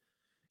strut.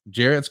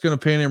 Jarrett's going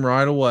to pin him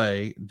right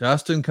away.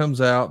 Dustin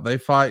comes out. They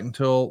fight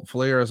until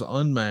Flair is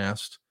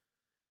unmasked.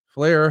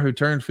 Flair, who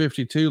turned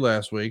 52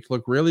 last week,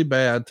 looked really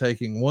bad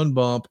taking one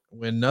bump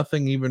when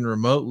nothing even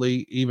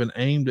remotely even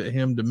aimed at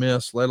him to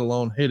miss, let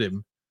alone hit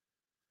him.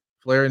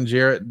 Flair and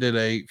Jarrett did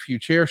a few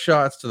chair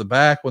shots to the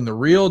back when the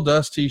real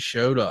Dusty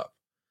showed up.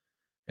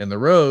 And the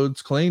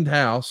Rhodes cleaned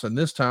house, and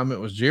this time it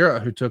was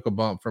Jarrett who took a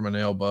bump from an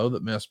elbow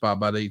that missed by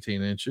about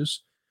 18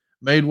 inches,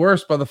 made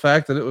worse by the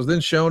fact that it was then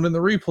shown in the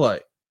replay.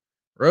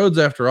 Rhodes,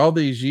 after all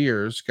these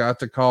years, got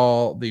to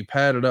call the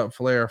padded up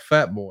Flair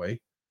Fat Boy,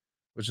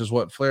 which is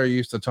what Flair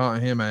used to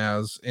taunt him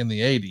as in the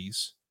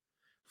 80s.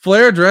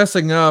 Flair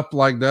dressing up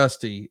like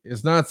Dusty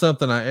is not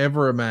something I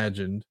ever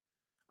imagined.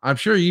 I'm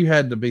sure you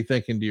had to be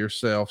thinking to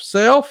yourself,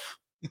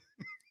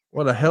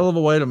 what a hell of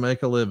a way to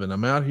make a living.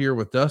 I'm out here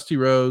with Dusty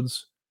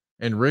Rhodes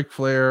and Ric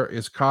Flair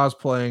is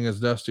cosplaying as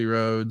Dusty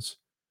Rhodes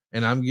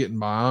and I'm getting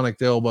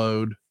bionic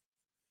elbowed.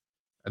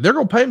 They're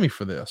going to pay me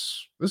for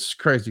this. This is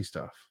crazy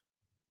stuff.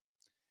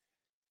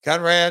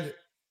 Conrad,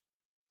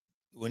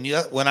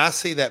 when I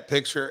see that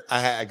picture,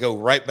 I go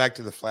right back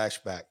to the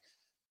flashback.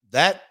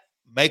 That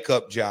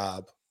makeup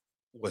job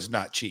was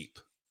not cheap.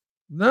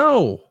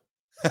 No.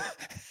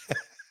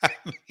 I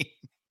mean,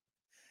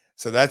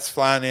 so that's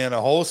flying in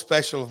a whole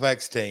special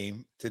effects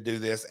team to do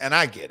this. And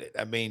I get it.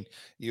 I mean,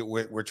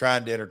 we're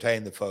trying to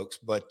entertain the folks,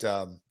 but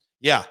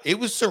yeah, it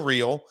was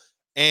surreal.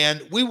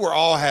 And we were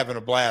all having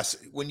a blast.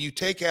 When you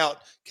take out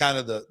kind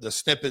of the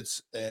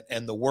snippets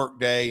and the work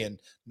day and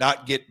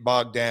not get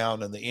bogged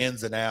down in the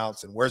ins and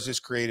outs and where's this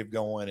creative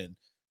going and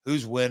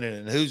who's winning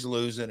and who's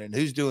losing and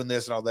who's doing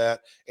this and all that.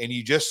 And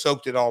you just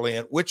soaked it all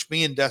in, which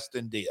me and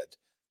Dustin did.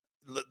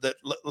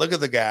 Look at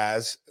the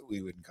guys.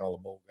 We wouldn't call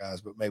them old guys,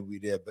 but maybe we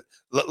did. But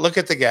look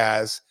at the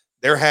guys.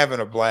 They're having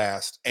a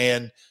blast.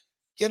 And,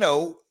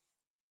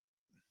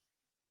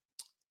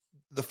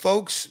 the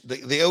folks,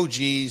 the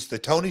OGs, the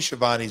Tony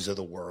Schiavone's of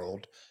the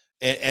world,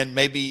 and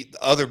maybe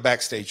other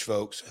backstage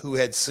folks who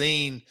had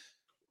seen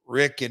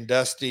Rick and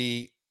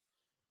Dusty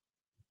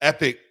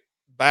epic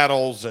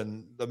battles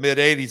in the mid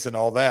 80s and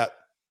all that,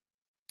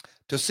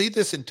 to see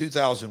this in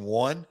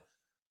 2001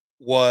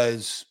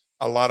 was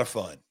a lot of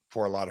fun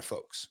for a lot of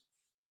folks.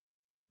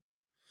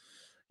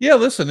 Yeah,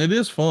 listen, it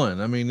is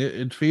fun. I mean,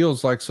 it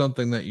feels like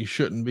something that you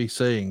shouldn't be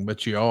seeing,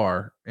 but you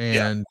are.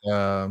 And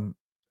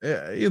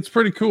it's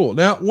pretty cool.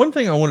 Now, one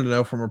thing I wanted to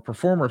know from a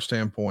performer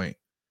standpoint,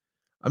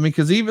 I mean,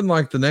 because even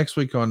like the next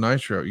week on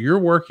Nitro, you're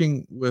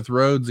working with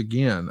Rhodes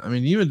again. I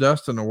mean, you and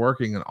Dustin are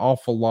working an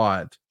awful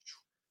lot.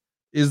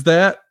 Is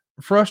that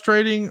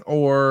frustrating,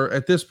 or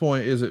at this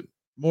point, is it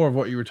more of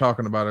what you were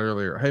talking about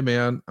earlier? Hey,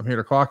 man, I'm here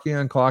to clock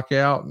in, clock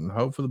out, and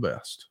hope for the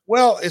best.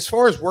 Well, as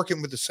far as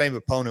working with the same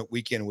opponent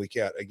week in, week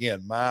out,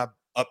 again, my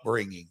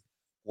upbringing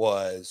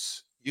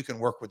was you can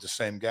work with the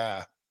same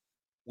guy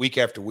week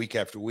after week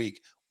after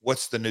week.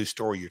 What's the new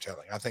story you're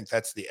telling? I think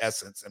that's the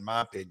essence, in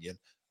my opinion,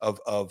 of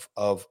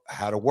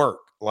how to work.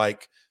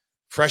 Like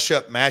fresh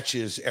up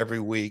matches every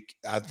week.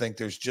 I think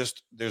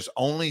there's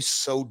only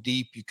so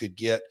deep you could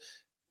get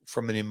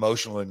from an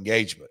emotional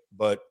engagement,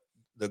 but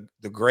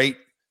the great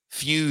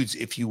feuds,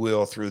 if you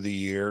will, through the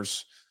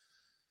years,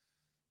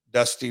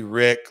 Dusty,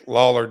 Rick,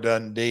 Lawler,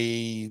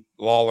 Dundee,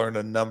 Lawler, and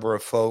a number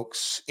of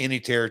folks, any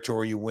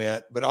territory you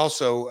went, but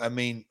also, I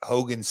mean,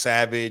 Hogan,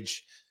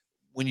 Savage.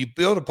 When you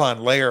build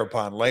upon layer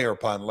upon layer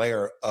upon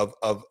layer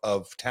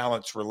of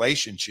talents,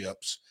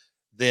 relationships,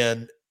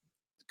 then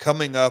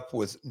coming up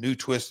with new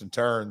twists and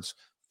turns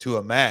to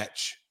a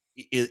match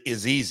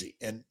is easy.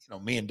 And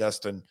me and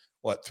Dustin,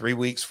 3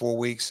 weeks, 4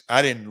 weeks?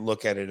 I didn't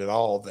look at it at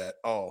all that,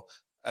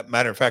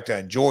 matter of fact, I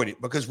enjoyed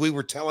it because we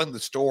were telling the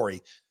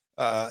story.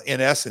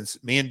 In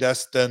essence, me and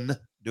Dustin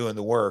doing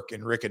the work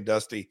and Rick and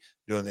Dusty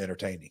doing the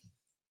entertaining.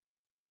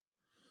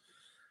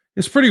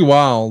 It's pretty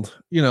wild.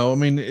 I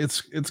mean,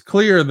 it's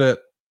clear that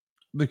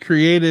the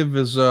creative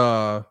is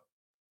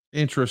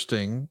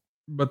interesting,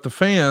 but the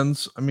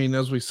fans, I mean,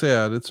 as we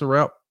said, it's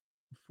around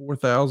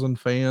 4,000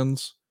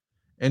 fans.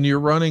 And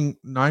you're running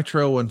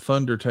Nitro and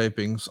Thunder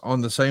tapings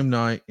on the same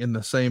night in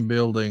the same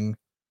building,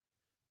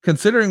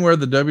 considering where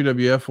the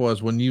WWF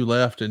was when you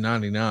left in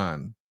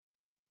 99.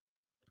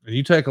 And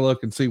you take a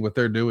look and see what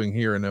they're doing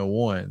here in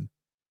 01.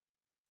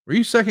 Were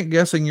you second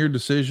guessing your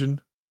decision?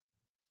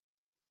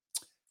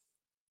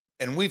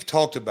 And we've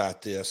talked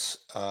about this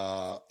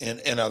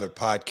in other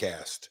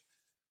podcasts.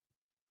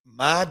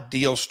 My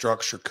deal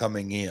structure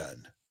coming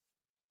in,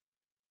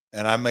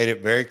 and I made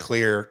it very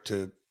clear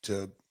to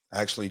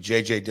actually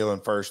J.J.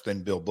 Dillon first,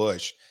 then Bill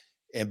Bush.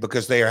 And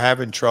because they are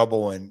having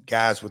trouble and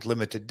guys with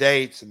limited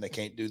dates and they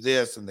can't do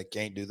this and they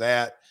can't do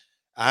that.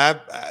 I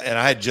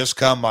had just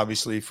come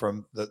obviously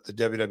from the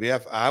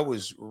WWF. I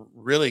was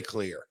really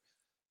clear.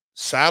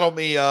 Saddle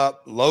me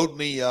up, load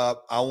me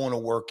up. I want to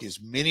work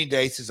as many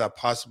dates as I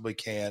possibly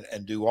can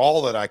and do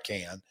all that I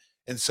can.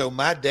 And so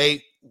my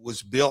date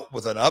was built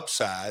with an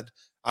upside.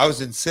 I was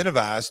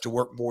incentivized to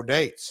work more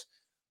dates.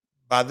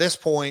 By this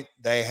point,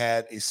 they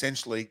had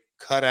essentially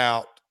cut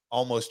out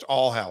almost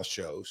all house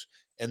shows.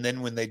 And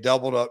then when they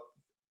doubled up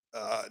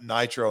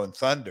Nitro and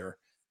Thunder,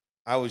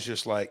 I was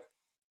just like,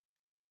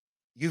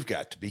 you've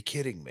got to be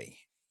kidding me.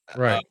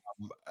 Right.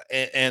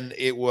 And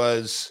it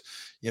was,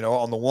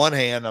 on the one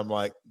hand, I'm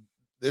like,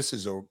 this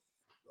is a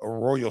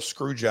royal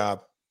screw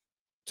job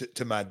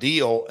to my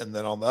deal. And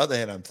then on the other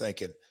hand, I'm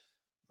thinking,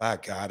 my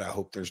God, I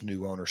hope there's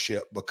new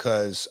ownership,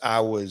 because I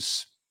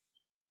was,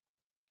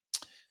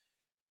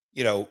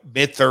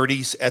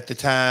 mid-30s at the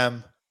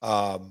time.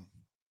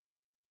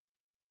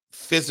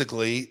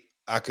 Physically,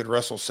 I could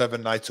wrestle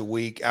 7 nights a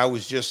week. I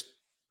was just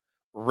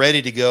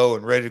ready to go.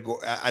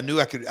 I knew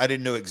I could. I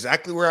didn't know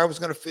exactly where I was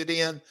going to fit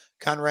in,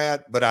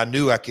 Conrad, but I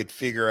knew I could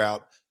figure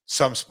out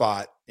some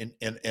spot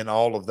in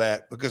all of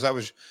that, because I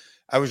was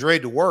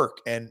ready to work.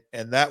 And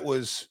that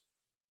was,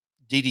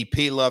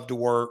 DDP loved to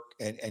work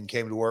and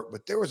came to work,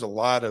 but there was a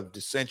lot of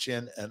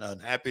dissension and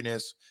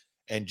unhappiness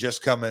and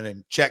just coming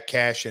and check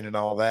cashing and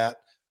all that.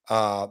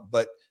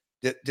 But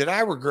did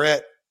I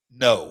regret?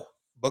 No,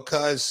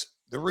 because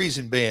the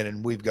reason being,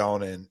 and we've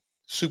gone in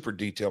super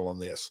detail on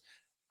this,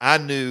 I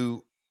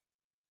knew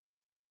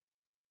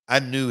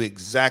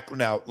exactly.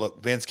 Now,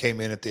 look, Vince came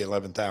in at the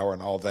 11th hour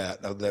and all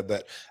that,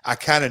 but I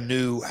kind of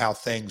knew how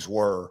things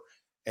were.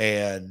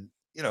 And,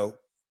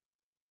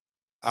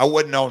 I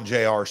wasn't on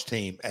JR's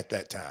team at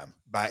that time,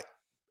 by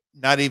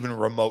not even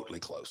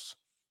remotely close.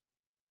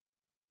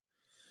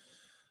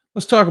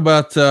 Let's talk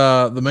about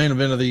the main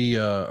event of the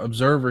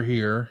Observer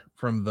here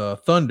from the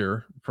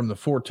Thunder from the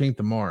 14th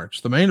of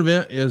March. The main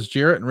event is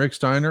Jarrett and Rick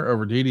Steiner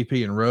over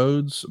DDP and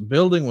Rhodes.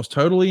 Building was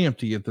totally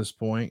empty at this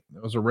point.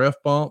 There was a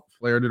ref bump.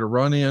 Flair did a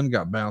run in,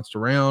 got bounced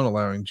around,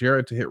 allowing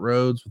Jarrett to hit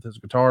Rhodes with his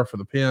guitar for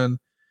the pin.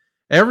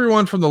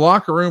 Everyone from the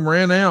locker room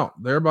ran out,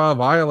 thereby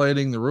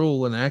violating the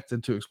rule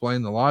enacted to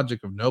explain the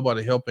logic of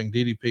nobody helping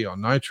DDP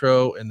on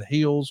Nitro, and the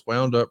heels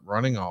wound up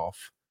running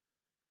off.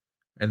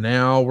 And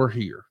now we're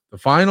here. The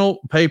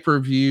final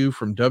pay-per-view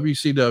from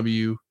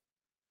WCW.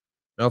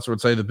 Meltzer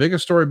would say the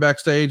biggest story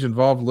backstage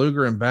involved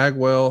Luger and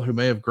Bagwell, who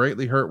may have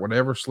greatly hurt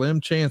whatever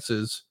slim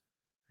chances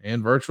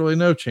and virtually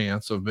no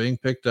chance of being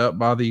picked up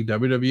by the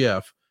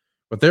WWF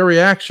with their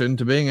reaction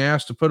to being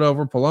asked to put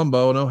over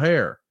Palumbo and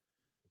O'Haire.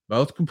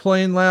 Both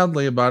complained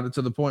loudly about it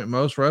to the point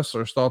most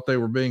wrestlers thought they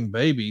were being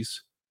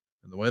babies,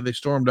 and the way they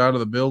stormed out of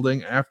the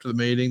building after the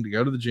meeting to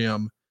go to the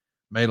gym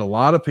made a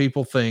lot of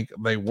people think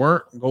they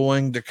weren't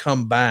going to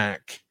come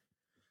back.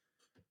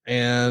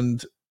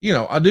 And,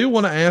 I do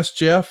want to ask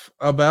Jeff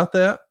about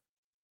that.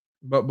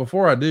 But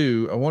before I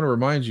do, I want to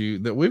remind you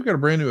that we've got a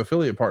brand new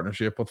affiliate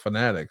partnership with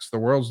Fanatics, the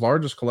world's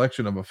largest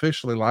collection of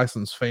officially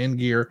licensed fan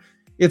gear.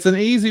 It's an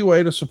easy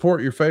way to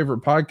support your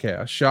favorite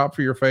podcast. Shop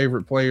for your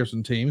favorite players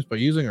and teams by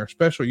using our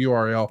special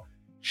URL,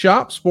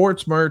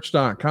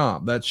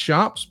 shopsportsmerch.com. That's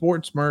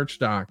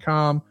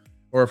shopsportsmerch.com.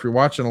 Or if you're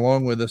watching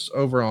along with us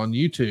over on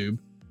YouTube,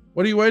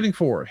 what are you waiting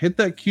for? Hit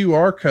that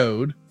QR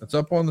code that's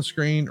up on the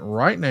screen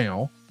right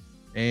now,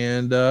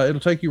 and it'll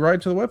take you right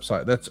to the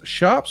website. That's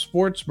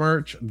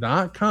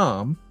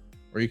shopsportsmerch.com,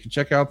 or you can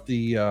check out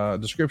the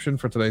description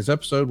for today's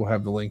episode. We'll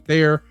have the link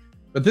there.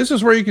 But this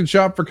is where you can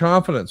shop for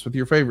confidence with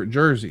your favorite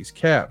jerseys,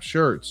 caps,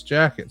 shirts,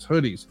 jackets,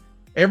 hoodies,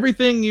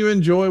 everything you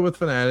enjoy with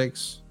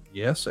Fanatics.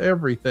 Yes,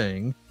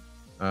 everything.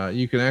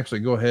 You can actually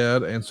go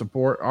ahead and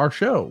support our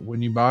show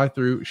when you buy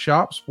through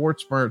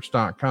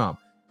shopsportsmerch.com.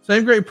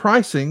 Same great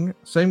pricing,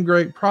 same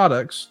great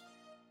products.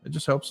 It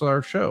just helps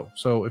our show.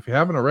 So if you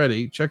haven't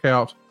already, check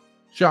out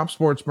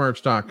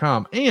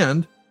shopsportsmerch.com.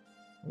 And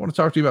I want to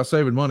talk to you about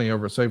saving money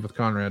over at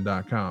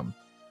savewithconrad.com.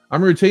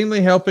 I'm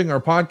routinely helping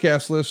our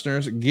podcast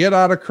listeners get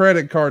out of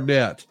credit card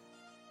debt.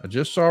 I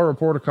just saw a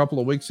report a couple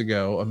of weeks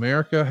ago.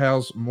 America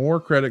has more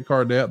credit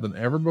card debt than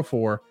ever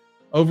before,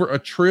 over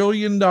 $1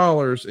 trillion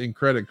in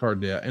credit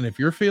card debt. And if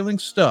you're feeling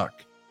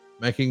stuck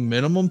making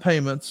minimum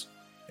payments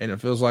and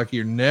it feels like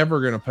you're never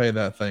going to pay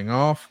that thing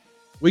off,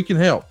 we can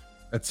help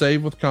at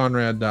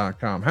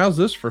savewithconrad.com. How's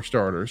this for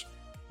starters?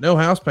 No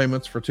house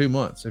payments for 2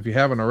 months. If you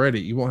haven't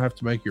already, you won't have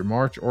to make your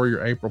March or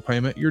your April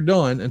payment. You're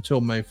done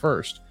until May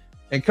 1st.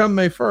 And come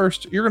May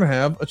 1st, you're going to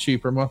have a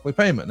cheaper monthly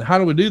payment. Now, how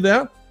do we do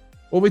that?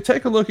 Well, we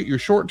take a look at your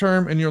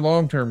short-term and your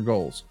long-term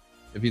goals.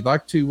 If you'd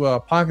like to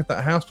pocket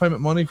that house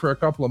payment money for a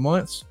couple of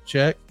months,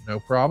 check, no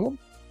problem.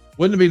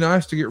 Wouldn't it be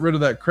nice to get rid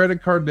of that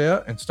credit card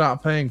debt and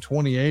stop paying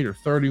 28 or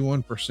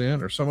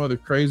 31% or some other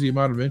crazy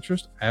amount of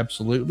interest?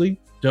 Absolutely.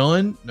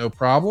 Done, no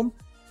problem.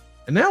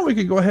 And now we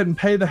could go ahead and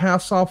pay the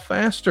house off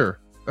faster.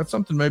 That's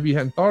something maybe you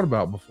hadn't thought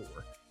about before.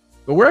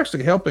 But we're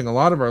actually helping a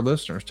lot of our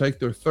listeners take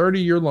their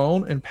 30-year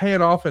loan and pay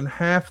it off in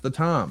half the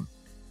time.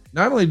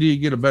 Not only do you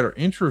get a better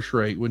interest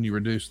rate when you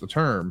reduce the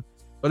term,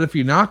 but if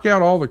you knock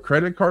out all the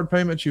credit card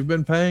payments you've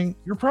been paying,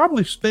 you're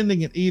probably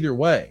spending it either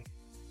way.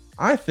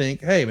 I think,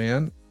 hey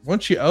man,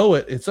 once you owe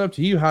it, it's up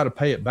to you how to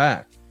pay it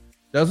back.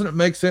 Doesn't it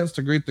make sense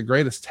to get the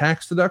greatest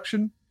tax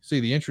deduction? See,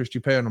 the interest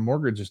you pay on a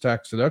mortgage is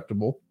tax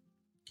deductible,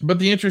 but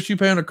the interest you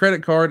pay on a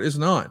credit card is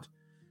not.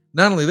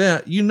 Not only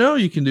that,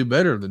 you can do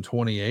better than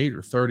 28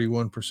 or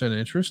 31%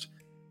 interest,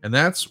 and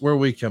that's where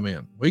we come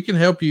in. We can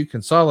help you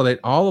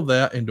consolidate all of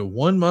that into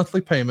one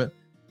monthly payment.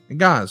 And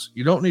guys,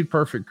 you don't need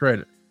perfect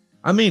credit.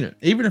 I mean it.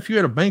 Even if you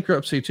had a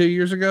bankruptcy 2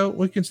 years ago,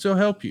 we can still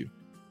help you.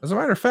 As a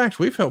matter of fact,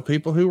 we've helped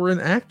people who were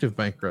in active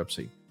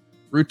bankruptcy.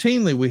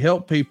 Routinely, we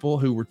help people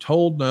who were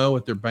told no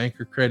at their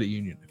bank or credit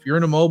union. If you're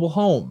in a mobile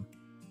home,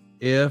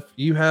 if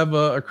you have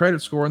a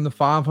credit score in the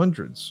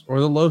 500s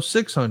or the low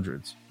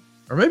 600s,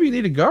 or maybe you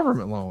need a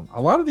government loan.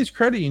 A lot of these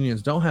credit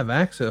unions don't have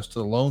access to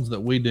the loans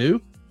that we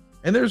do.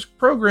 And there's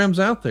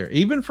programs out there,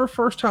 even for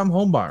first-time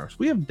home buyers.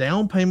 We have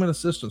down payment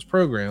assistance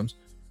programs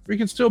where you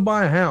can still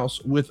buy a house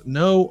with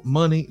no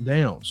money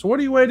down. So what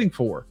are you waiting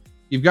for?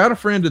 You've got a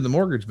friend in the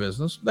mortgage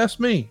business. That's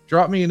me.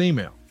 Drop me an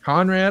email,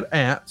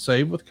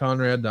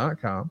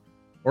 conrad@savewithconrad.com,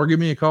 or give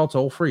me a call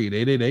toll free at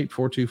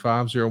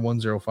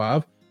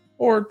 888-425-0105,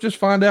 or just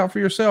find out for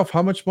yourself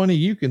how much money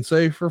you can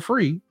save for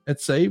free at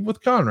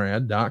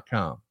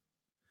savewithconrad.com.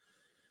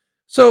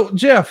 So,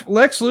 Jeff,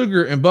 Lex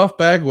Luger and Buff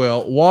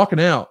Bagwell walking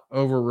out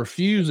over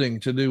refusing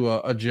to do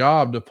a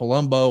job to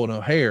Palumbo and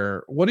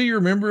O'Haire. What do you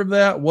remember of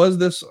that? Was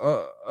this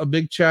a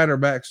big chatter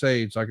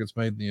backstage like it's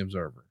made in the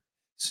Observer?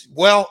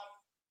 Well,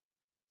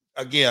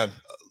 again,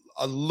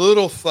 a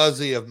little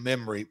fuzzy of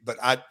memory, but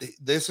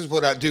this is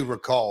what I do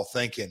recall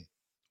thinking,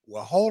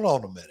 well, hold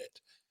on a minute.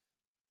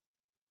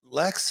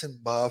 Lex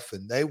and Buff,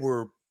 and they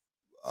were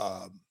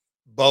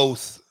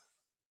both...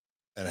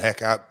 And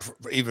heck,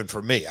 even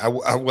for me, I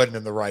wasn't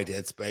in the right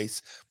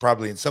headspace,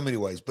 probably in so many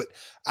ways. But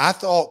I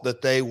thought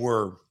that they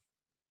were,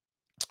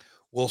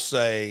 we'll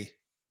say,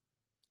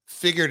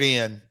 figured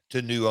in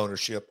to new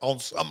ownership on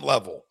some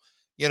level.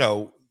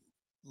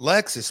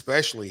 Lex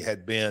especially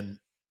had been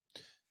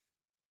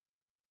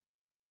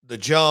the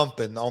jump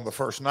and on the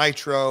first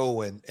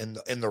Nitro and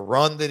the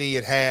run that he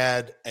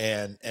had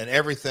and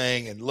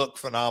everything and looked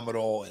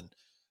phenomenal. And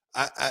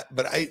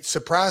but it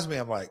surprised me.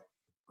 I'm like,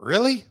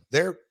 really?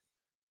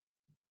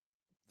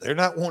 They're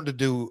not wanting to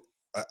do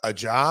a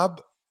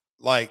job.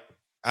 Like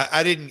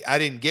I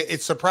didn't get,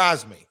 it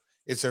surprised me.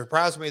 It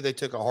surprised me they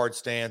took a hard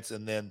stance.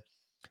 And then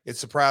it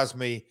surprised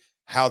me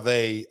how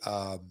they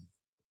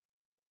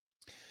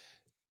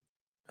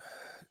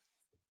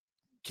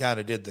kind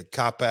of did the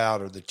cop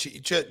out or the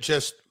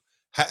just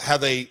how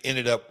they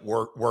ended up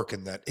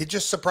working that. It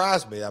just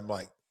surprised me. I'm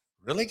like,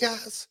 really,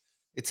 guys?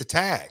 It's a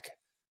tag.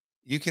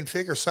 You can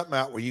figure something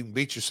out where you can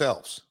beat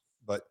yourselves.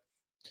 But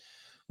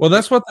well,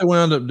 that's what they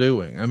wound up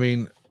doing. I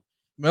mean,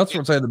 Meltzer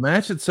would say the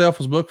match itself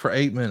was booked for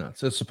 8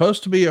 minutes. It's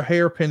supposed to be a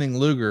hair-pinning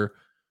Luger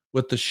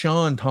with the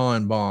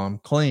Shanton bomb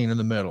clean in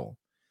the middle.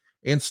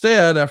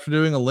 Instead, after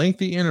doing a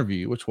lengthy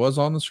interview, which was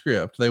on the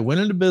script, they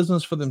went into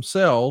business for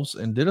themselves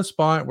and did a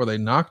spot where they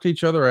knocked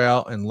each other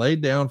out and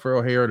laid down for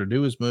O'Hara to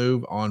do his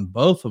move on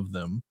both of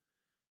them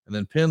and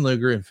then pin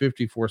Luger in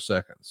 54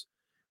 seconds.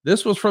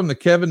 This was from the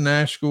Kevin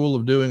Nash school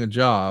of doing a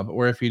job,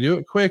 where if you do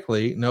it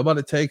quickly,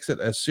 nobody takes it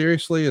as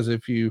seriously as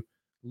if you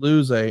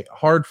lose a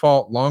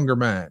hard-fought longer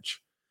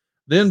match.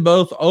 Then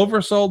both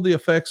oversold the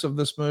effects of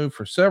this move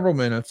for several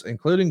minutes,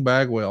 including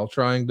Bagwell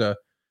trying to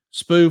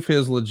spoof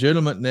his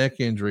legitimate neck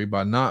injury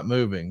by not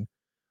moving.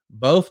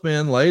 Both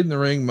men laid in the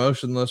ring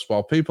motionless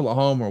while people at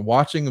home were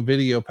watching a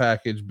video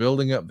package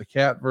building up the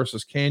Cat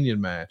versus Canyon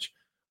match,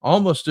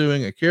 almost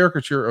doing a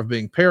caricature of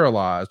being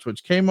paralyzed,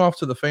 which came off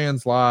to the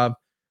fans live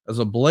as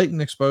a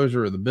blatant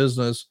exposure of the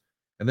business.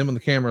 And then when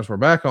the cameras were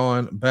back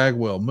on,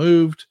 Bagwell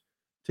moved,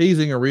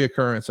 teasing a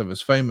reoccurrence of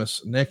his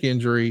famous neck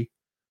injury.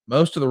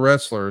 Most of the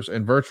wrestlers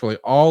and virtually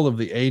all of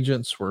the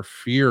agents were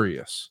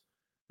furious.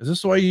 Is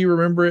this the way you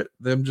remember it?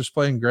 Them just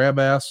playing grab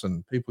ass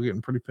and people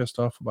getting pretty pissed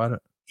off about it?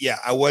 Yeah,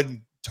 I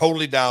wasn't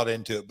totally dialed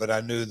into it, but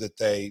I knew that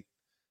they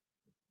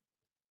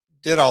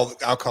did I'll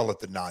call it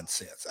the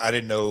nonsense. I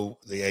didn't know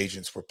the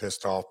agents were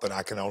pissed off, but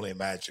I can only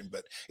imagine.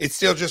 But it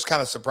still just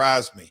kind of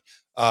surprised me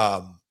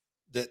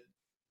that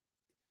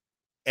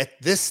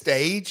at this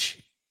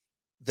stage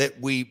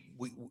that we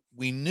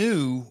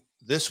knew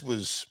this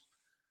was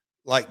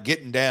like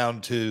getting down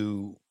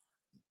to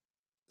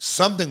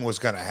something was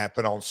going to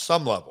happen on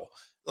some level.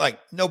 Like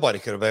nobody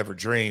could have ever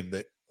dreamed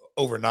that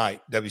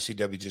overnight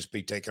WCW just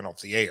be taken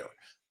off the air,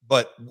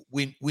 but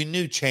we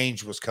knew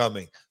change was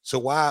coming. So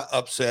why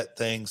upset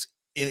things,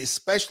 and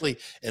especially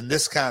in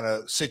this kind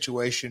of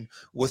situation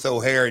with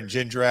O'Hare and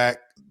Jindrak,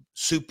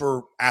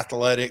 super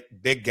athletic,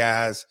 big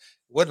guys.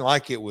 It wasn't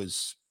like it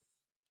was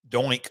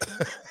doink,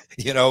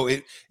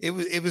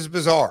 it was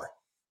bizarre.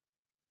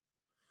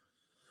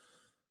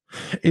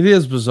 It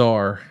is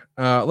bizarre.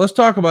 Let's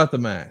talk about the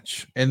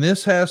match. And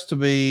this has to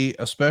be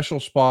a special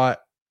spot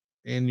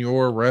in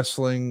your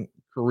wrestling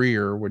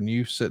career when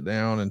you sit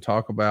down and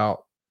talk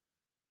about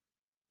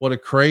what a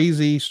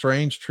crazy,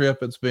 strange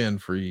trip it's been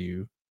for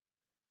you.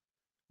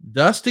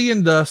 Dusty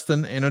and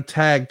Dustin in a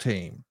tag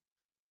team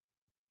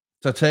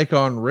to take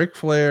on Ric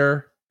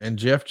Flair and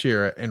Jeff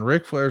Jarrett, and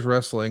Ric Flair's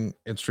wrestling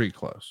in street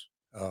clothes.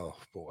 Oh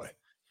boy.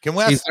 Can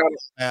we ask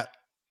that?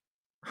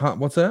 Huh,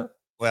 what's that?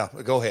 Well,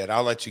 go ahead.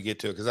 I'll let you get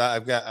to it because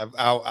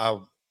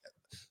I'll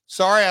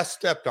sorry I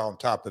stepped on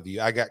top of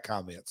you. I got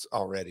comments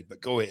already,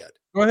 but go ahead.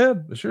 Go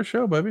ahead. It's your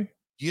show, baby.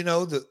 You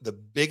know, the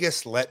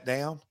biggest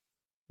letdown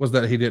was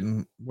that he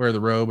didn't wear the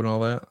robe and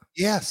all that.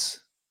 Yes.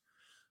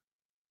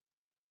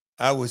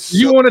 I was.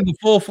 You wanted the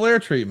full Flair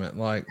treatment.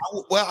 I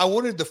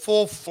wanted the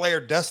full Flair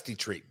Dusty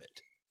treatment.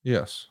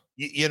 Yes.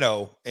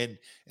 And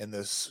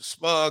the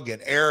smug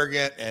and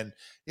arrogant. And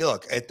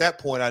look, at that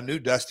point, I knew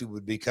Dusty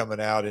would be coming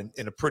out in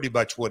a pretty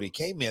much what he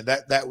came in.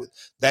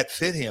 That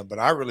fit him. But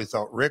I really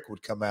thought Rick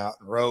would come out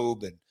in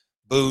robe and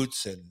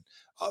boots and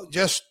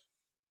just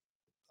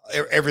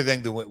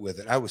everything that went with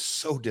it. I was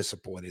so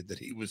disappointed that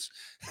he was.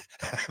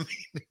 I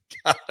mean,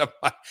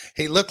 God,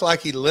 he looked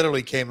like he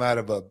literally came out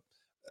of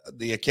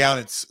the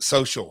accountant's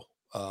social.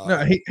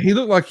 No, he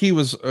looked like he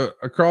was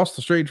across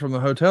the street from the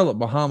hotel at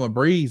Bahama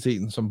Breeze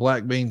eating some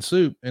black bean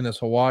soup in his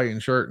Hawaiian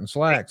shirt and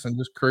slacks and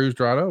just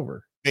cruised right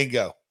over.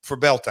 Bingo for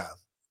bell time.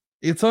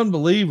 It's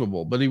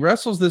unbelievable, but he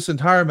wrestles this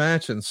entire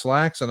match in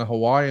slacks and a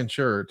Hawaiian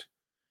shirt.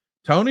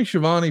 Tony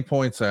Schiavone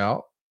points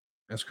out,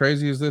 as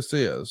crazy as this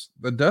is,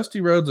 that Dusty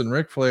Rhodes and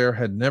Ric Flair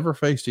had never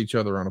faced each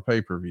other on a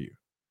pay-per-view.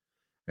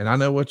 And I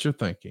know what you're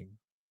thinking.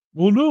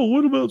 Well, no,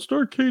 what about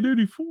Starrcade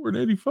 84 and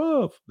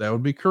 85? That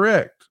would be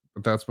correct.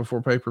 But that's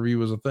before pay-per-view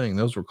was a thing.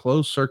 Those were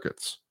closed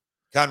circuits.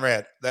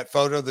 Conrad, that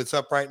photo that's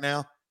up right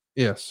now.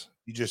 Yes.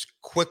 You just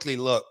quickly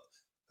look.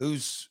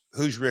 Who's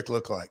Rick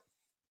look like?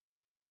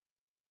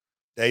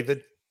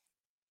 David?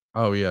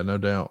 Oh yeah, no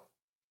doubt.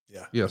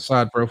 Yeah. Yeah.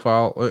 Side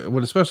profile.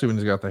 Especially when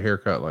he's got the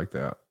haircut like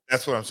that.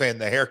 That's what I'm saying.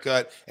 The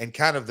haircut and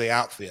kind of the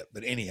outfit,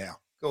 but anyhow,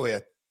 go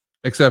ahead.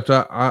 Except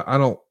I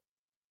don't,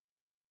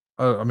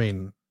 I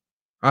mean,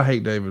 I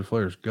hate David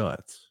Flair's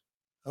guts.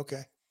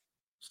 Okay.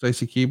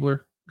 Stacy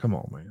Keibler. Come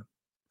on, man.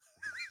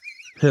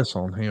 Piss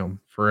on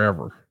him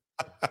forever.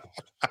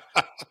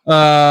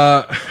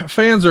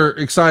 Fans are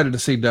excited to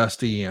see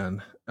Dusty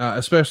in,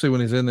 especially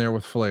when he's in there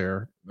with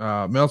Flair.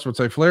 Meltzer would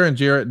say Flair and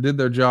Jarrett did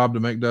their job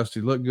to make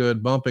Dusty look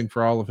good, bumping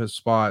for all of his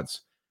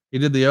spots. He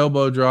did the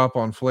elbow drop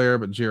on Flair,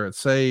 but Jarrett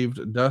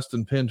saved.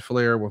 Dustin pinned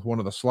Flair with one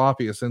of the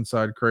sloppiest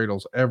inside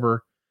cradles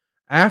ever.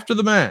 After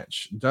the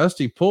match,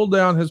 Dusty pulled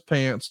down his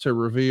pants to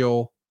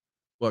reveal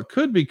what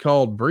could be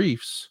called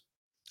briefs,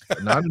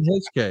 but not in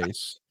his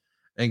case,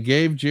 and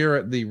gave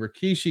Jarrett the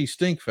Rikishi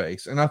stink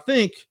face. And I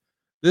think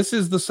this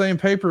is the same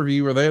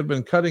pay-per-view where they had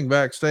been cutting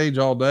backstage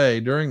all day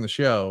during the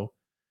show,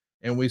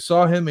 and we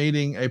saw him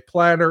eating a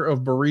platter of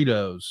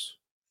burritos.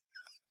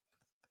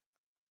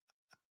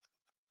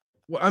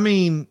 Well, I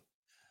mean,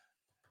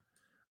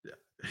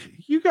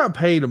 you got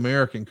paid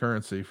American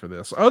currency for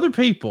this. Other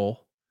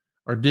people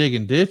are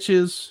digging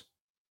ditches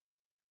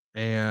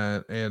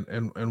and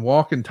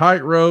walking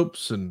tight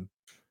ropes, and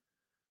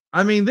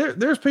I mean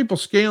there's people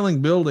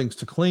scaling buildings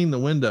to clean the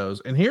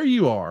windows, and here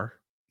you are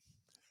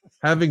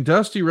having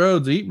Dusty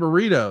Rhodes eat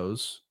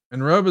burritos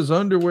and rub his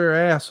underwear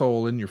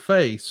asshole in your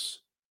face,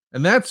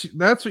 and that's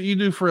what you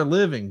do for a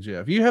living,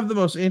 Jeff. You have the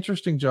most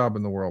interesting job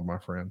in the world, my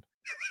friend.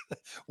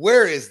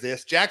 Where is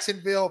this?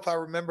 Jacksonville, if I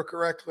remember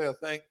correctly, I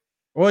think.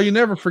 Well, you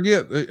never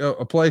forget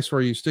a place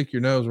where you stick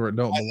your nose where it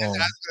don't belong.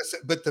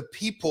 But the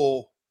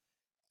people,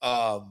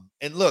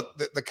 and look,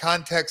 the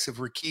context of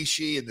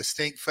Rikishi and the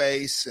stink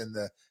face and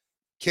the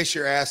kiss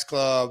your ass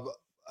club.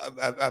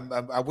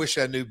 I wish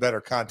I knew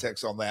better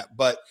context on that.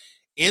 But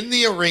in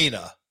the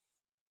arena,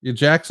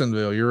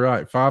 Jacksonville, you're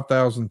right.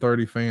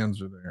 5,030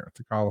 fans are there at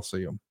the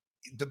Coliseum.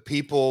 The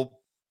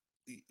people,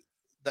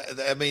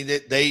 I mean,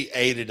 they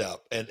ate it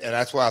up, and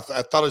that's why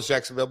I thought it was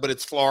Jacksonville, but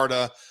it's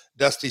Florida.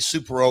 Dusty's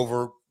super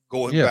over,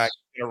 going back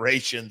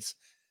generations.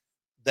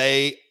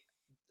 They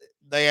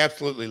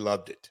absolutely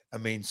loved it. I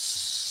mean,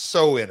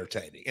 so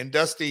entertaining. And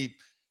Dusty,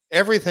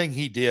 everything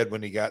he did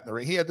when he got in the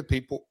ring, he had the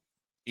people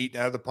eating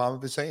out of the palm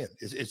of his hand.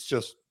 It's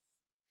just,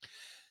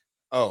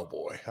 oh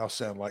boy, I'll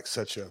sound like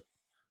such a.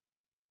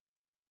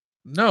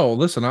 No,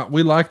 listen,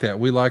 we like that.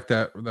 We like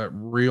that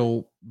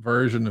real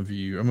version of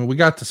you. I mean, we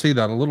got to see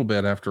that a little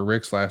bit after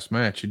Rick's last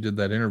match. You did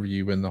that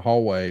interview in the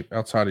hallway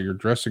outside of your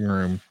dressing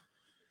room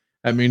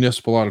at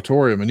Municipal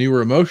Auditorium, and you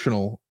were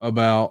emotional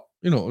about,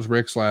 it was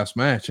Rick's last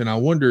match. And I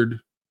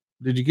wondered,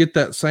 did you get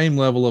that same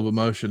level of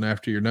emotion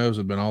after your nose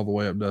had been all the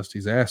way up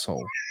Dusty's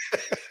asshole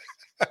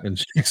in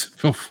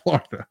Jacksonville,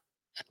 Florida?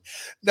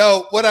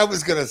 No, what I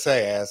was going to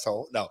say,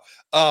 asshole, no,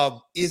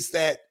 is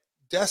that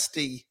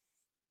Dusty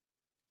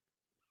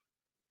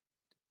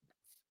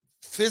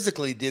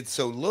physically did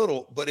so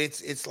little, but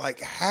it's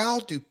like, how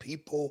do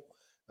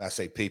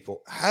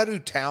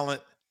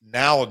talent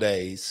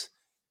nowadays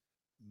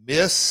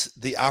miss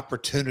the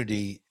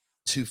opportunity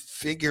to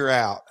figure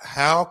out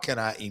how can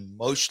I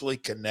emotionally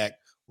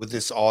connect with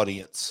this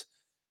audience?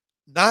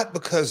 Not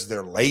because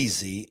they're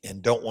lazy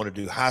and don't want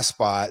to do high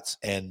spots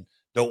and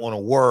don't want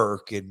to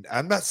work. And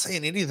I'm not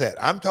saying any of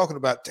that. I'm talking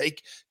about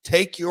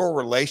take your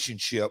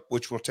relationship,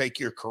 which will take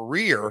your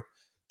career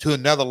to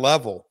another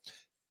level.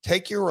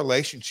 Take your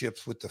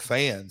relationships with the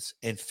fans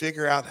and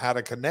figure out how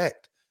to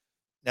connect.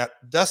 Now,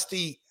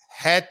 Dusty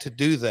had to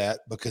do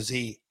that because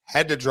he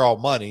had to draw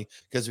money,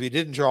 because if he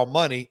didn't draw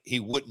money, he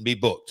wouldn't be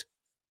booked,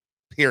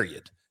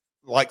 period,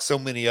 like so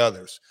many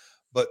others.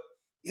 But,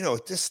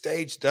 at this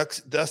stage,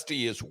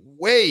 Dusty is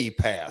way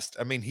past.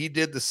 I mean, he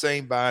did the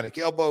same bionic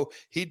elbow.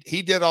 He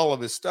did all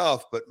of his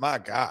stuff, but my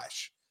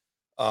gosh,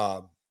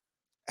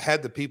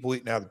 had the people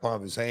eating out of the palm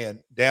of his hand,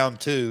 down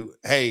to,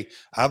 hey,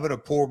 I'm going to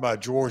pour my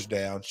drawers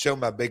down, show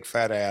my big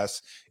fat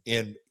ass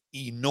in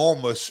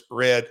enormous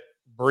red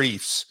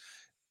briefs,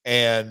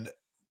 and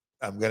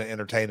I'm going to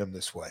entertain them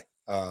this way.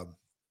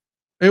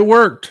 It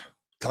worked.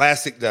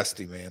 Classic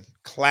Dusty, man.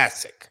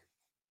 Classic.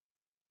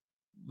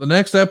 The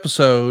next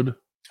episode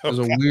is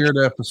a weird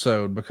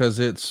episode because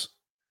it's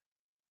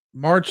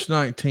March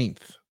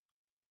 19th.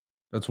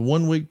 That's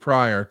 1 week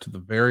prior to the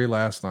very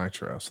last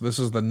Nitro. So this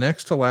is the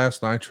next to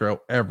last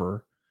Nitro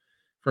ever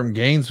from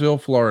Gainesville,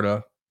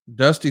 Florida.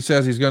 Dusty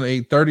says he's going to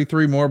eat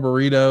 33 more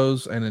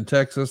burritos, and in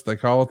Texas, they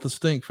call it the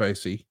stink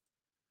facey.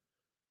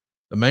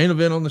 The main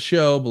event on the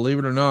show, believe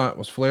it or not,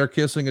 was Flair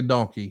kissing a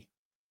donkey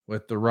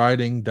with the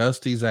writing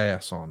Dusty's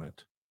ass on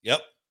it.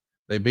 Yep.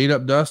 They beat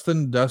up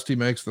Dustin. Dusty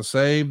makes the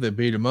save. They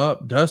beat him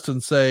up.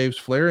 Dustin saves.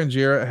 Flair and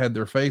Jarrett had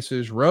their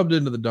faces rubbed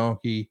into the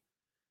donkey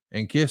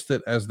and kissed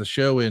it as the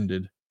show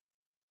ended.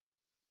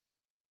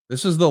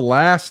 This is the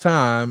last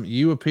time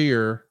you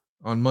appear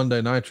on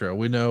Monday Nitro.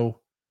 We know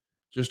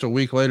just a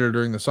week later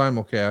during the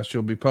simulcast,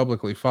 you'll be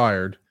publicly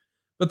fired.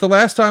 But the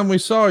last time we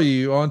saw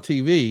you on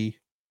TV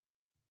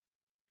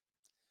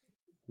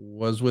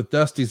was with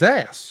Dusty's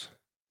ass.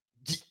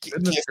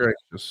 Goodness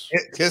gracious.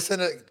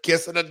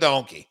 Kissing a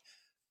donkey.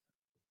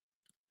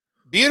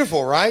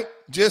 Beautiful, right?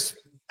 Just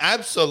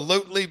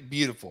absolutely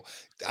beautiful.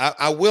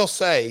 I will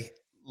say,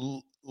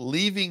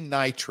 leaving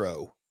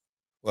Nitro,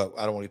 well,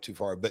 I don't want to get too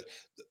far,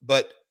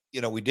 but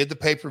we did the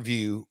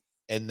pay-per-view,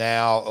 and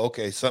now,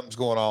 okay, something's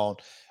going on.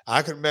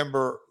 I can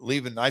remember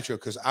leaving Nitro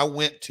because I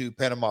went to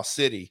Panama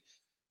City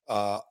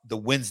the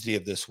Wednesday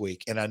of this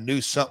week, and I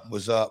knew something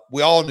was up.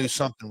 We all knew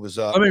something was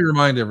up. Let me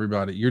remind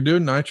everybody, you're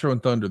doing Nitro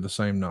and Thunder the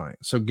same night.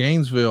 So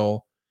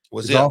Gainesville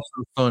was also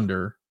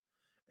Thunder.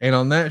 And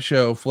on that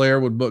show, Flair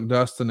would book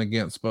Dustin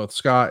against both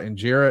Scott and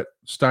Jarrett.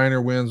 Steiner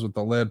wins with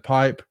the lead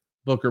pipe.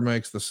 Booker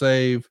makes the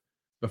save.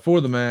 Before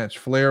the match,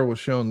 Flair was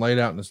shown laid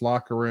out in his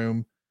locker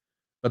room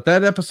But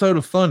that episode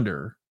of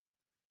Thunder,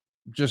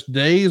 just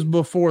days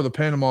before the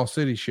Panama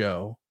City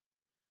show,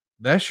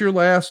 that's your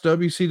last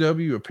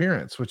WCW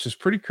appearance, which is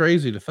pretty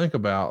crazy to think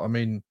about. I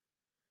mean,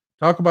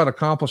 talk about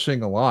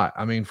accomplishing a lot.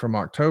 I mean, from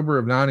October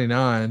of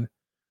 99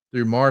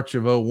 through March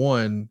of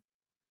 01,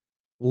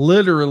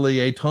 literally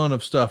a ton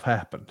of stuff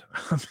happened.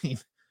 I mean,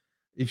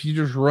 if you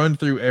just run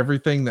through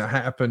everything that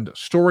happened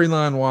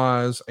storyline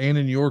wise and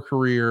in your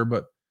career,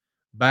 but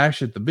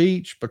Bash at the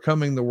Beach,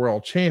 becoming the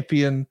world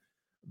champion,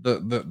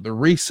 the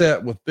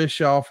reset with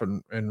Bischoff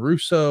and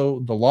Russo,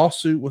 the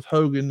lawsuit with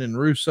Hogan and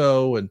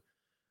Russo, and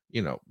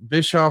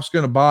Bischoff's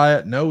going to buy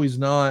it. No, he's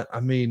not. I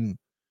mean,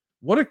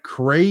 what a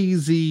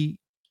crazy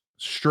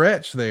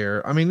stretch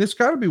there. I mean, it's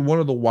got to be one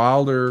of the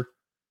wilder.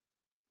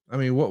 I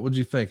mean, what would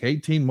you think?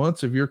 18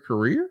 months of your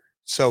career?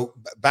 So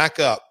back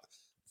up.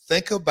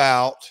 Think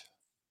about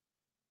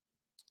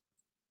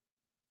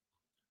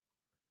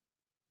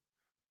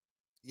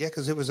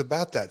because it was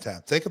about that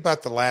time. Think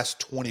about the last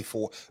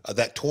 24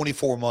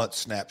 month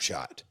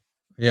snapshot.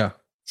 Yeah.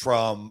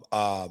 From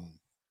March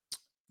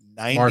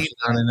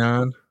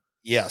 99.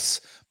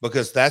 Yes,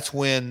 because that's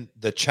when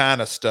the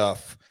China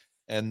stuff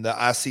and the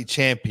IC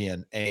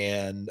champion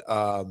and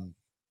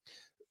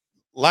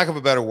lack of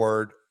a better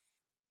word,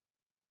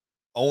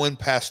 Owen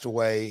passed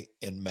away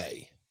in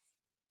May.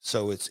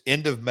 So it's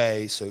end of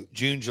May. So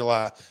June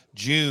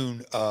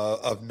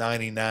of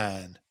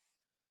 99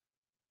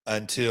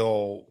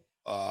 until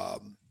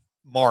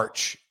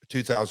March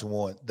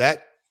 2001.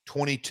 That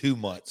 22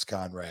 months,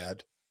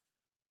 Conrad,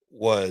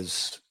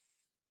 was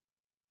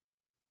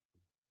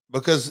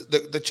because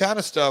the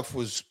China stuff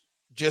was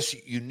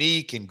just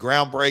unique and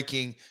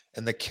groundbreaking,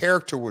 and the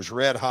character was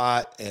red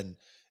hot, and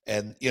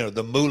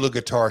the Moolah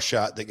guitar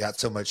shot that got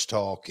so much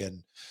talk,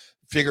 and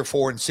Figure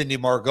 4 and Cindy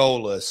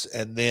Margolis,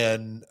 and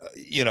then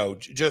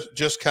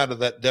just kind of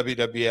that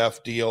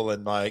WWF deal,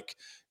 and like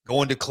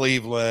going to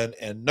Cleveland,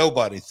 and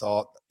nobody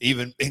thought,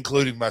 even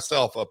including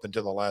myself up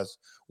until the last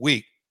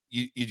week,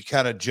 you'd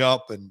kind of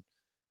jump, and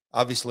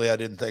obviously I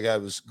didn't think I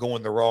was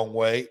going the wrong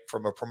way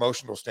from a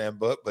promotional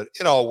standpoint, but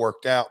it all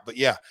worked out. But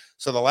yeah,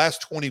 so the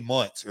last 20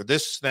 months, or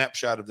this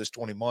snapshot of this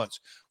 20 months,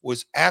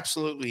 was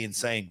absolutely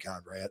insane,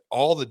 Conrad.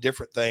 All the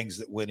different things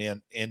that went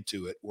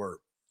into it were,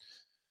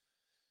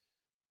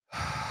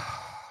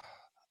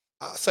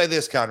 I'll say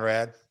this,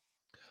 Conrad,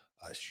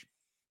 a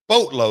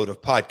boatload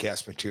of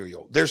podcast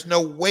material. There's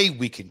no way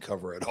we can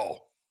cover it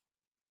all.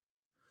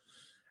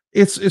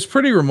 It's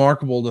pretty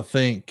remarkable to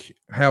think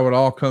how it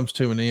all comes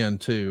to an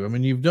end too. I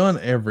mean, you've done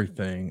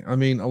everything. I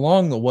mean,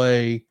 along the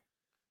way,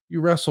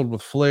 you wrestled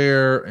with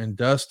Flair and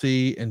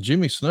Dusty, and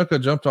Jimmy Snuka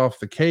jumped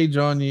off the cage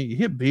on you. You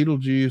hit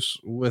Beetlejuice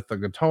with a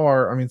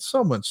guitar. I mean,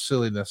 so much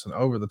silliness and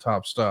over the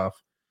top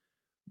stuff.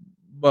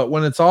 But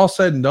when it's all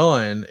said and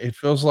done, it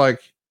feels like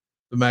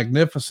the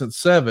Magnificent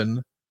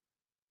Seven.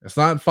 It's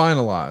not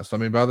finalized. I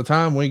mean, by the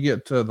time we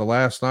get to the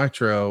last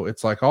Nitro,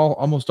 it's like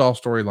almost all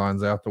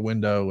storylines out the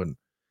window, and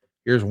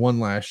here's one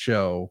last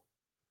show.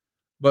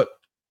 But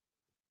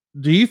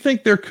do you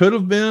think there could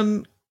have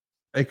been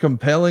a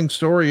compelling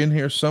story in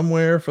here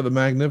somewhere for the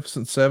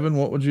Magnificent Seven?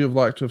 What would you have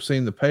liked to have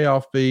seen the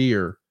payoff be?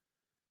 Or,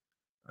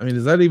 I mean,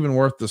 is that even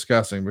worth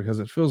discussing? Because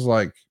it feels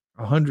like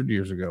 100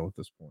 years ago at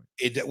this point.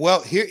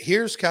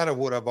 Here's kind of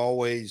what I've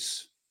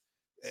always,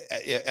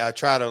 I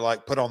try to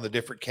like put on the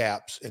different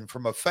caps. And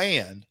from a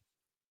fan,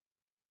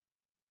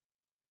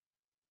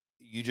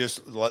 you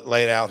just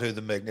laid out who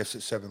the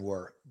Magnificent Seven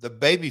were. The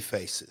baby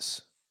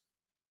faces,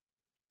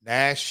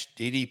 Nash,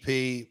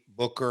 DDP,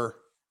 Booker.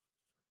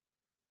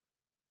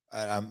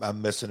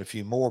 I'm missing a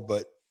few more,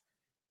 but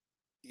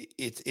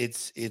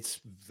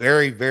it's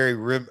very, very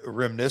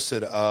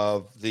reminiscent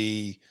of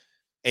the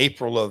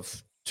April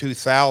of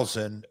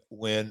 2000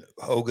 when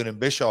Hogan and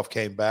Bischoff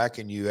came back,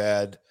 and you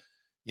had,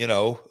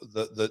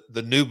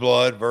 the New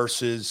Blood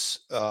versus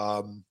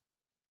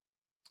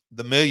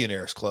the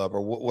Millionaires Club,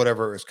 or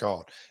whatever it's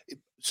called.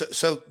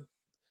 So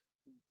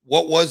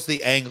what was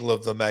the angle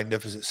of the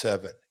Magnificent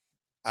Seven?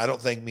 I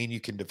don't think you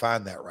can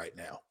define that right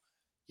now.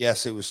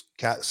 Yes, it was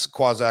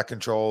quasi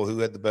control, who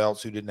had the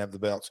belts, who didn't have the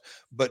belts,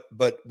 but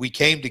we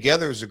came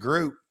together as a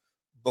group.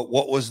 But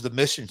what was the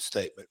mission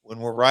statement when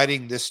we're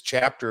writing this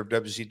chapter of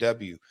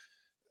WCW?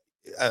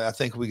 I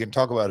think we can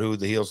talk about who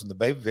the heels and the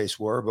babyface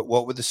were, but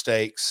what were the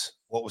stakes?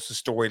 What was the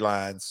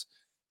storylines?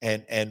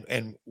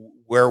 And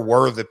where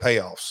were the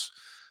payoffs?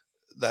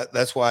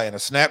 That's why in a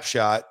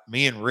snapshot,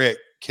 me and Rick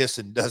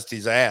kissing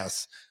Dusty's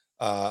ass,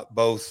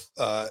 both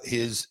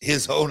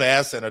his own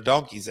ass and a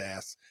donkey's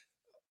ass.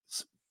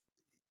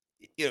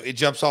 It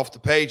jumps off the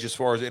page as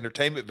far as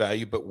entertainment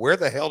value, but where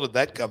the hell did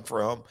that come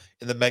from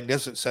in the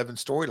Magnificent Seven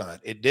storyline?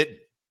 It didn't.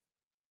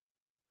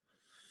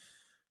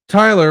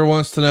 Tyler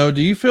wants to know,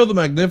 do you feel the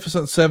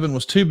Magnificent Seven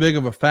was too big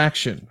of a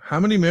faction? How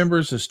many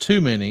members is too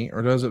many,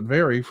 or does it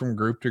vary from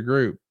group to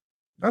group?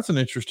 That's an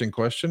interesting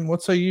question.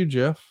 What say you,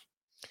 Jeff?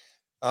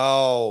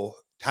 Oh,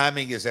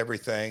 timing is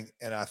everything.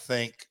 And I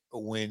think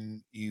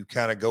when you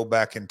kind of go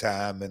back in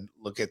time and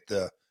look at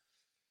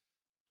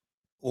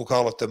we'll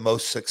call it the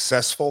most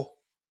successful,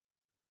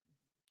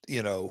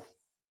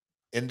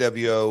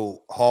 NWO,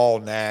 Hall,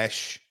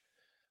 Nash,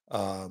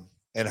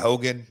 and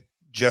Hogan,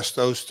 just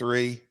those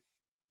three,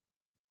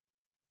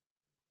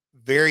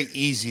 very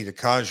easy to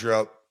conjure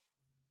up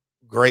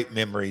great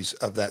memories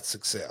of that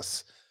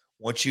success.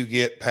 Once you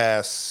get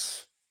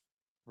past,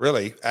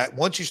 really,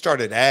 once you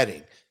started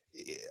adding,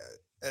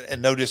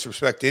 and no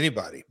disrespect to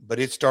anybody, but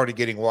it started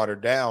getting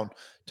watered down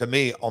to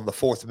me on the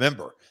fourth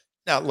member.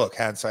 Now, look,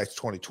 hindsight's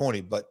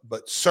 2020, but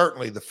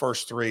certainly the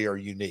first three are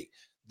unique.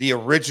 The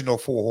original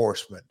Four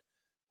Horsemen,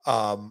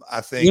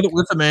 I think,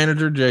 with the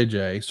manager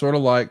JJ, sort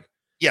of like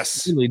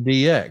really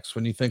DX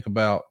when you think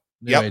about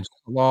New Age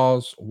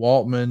Laws,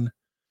 Waltman,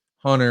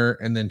 Hunter,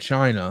 and then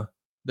China.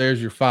 There's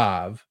your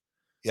five.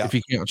 Yeah. If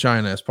you count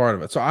China as part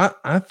of it. So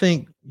I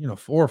think 4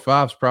 or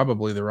 5 is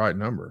probably the right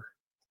number.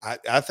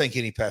 I think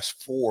any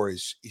past 4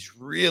 is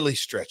really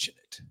stretching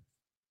it.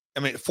 I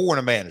mean, 4 and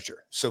a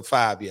manager. So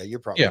 5, you're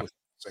probably the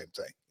same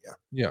thing.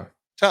 Yeah.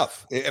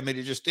 Tough. I mean,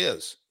 it just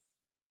is.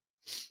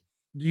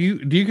 Do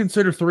you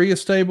consider 3 a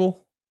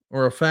stable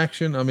or a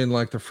faction? I mean,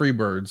 like the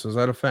Freebirds, is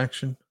that a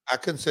faction? I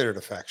consider it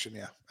a faction,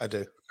 yeah. I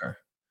do. Okay.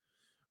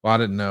 Well, I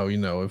didn't know,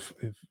 if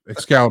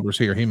Excalibur's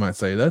here, he might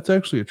say that's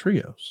actually a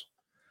trios.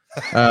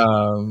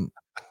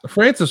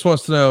 Francis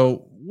wants to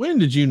know, when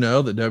did you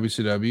know that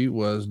WCW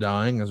was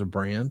dying as a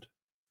brand?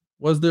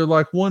 Was there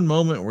like one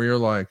moment where you're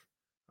like,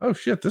 oh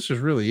shit, this is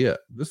really it?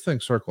 This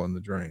thing's circling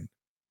the drain.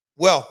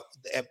 Well,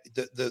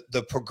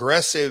 the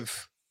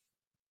progressive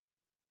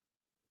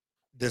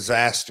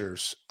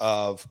disasters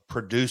of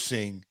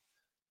producing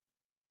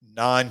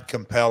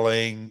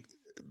non-compelling,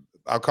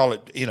 I'll call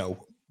it,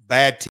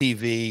 bad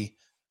TV,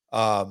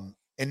 and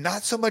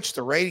not so much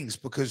the ratings,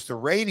 because the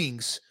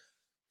ratings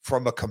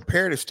from a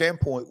comparative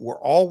standpoint were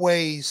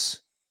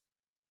always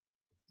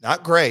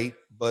not great,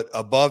 but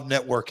above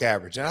network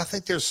average. And I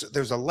think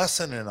there's a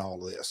lesson in all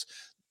this.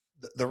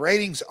 The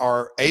ratings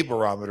are a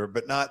barometer,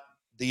 but not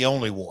the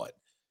only one.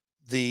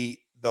 The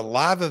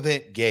live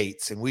event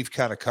gates, and we've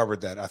kind of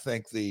covered that. I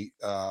think the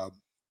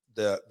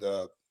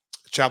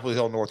Chapel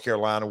Hill, North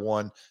Carolina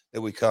one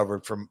that we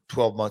covered, from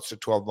 12 months to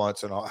 12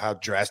 months, and how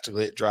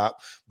drastically it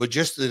dropped. But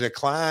just the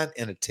decline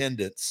in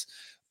attendance,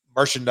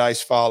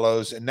 merchandise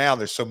follows, and now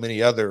there's so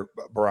many other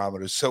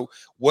barometers. So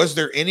was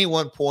there any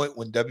one point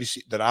when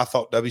that I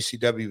thought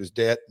WCW was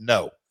dead?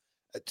 No.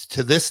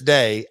 To this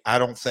day, I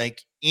don't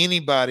think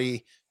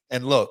anybody,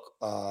 and look,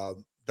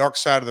 Dark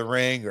Side of the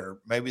Ring, or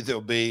maybe there'll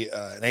be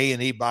an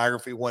A&E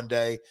biography one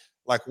day,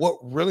 like what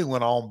really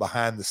went on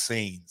behind the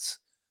scenes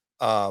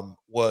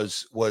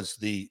was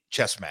the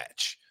chess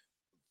match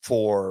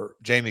for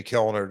Jamie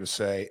Kellner to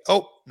say,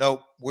 oh,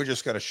 no, we're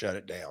just going to shut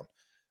it down.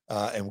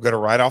 And we're going to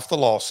write off the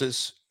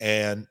losses,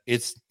 and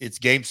it's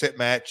game, set,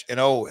 match. And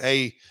oh,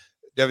 hey,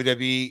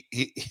 WWE,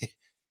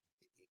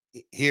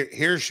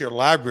 here's your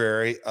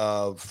library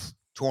of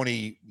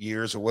 20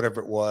 years or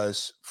whatever it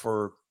was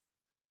for,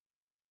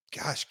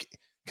 gosh,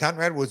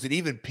 Conrad, was it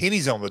even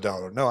pennies on the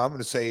dollar? No, I'm going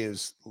to say it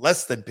was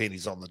less than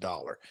pennies on the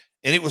dollar.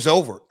 And it was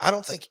over. I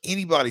don't think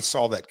anybody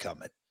saw that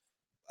coming,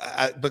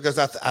 because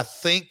I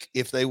think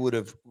if they would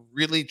have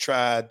really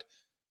tried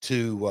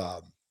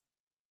to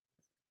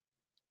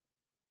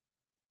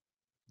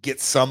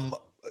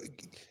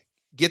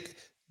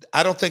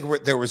I don't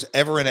think there was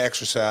ever an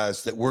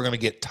exercise that we're going to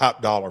get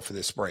top dollar for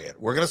this brand.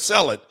 We're going to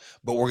sell it,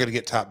 but we're going to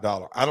get top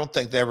dollar. I don't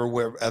think they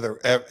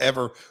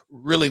ever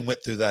really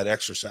went through that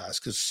exercise,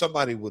 because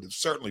somebody would have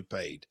certainly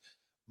paid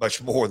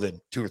much more than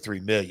 $2 or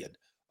 $3 million.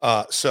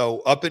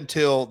 So up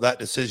until that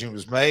decision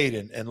was made,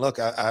 and look,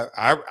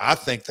 I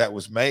think that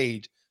was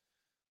made.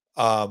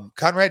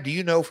 Conrad, do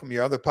you know from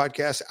your other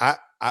podcast?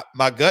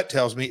 My gut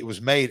tells me it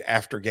was made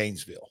after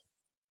Gainesville.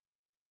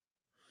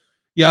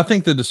 Yeah, I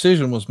think the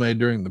decision was made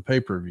during the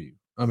pay-per-view.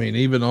 I mean,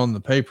 even on the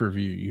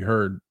pay-per-view, you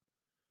heard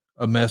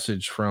a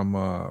message from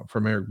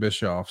Eric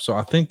Bischoff. So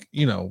I think,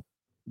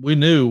 we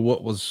knew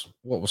what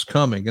was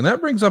coming. And that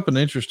brings up an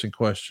interesting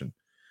question.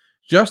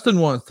 Justin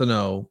wants to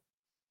know,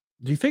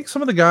 do you think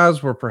some of the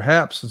guys were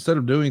perhaps, instead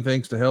of doing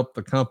things to help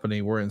the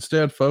company, were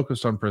instead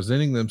focused on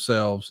presenting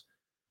themselves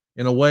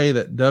in a way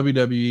that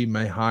WWE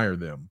may hire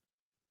them?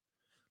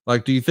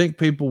 Like, do you think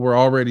people were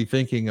already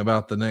thinking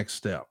about the next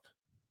step?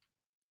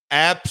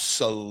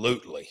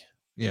 Absolutely.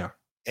 Yeah.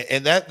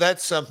 And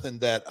that's something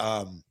that,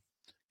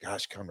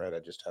 gosh, Conrad, I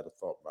just had a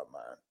thought in my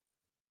mind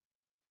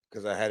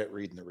because I had it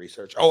reading the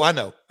research. Oh, I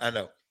know.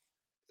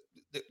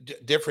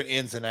 Different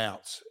ins and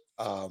outs.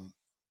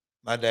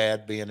 My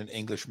dad being an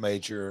English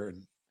major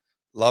and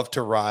loved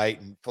to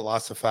write and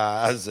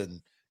philosophize, and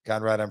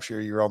Conrad, I'm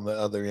sure you're on the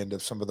other end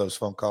of some of those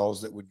phone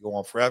calls that would go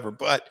on forever,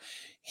 but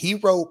he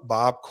wrote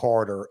Bob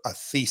Carter a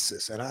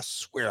thesis, and I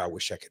swear I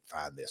wish I could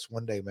find this.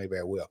 One day maybe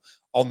I will,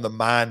 on the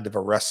mind of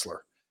a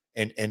wrestler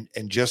and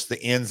just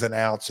the ins and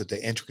outs of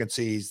the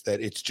intricacies,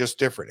 that it's just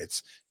different.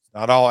 It's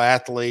not all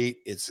athlete,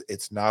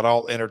 it's not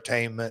all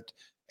entertainment,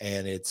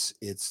 and it's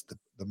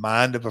the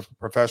mind of a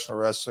professional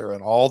wrestler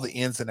and all the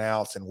ins and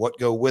outs and what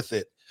go with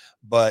it.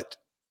 But,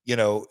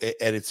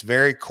 at its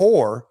very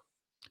core,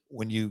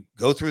 when you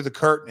go through the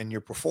curtain and you're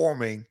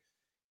performing,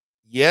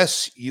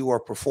 yes, you are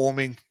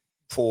performing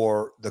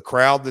for the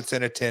crowd that's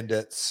in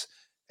attendance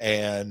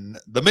and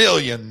the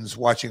millions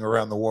watching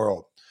around the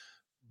world.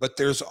 But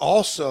there's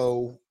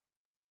also,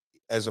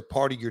 as a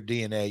part of your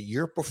DNA,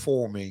 you're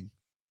performing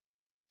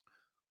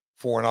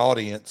for an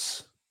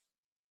audience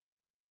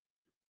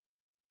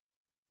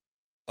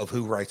of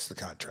who writes the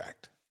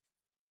contract.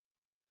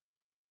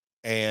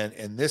 And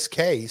in this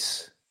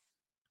case,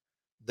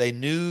 they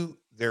knew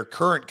their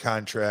current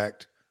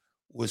contract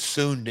was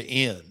soon to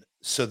end.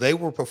 So they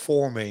were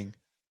performing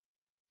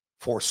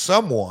for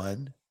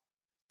someone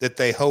that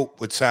they hope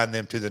would sign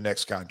them to the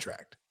next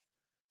contract.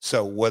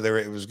 So whether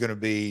it was going to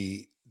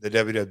be the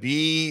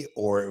WWE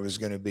or it was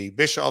going to be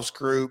Bischoff's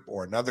group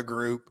or another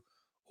group,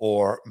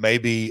 or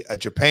maybe a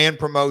Japan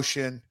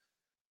promotion,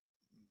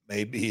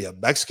 maybe a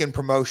Mexican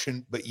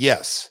promotion. But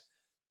yes,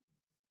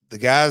 the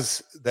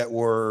guys that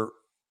were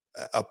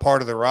a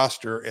part of the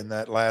roster in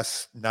that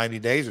last 90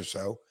 days or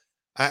so,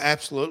 I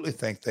absolutely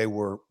think they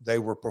were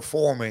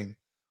performing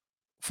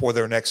for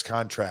their next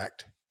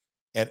contract.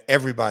 And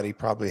everybody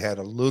probably had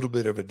a little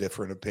bit of a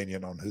different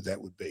opinion on who that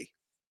would be.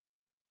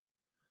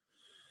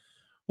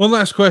 One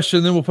last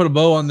question, then we'll put a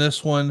bow on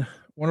this one.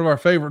 One of our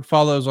favorite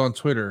follows on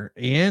Twitter,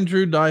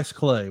 Andrew Dice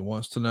Clay,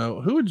 wants to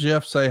know, who would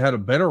Jeff say had a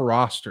better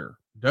roster,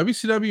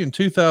 WCW in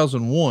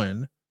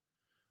 2001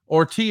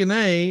 or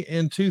TNA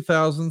in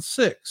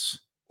 2006?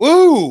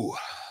 Woo!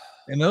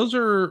 And those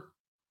are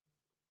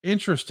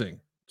interesting,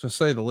 to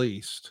say the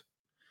least.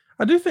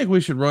 I do think we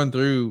should run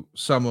through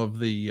some of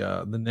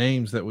the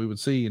names that we would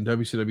see in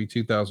WCW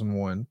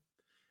 2001.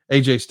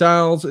 AJ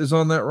Styles is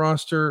on that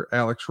roster,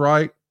 Alex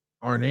Wright,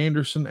 Arn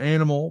Anderson,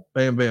 Animal,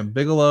 Bam Bam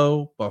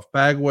Bigelow, Buff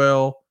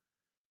Bagwell,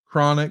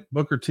 Chronic,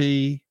 Booker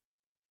T,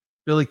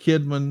 Billy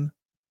Kidman,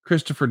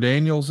 Christopher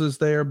Daniels is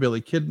there,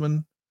 Billy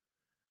Kidman,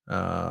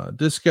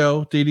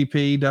 Disco,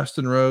 DDP,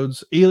 Dustin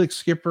Rhodes, Elix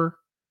Skipper,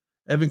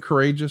 Evan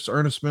Courageous,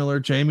 Ernest Miller,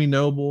 Jamie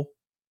Noble,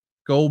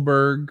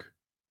 Goldberg,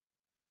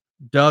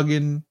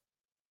 Duggan,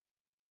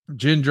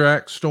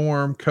 Jindrak,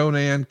 Storm,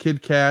 Conan,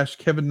 Kid Cash,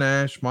 Kevin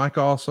Nash, Mike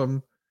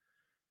Awesome.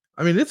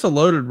 I mean, it's a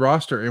loaded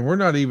roster, and we're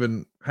not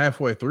even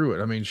halfway through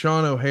it. I mean,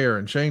 Sean O'Hare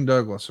and Shane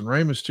Douglas and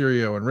Rey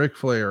Mysterio and Ric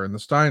Flair and the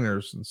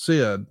Steiners and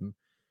Sid and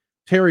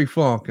Terry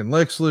Funk and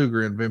Lex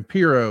Luger and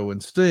Vampiro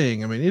and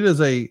Sting. I mean, it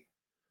is a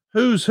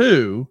who's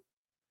who.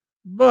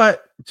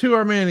 But to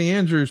our man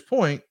Andrew's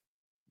point,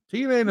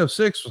 TNA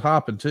 06 was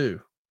hopping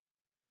too.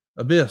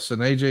 Abyss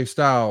and AJ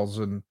Styles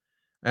and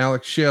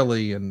Alex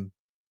Shelley and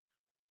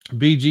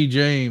BG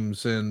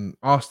James and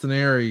Austin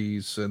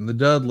Aries and the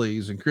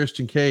Dudleys and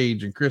Christian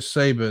Cage and Chris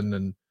Sabin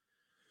and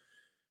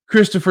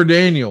Christopher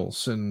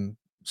Daniels and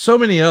so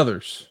many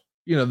others.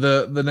 You know,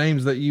 the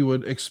names that you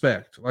would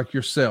expect, like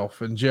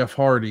yourself and Jeff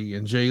Hardy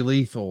and Jay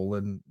Lethal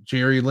and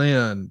Jerry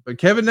Lynn. But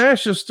Kevin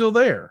Nash is still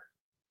there.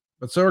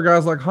 But so are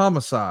guys like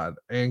Homicide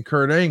and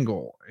Kurt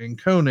Angle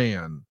and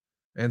Conan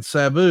and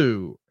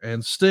Sabu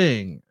and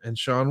Sting and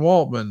Sean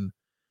Waltman.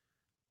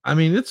 I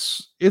mean,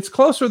 it's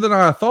closer than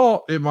I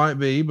thought it might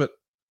be, but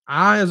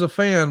I, as a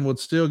fan, would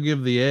still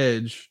give the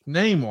edge,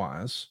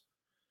 name-wise,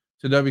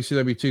 to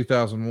WCW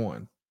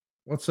 2001.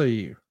 What say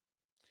you?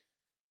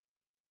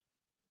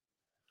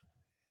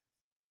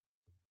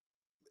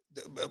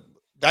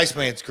 Dice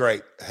Man's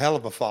great. Hell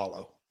of a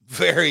follow.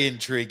 Very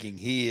intriguing.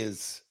 He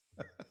is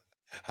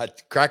a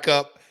crack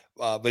up,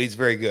 but he's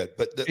very good.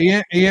 But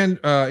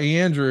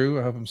Andrew,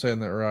 I hope I'm saying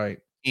that right.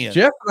 Ian.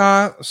 Jeff and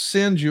I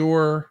send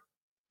your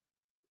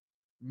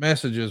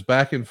messages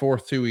back and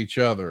forth to each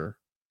other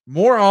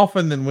more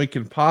often than we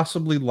can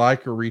possibly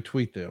like or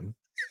retweet them,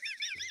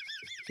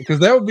 because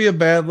that would be a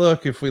bad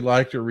look if we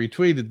liked or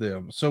retweeted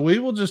them. So we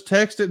will just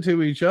text it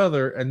to each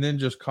other and then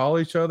just call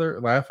each other,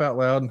 laugh out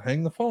loud, and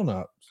hang the phone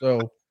up.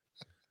 So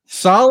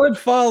solid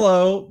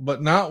follow,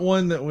 but not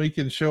one that we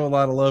can show a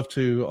lot of love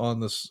to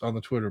on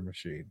the Twitter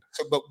machine.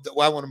 So, but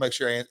I want to make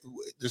sure,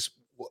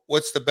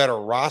 what's the better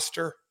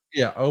roster?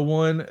 Yeah,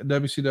 01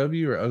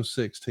 WCW or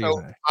 06 TNA?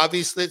 So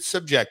obviously, it's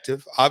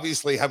subjective.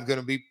 Obviously, I'm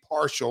going to be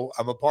partial.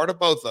 I'm a part of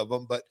both of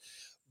them,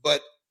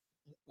 but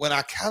when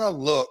I kind of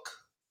look,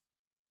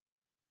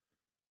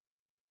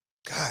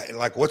 God,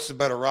 like, what's the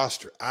better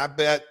roster? I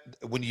bet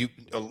when you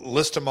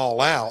list them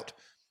all out,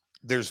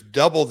 there's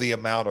double the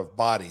amount of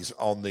bodies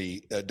on the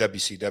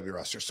WCW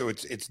roster, so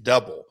it's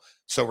double.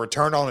 So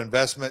return on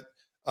investment,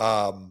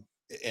 and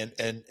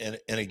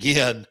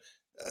again.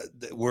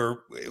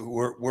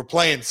 We're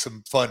playing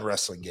some fun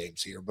wrestling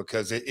games here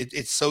because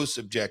it's so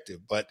subjective,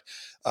 but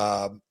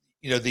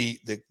you know,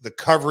 the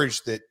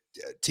coverage that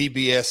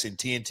TBS and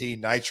TNT,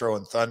 Nitro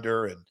and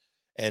Thunder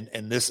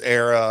and this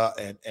era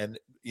and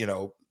you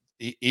know,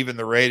 even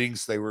the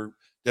ratings,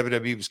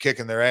 WWE was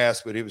kicking their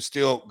ass, but it was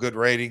still good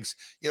ratings,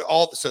 you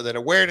know, so that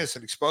awareness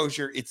and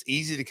exposure, it's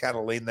easy to kind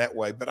of lean that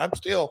way, but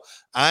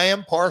I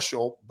am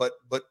partial, but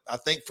I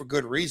think for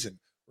good reason.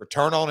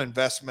 Return on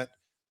investment.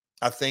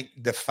 I think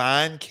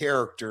define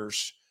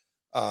characters.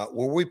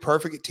 Were we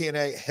perfect at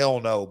TNA? Hell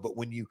no. But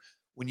when you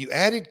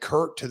added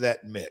Kurt to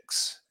that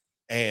mix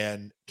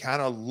and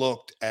kind of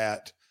looked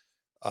at,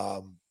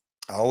 I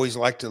I always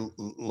like to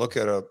look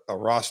at a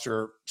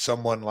roster,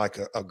 someone like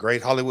a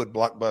great Hollywood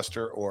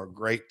blockbuster or a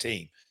great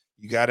team.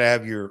 You got to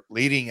have your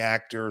leading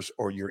actors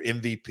or your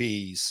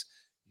MVPs.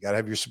 You got to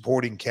have your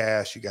supporting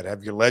cast. You got to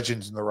have your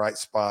legends in the right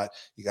spot.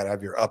 You got to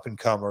have your up and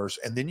comers,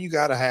 and then you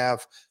got to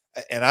have.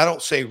 And I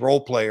don't say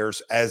role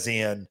players as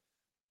in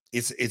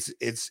it's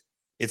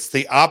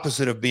the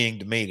opposite of being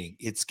demeaning.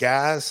 It's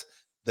guys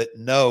that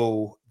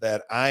know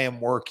that I am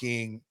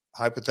working,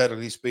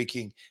 hypothetically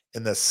speaking,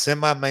 in the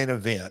semi-main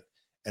event,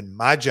 and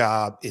my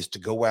job is to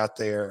go out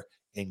there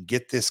and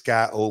get this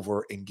guy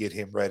over and get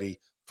him ready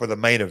for the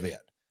main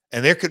event.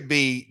 And there could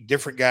be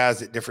different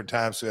guys at different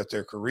times throughout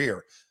their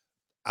career.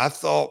 I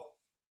thought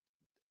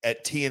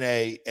at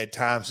TNA at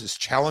times, as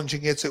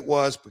challenging as it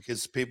was,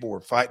 because people were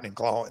fighting and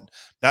clawing,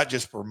 not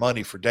just for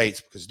money for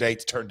dates, because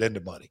dates turned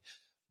into money,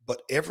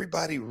 but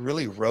everybody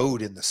really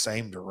rode in the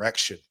same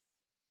direction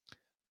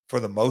for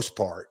the most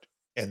part.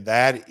 And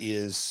that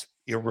is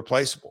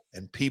irreplaceable.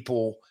 And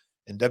people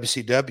in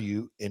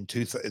WCW in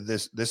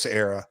this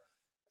era,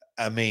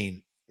 I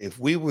mean, if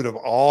we would have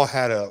all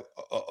had a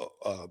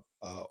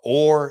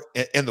oar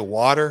in the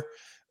water,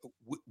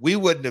 we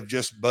wouldn't have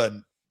just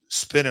been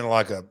spinning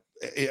like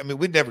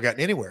we'd never gotten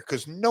anywhere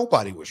because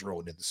nobody was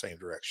rolling in the same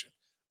direction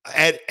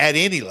at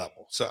any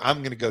level. So I'm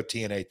going to go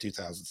TNA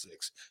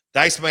 2006.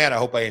 Dice Man, I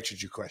hope I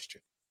answered your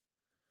question.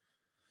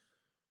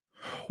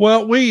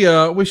 Well,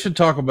 we should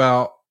talk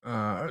about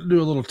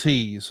do a little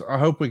tease. I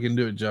hope we can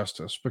do it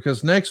justice,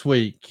 because next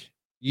week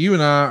you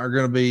and I are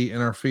going to be in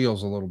our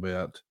feels a little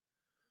bit,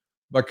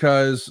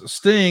 because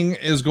Sting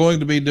is going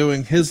to be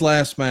doing his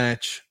last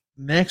match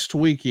next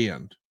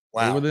weekend.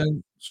 Wow. We're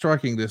within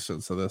striking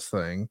distance of this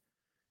thing.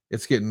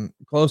 It's getting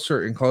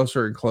closer and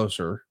closer and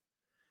closer.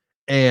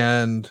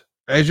 And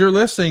as you're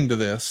listening to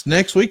this,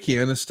 next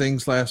weekend is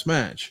Sting's last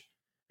match.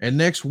 And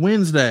next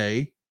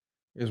Wednesday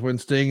is when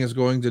Sting is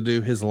going to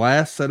do his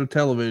last set of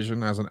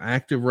television as an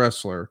active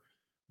wrestler.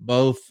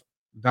 Both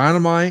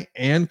Dynamite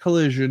and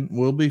Collision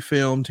will be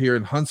filmed here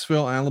in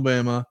Huntsville,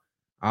 Alabama.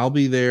 I'll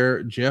be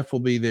there. Jeff will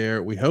be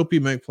there. We hope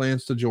you make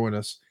plans to join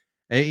us.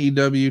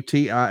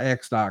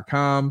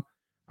 AEWTIX.com.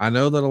 I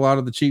know that a lot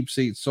of the cheap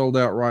seats sold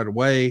out right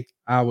away.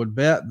 I would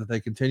bet that they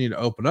continue to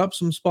open up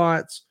some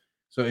spots.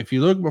 So if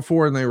you look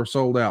before and they were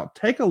sold out,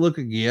 take a look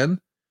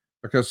again,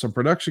 because some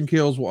production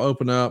kills will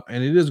open up,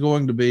 and it is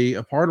going to be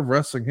a part of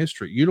wrestling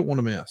history you don't want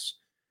to miss.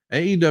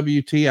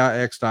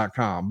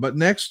 AEWTIX.com. But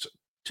next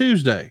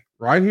Tuesday,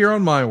 right here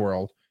on My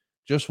World,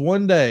 just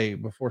one day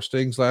before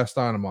Sting's last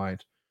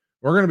Dynamite,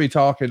 we're going to be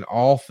talking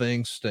all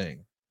things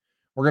Sting.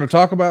 We're going to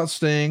talk about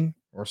Sting,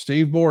 or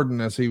Steve Borden,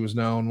 as he was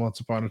known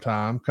once upon a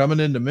time, coming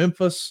into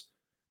Memphis,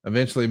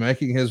 eventually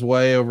making his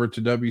way over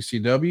to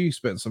WCW. He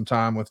spent some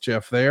time with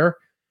Jeff there.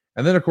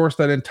 And then, of course,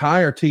 that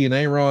entire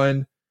TNA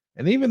run.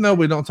 And even though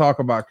we don't talk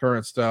about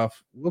current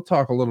stuff, we'll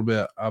talk a little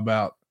bit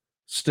about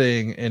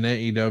Sting and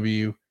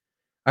AEW.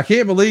 I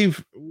can't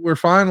believe we're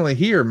finally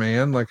here,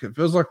 man. Like, it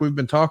feels like we've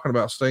been talking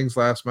about Sting's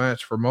last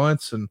match for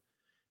months, and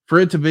for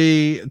it to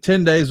be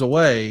 10 days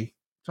away,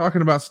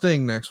 talking about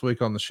Sting next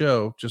week on the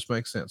show just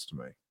makes sense to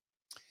me.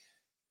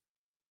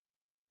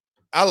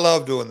 I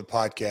love doing the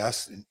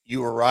podcast, and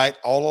you were right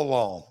all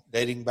along,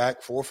 dating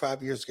back 4 or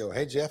 5 years ago.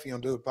 Hey, Jeff, you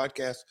want to do a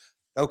podcast?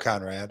 No,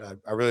 Conrad,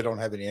 I really don't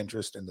have any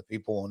interest, and the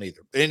people won't either.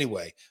 But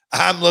anyway,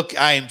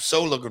 I am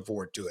so looking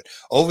forward to it.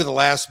 Over the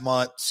last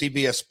month,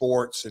 CBS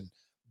Sports and a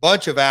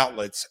bunch of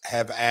outlets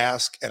have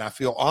asked, and I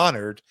feel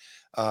honored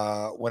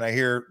when I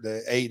hear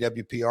the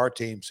AEW PR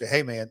team say,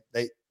 hey, man,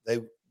 they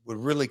would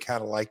really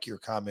kind of like your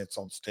comments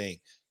on Sting.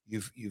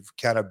 You've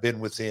kind of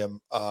been with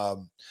him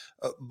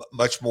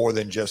much more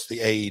than just the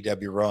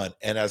AEW run.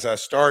 And as I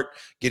start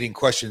getting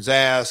questions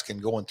asked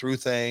and going through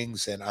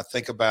things, and I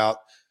think about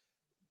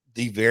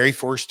the very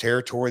first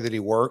territory that he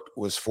worked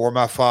was for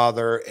my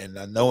father, and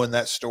knowing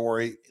that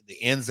story, the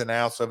ins and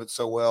outs of it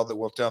so well, that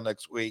we'll tell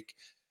next week,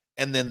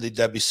 and then the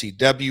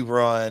WCW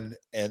run,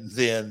 and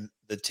then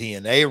the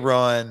TNA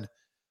run.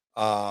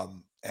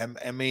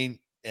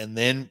 And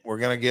then we're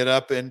going to get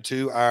up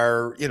into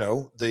our,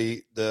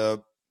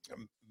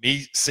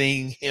 me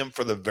seeing him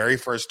for the very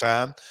first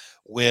time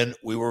when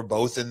we were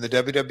both in the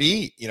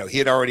WWE. He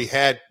had already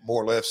had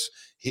more or less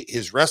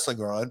his wrestling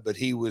run, but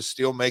he was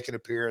still making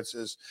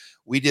appearances.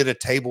 We did a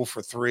table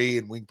for three,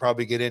 and we can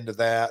probably get into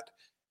that.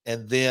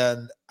 And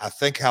then I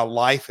think how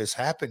life has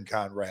happened,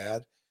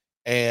 Conrad.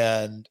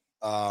 And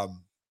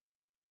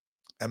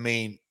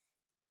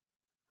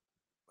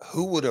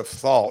who would have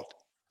thought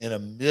in a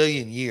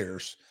million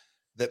years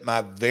that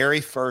my very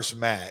first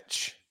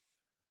match,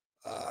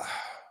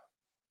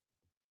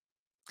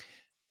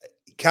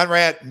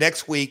 Conrad,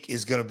 next week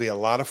is going to be a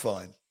lot of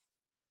fun.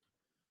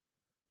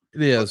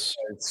 It is.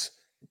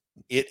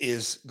 It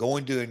is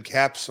going to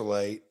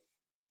encapsulate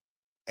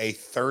a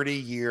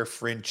 30-year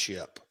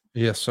friendship.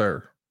 Yes,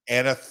 sir.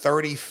 And a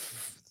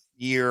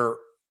 30-year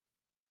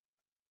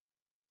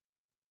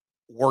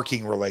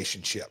working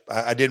relationship.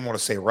 I didn't want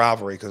to say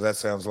rivalry, because that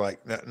sounds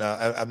like,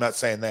 no, I'm not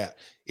saying that.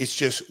 It's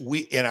just we,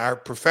 in our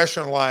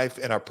professional life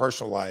and our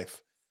personal life,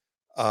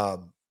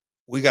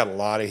 we got a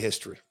lot of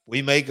history.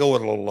 We may go a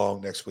little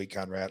long next week,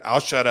 Conrad. I'll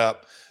shut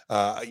up.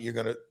 You're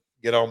going to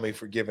get on me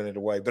for giving it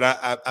away, but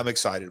I'm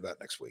excited about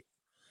next week.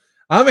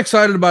 I'm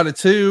excited about it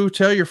too.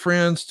 Tell your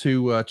friends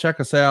to check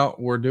us out.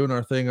 We're doing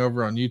our thing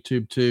over on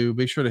YouTube too.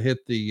 Be sure to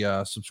hit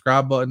the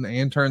subscribe button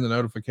and turn the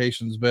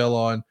notifications bell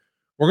on.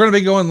 We're going to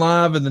be going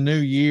live in the new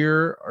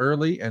year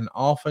early and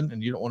often,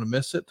 and you don't want to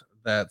miss it.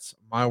 That's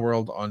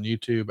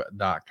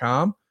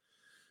myworldonyoutube.com.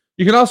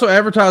 You can also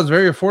advertise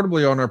very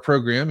affordably on our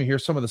program. You hear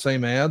some of the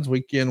same ads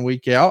week in,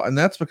 week out, and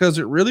that's because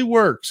it really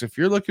works. If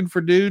you're looking for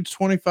dudes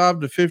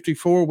 25 to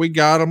 54, we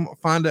got them.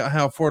 Find out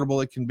how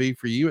affordable it can be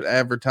for you at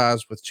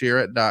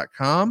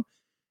advertisewithjarrett.com.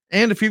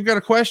 And if you've got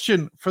a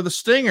question for the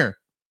Stinger,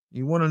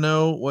 you want to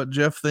know what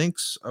Jeff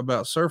thinks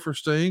about Surfer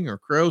Sting or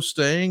Crow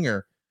Sting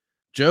or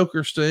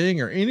Joker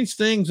Sting or any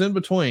stings in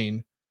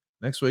between,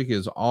 next week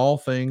is all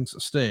things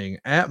Sting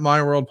at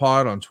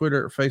MyWorldPod on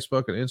Twitter,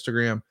 Facebook, and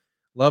Instagram.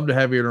 Love to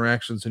have your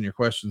interactions and your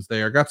questions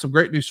there. Got some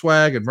great new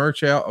swag and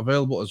merch out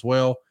available as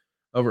well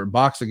over at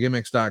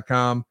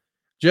boxofgimmicks.com.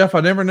 Jeff, I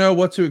never know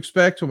what to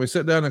expect when we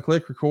sit down and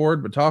click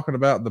record, but talking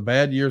about the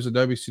bad years of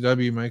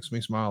WCW makes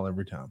me smile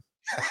every time.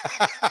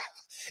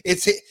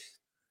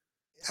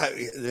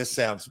 This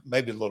sounds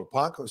maybe a little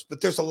pompous,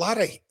 but there's a lot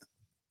of,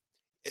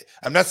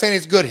 I'm not saying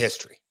it's good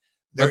history.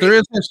 But there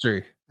is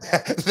history.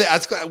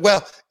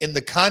 Well, in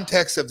the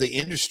context of the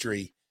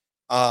industry,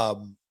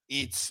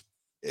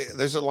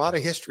 there's a lot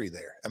of history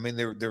there. I mean,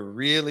 there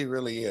really,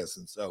 really is.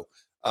 And so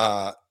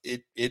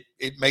it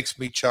makes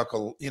me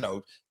chuckle. You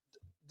know,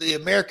 the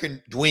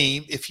American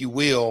Dream, if you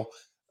will,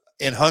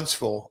 in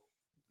Huntsville,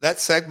 that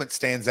segment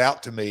stands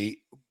out to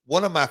me.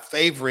 One of my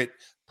favorite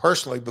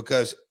personally,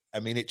 because I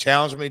mean, it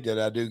challenged me. Did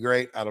I do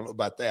great? I don't know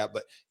about that,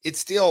 but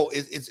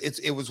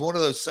it was one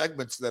of those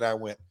segments that I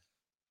went,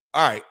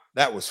 all right,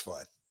 that was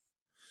fun.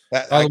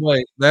 By the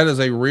way, that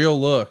is a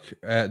real look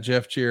at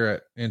Jeff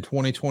Jarrett in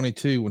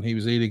 2022 when he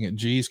was eating at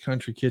G's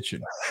Country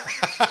Kitchen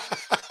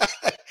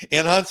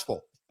in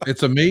Huntsville.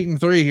 It's a meat and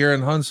three here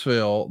in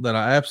Huntsville that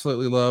I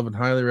absolutely love and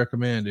highly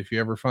recommend. If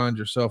you ever find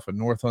yourself in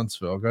North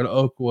Huntsville, go to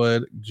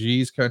Oakwood,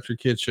 G's Country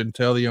Kitchen,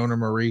 tell the owner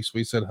Maurice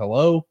we said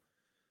hello.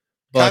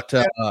 But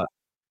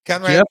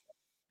Conrad,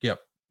 yep.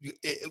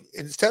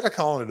 Instead of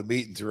calling it a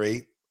meat and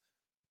three,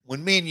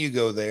 when me and you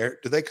go there,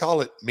 do they call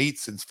it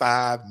meats and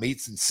 5,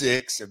 meats and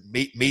 6, and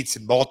meats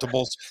and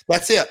multiples?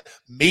 That's it.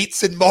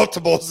 Meats and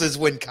multiples is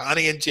when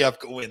Connie and Jeff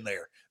go in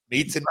there.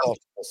 Meats and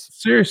multiples.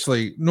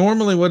 Seriously,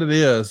 normally what it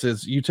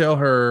is you tell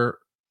her,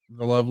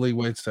 the lovely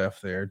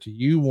waitstaff there, do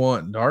you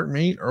want dark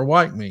meat or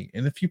white meat?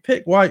 And if you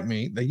pick white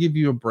meat, they give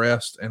you a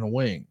breast and a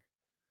wing.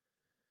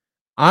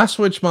 I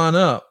switch mine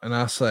up and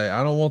I say,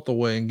 I don't want the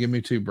wing. Give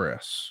me 2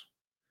 breasts.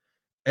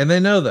 And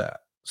they know that.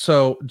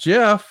 So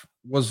Jeff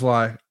was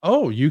like,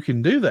 oh, you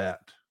can do that.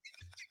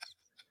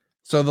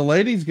 So the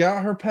lady's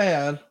got her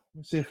pad. Let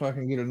me see if I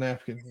can get a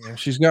napkin here.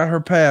 She's got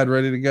her pad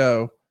ready to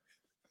go.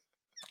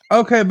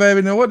 Okay,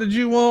 baby. Now what did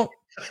you want?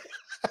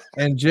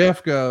 And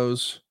Jeff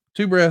goes,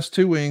 2 breasts,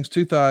 2 wings,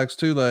 2 thighs,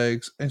 2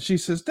 legs. And she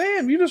says,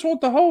 damn, you just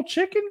want the whole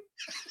chicken?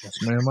 Yes,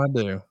 ma'am, I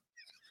do.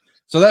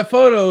 So that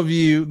photo of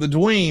you, the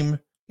Dweem,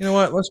 you know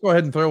what? Let's go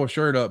ahead and throw a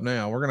shirt up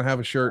now. We're going to have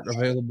a shirt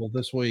available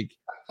this week.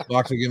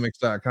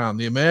 boxofgimmicks.com.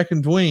 The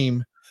American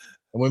Dweem.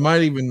 And we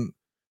might even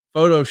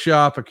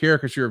Photoshop a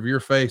caricature of your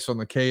face on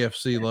the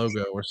KFC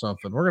logo or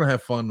something. We're going to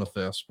have fun with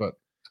this, but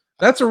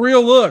that's a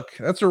real look.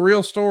 That's a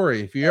real story.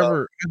 If you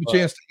ever have a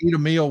chance to eat a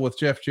meal with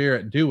Jeff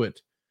Jarrett, do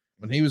it.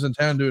 When he was in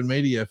town doing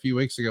media a few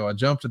weeks ago, I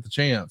jumped at the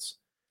chance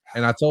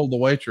and I told the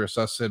waitress,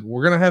 I said,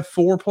 we're going to have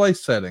 4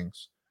 place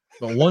settings,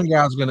 but one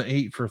guy's going to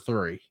eat for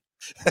 3.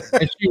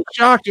 And she was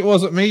shocked it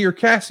wasn't me or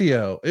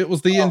Casio. It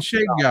was the in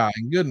shade guy.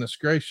 And goodness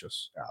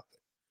gracious.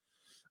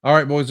 All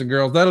right, boys and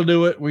girls, that'll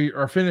do it. We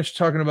are finished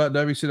talking about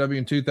WCW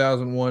in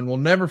 2001. We'll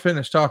never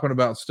finish talking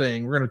about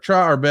Sting. We're going to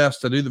try our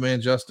best to do the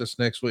man justice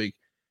next week.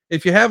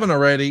 If you haven't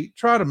already,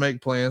 try to make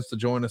plans to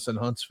join us in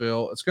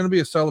Huntsville. It's going to be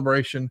a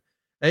celebration,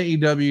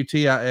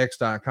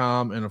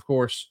 AEWTIX.com. And, of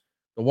course,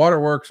 the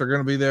waterworks are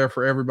going to be there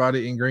for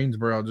everybody in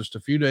Greensboro just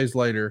a few days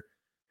later.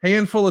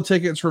 Handful of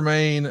tickets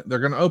remain. They're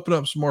going to open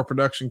up some more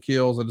production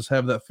kills. I just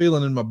have that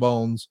feeling in my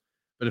bones.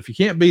 But if you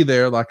can't be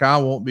there, like I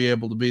won't be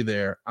able to be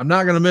there, I'm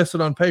not going to miss it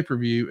on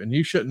pay-per-view, and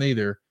you shouldn't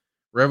either.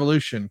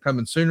 Revolution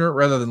coming sooner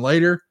rather than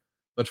later.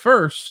 But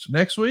first,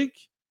 next week,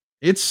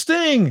 it's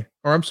Sting.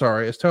 Or I'm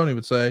sorry, as Tony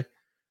would say,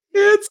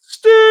 it's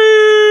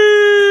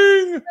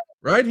Sting!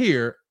 Right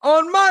here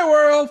on My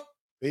World.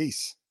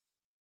 Peace.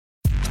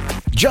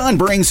 John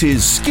brings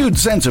his skewed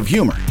sense of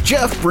humor.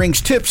 Jeff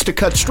brings tips to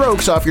cut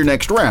strokes off your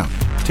next round.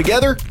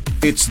 Together,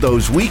 it's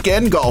those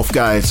weekend golf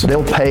guys.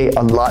 They'll pay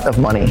a lot of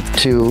money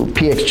to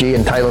PXG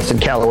and Titleist and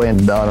Callaway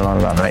and on and on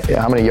and on, right?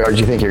 How many yards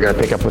do you think you're going to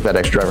pick up with that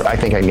extra driver? I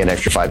think I can get an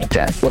extra 5 to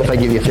 10. What if I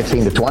give you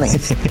 15 to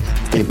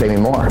 20? You pay me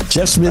more.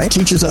 Jeff Smith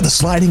teaches on the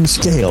sliding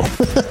scale.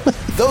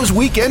 Those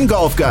Weekend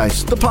Golf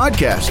Guys, the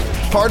podcast,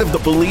 part of the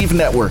Believe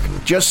Network.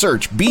 Just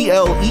search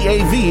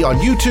BLEAV on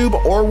YouTube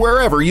or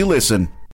wherever you listen.